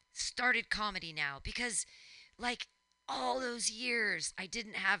 that started comedy now, because, like, all those years I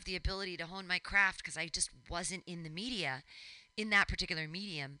didn't have the ability to hone my craft because I just wasn't in the media, in that particular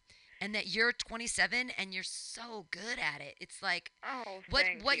medium. And that you're 27 and you're so good at it. It's like,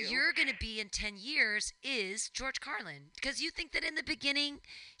 what you're going to be in 10 years is George Carlin. Because you think that in the beginning,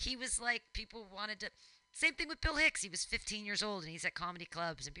 he was like, people wanted to. Same thing with Bill Hicks. He was 15 years old and he's at comedy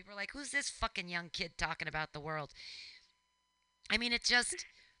clubs. And people are like, who's this fucking young kid talking about the world? I mean, it takes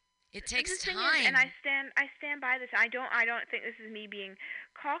time. And I stand by this. I don't think this is me being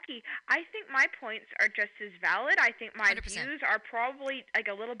cocky. I think my points are just as valid. I think my 100%. views are probably like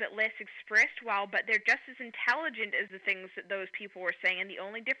a little bit less expressed well, but they're just as intelligent as the things that those people were saying. And the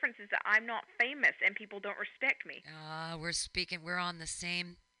only difference is that I'm not famous and people don't respect me. We're on the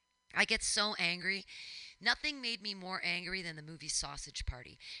same I get so angry. Nothing made me more angry than the movie Sausage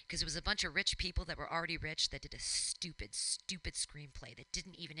Party, because it was a bunch of rich people that were already rich that did a stupid, stupid screenplay that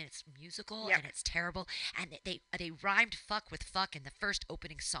didn't even, and it's musical and it's terrible, and they rhymed fuck with fuck in the first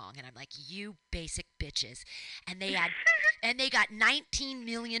opening song, and I'm like, you basic bitches, and they had and they got $19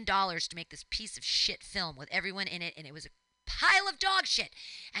 million to make this piece of shit film with everyone in it, and it was a pile of dog shit,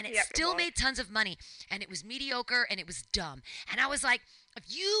 and it still made tons of money, and it was mediocre, and it was dumb, and I was like, if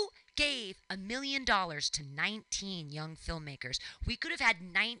you gave $1 million to 19 young filmmakers, we could have had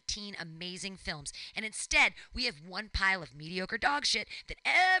 19 amazing films. And instead, we have one pile of mediocre dog shit that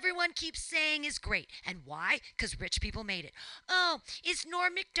everyone keeps saying is great. And why? Because rich people made it. Oh, is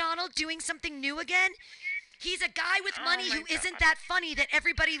Norm Macdonald doing something new again? He's a guy with money who isn't that funny that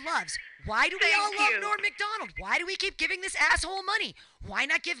everybody loves. Why do we all love Norm Macdonald? Why do we keep giving this asshole money? Why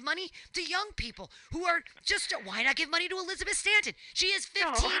not give money to young people who are just... Why not give money to Elizabeth Stanton? She is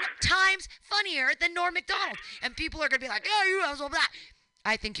 15 times funnier than Norm Macdonald. And people are going to be like, oh, you asshole, blah.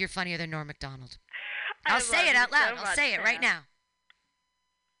 I think you're funnier than Norm Macdonald. I'll say it out loud. I'll say it right now.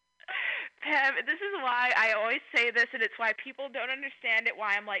 Pam, this is why I always say this, and it's why people don't understand it,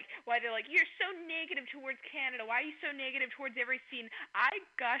 why they're like, you're so negative towards Canada, why are you so negative towards every scene? I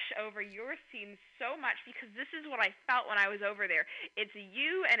gush over your scene so much because this is what I felt when I was over there. It's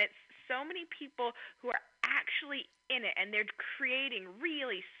you, and it's so many people who are actually in it, and they're creating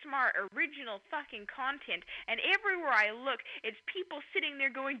really smart, original fucking content, and everywhere I look, it's people sitting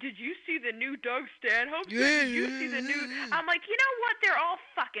there going, did you see the new Doug Stanhope? Did you see the new... I'm like, you know what? They're all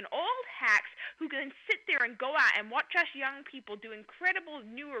fucking old hacks who can sit there and go out and watch us young people do incredible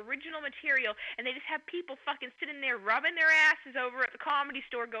new original material, and they just have people fucking sitting there rubbing their asses over at the Comedy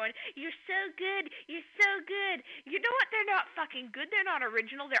Store going, you're so good, you're so good. You know what? They're not fucking good. They're not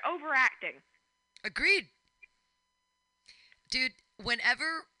original. They're overacting. Agreed. Dude,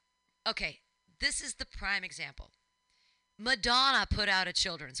 okay, this is the prime example. Madonna put out a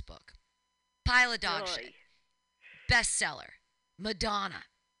children's book. Pile of dog shit. Bestseller. Madonna.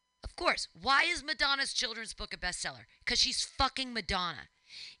 Of course. Why is Madonna's children's book a bestseller? Because she's fucking Madonna.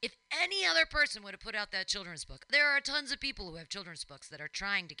 If any other person would have put out that children's book, there are tons of people who have children's books that are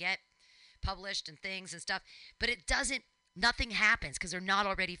trying to get published and things and stuff, but nothing happens because they're not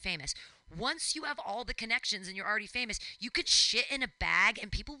already famous. Once you have all the connections and you're already famous, you could shit in a bag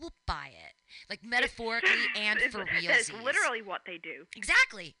and people will buy it. Like metaphorically and for realsies. That's literally what they do.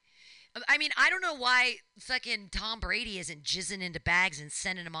 Exactly. I mean, I don't know why fucking Tom Brady isn't jizzing into bags and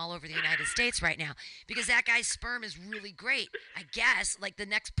sending them all over the United States right now. Because that guy's sperm is really great. I guess, like, the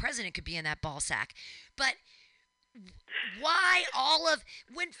next president could be in that ball sack. But... why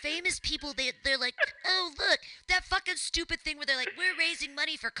when famous people, they're like, oh, look, that fucking stupid thing where they're like, we're raising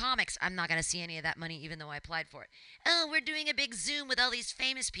money for comics. I'm not going to see any of that money even though I applied for it. Oh, we're doing a big Zoom with all these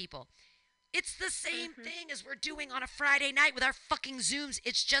famous people. It's the same thing as we're doing on a Friday night with our fucking Zooms.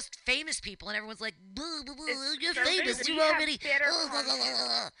 It's just famous people, and everyone's like, blah, blah, blah, you're famous, you already, blah, blah,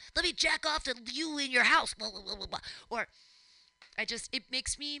 blah. Let me jack off to you in your house, blah, blah, blah, blah, blah. Or, it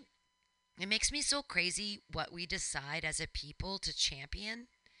makes me so crazy what we decide as a people to champion,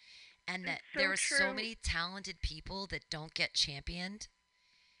 and that there are so many talented people that don't get championed.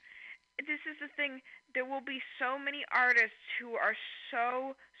 This is the thing. There will be so many artists who are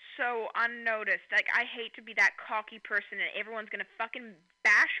so unnoticed. Like, I hate to be that cocky person and everyone's going to fucking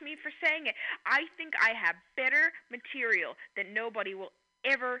bash me for saying it. I think I have better material that nobody will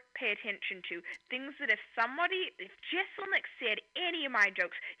ever pay attention to. Things that if Jesselnick said any of my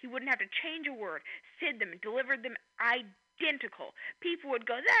jokes, he wouldn't have to change a word, said them, delivered them identical. People would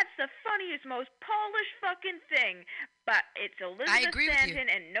go, that's the funniest, most polished fucking thing. But it's Elizabeth Stanton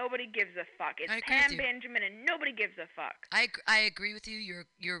and nobody gives a fuck. It's Pam Benjamin and nobody gives a fuck. I agree with you.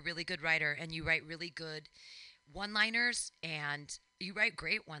 You're a really good writer, and you write really good one-liners, and you write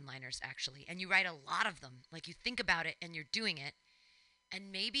great one-liners, actually. And you write a lot of them. Like, you think about it and you're doing it.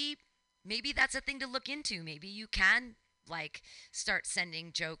 And maybe that's a thing to look into. Maybe you can, like, start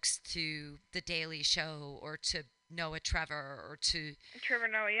sending jokes to The Daily Show or to Noah Trevor or to Trevor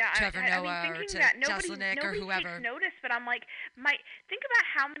Noah, yeah. Trevor Noah or to Jesselnick or whoever. Nobody takes notice, but I'm like, think about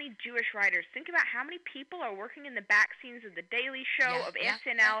how many Jewish writers, think about how many people are working in the back scenes of The Daily Show, of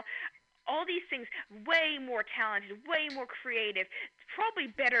SNL. All these things, way more talented, way more creative, probably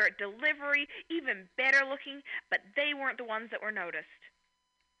better at delivery, even better looking, but they weren't the ones that were noticed.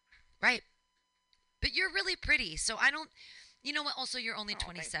 Right. But you're really pretty, so I don't... You know what? Also, you're only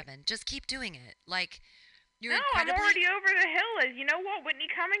 27. Just keep doing it. Like, You're No, I'm incredibly... already over the hill. You know what? Whitney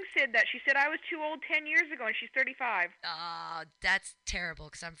Cummings said that. She said I was too old 10 years ago, and she's 35. That's terrible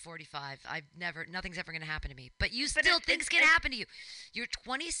because I'm 45. Nothing's ever going to happen to me. But things can happen to you. You're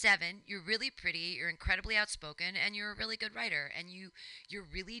 27. You're really pretty. You're incredibly outspoken, and you're a really good writer. And you're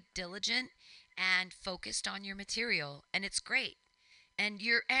really diligent and focused on your material, and it's great. And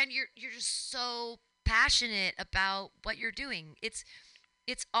you're just so passionate about what you're doing.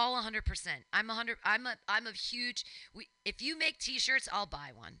 It's all 100%. I'm a huge. If you make T-shirts, I'll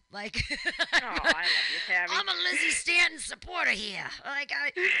buy one. Like, I love you, Tabby. I'm a Lizzie Stanton supporter here. Like,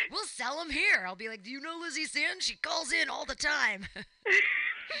 we'll sell them here. I'll be like, do you know Lizzie Stanton? She calls in all the time.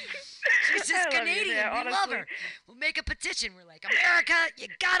 She's just Canadian. We love her. We'll make a petition. We're like, America, you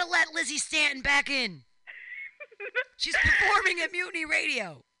gotta let Lizzie Stanton back in. She's performing at Mutiny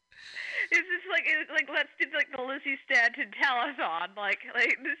Radio. It's just like let's do like the Lizzie Stanton telethon, like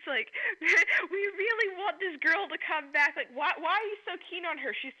this, like we really want this girl to come back. Like, why are you so keen on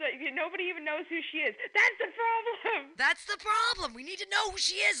her? She's so, nobody even knows who she is. That's the problem. That's the problem. We need to know who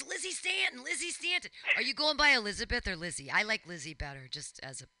she is. Lizzie Stanton. Lizzie Stanton. Are you going by Elizabeth or Lizzie? I like Lizzie better, just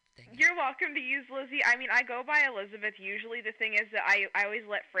as a thing. You're welcome to use Lizzie. I mean, I go by Elizabeth usually. The thing is that I always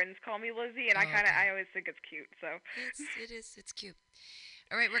let friends call me Lizzie, and I always think it's cute. So it's cute.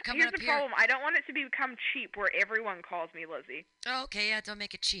 All right, we're coming Here's up the here. problem. I don't want it to become cheap where everyone calls me Lizzie. Oh, okay, yeah, don't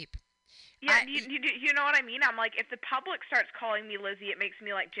make it cheap. Yeah, you know what I mean? I'm like, if the public starts calling me Lizzie, it makes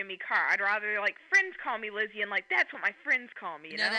me like Jimmy Carr. I'd rather like friends call me Lizzie, and like that's what my friends call me. You know?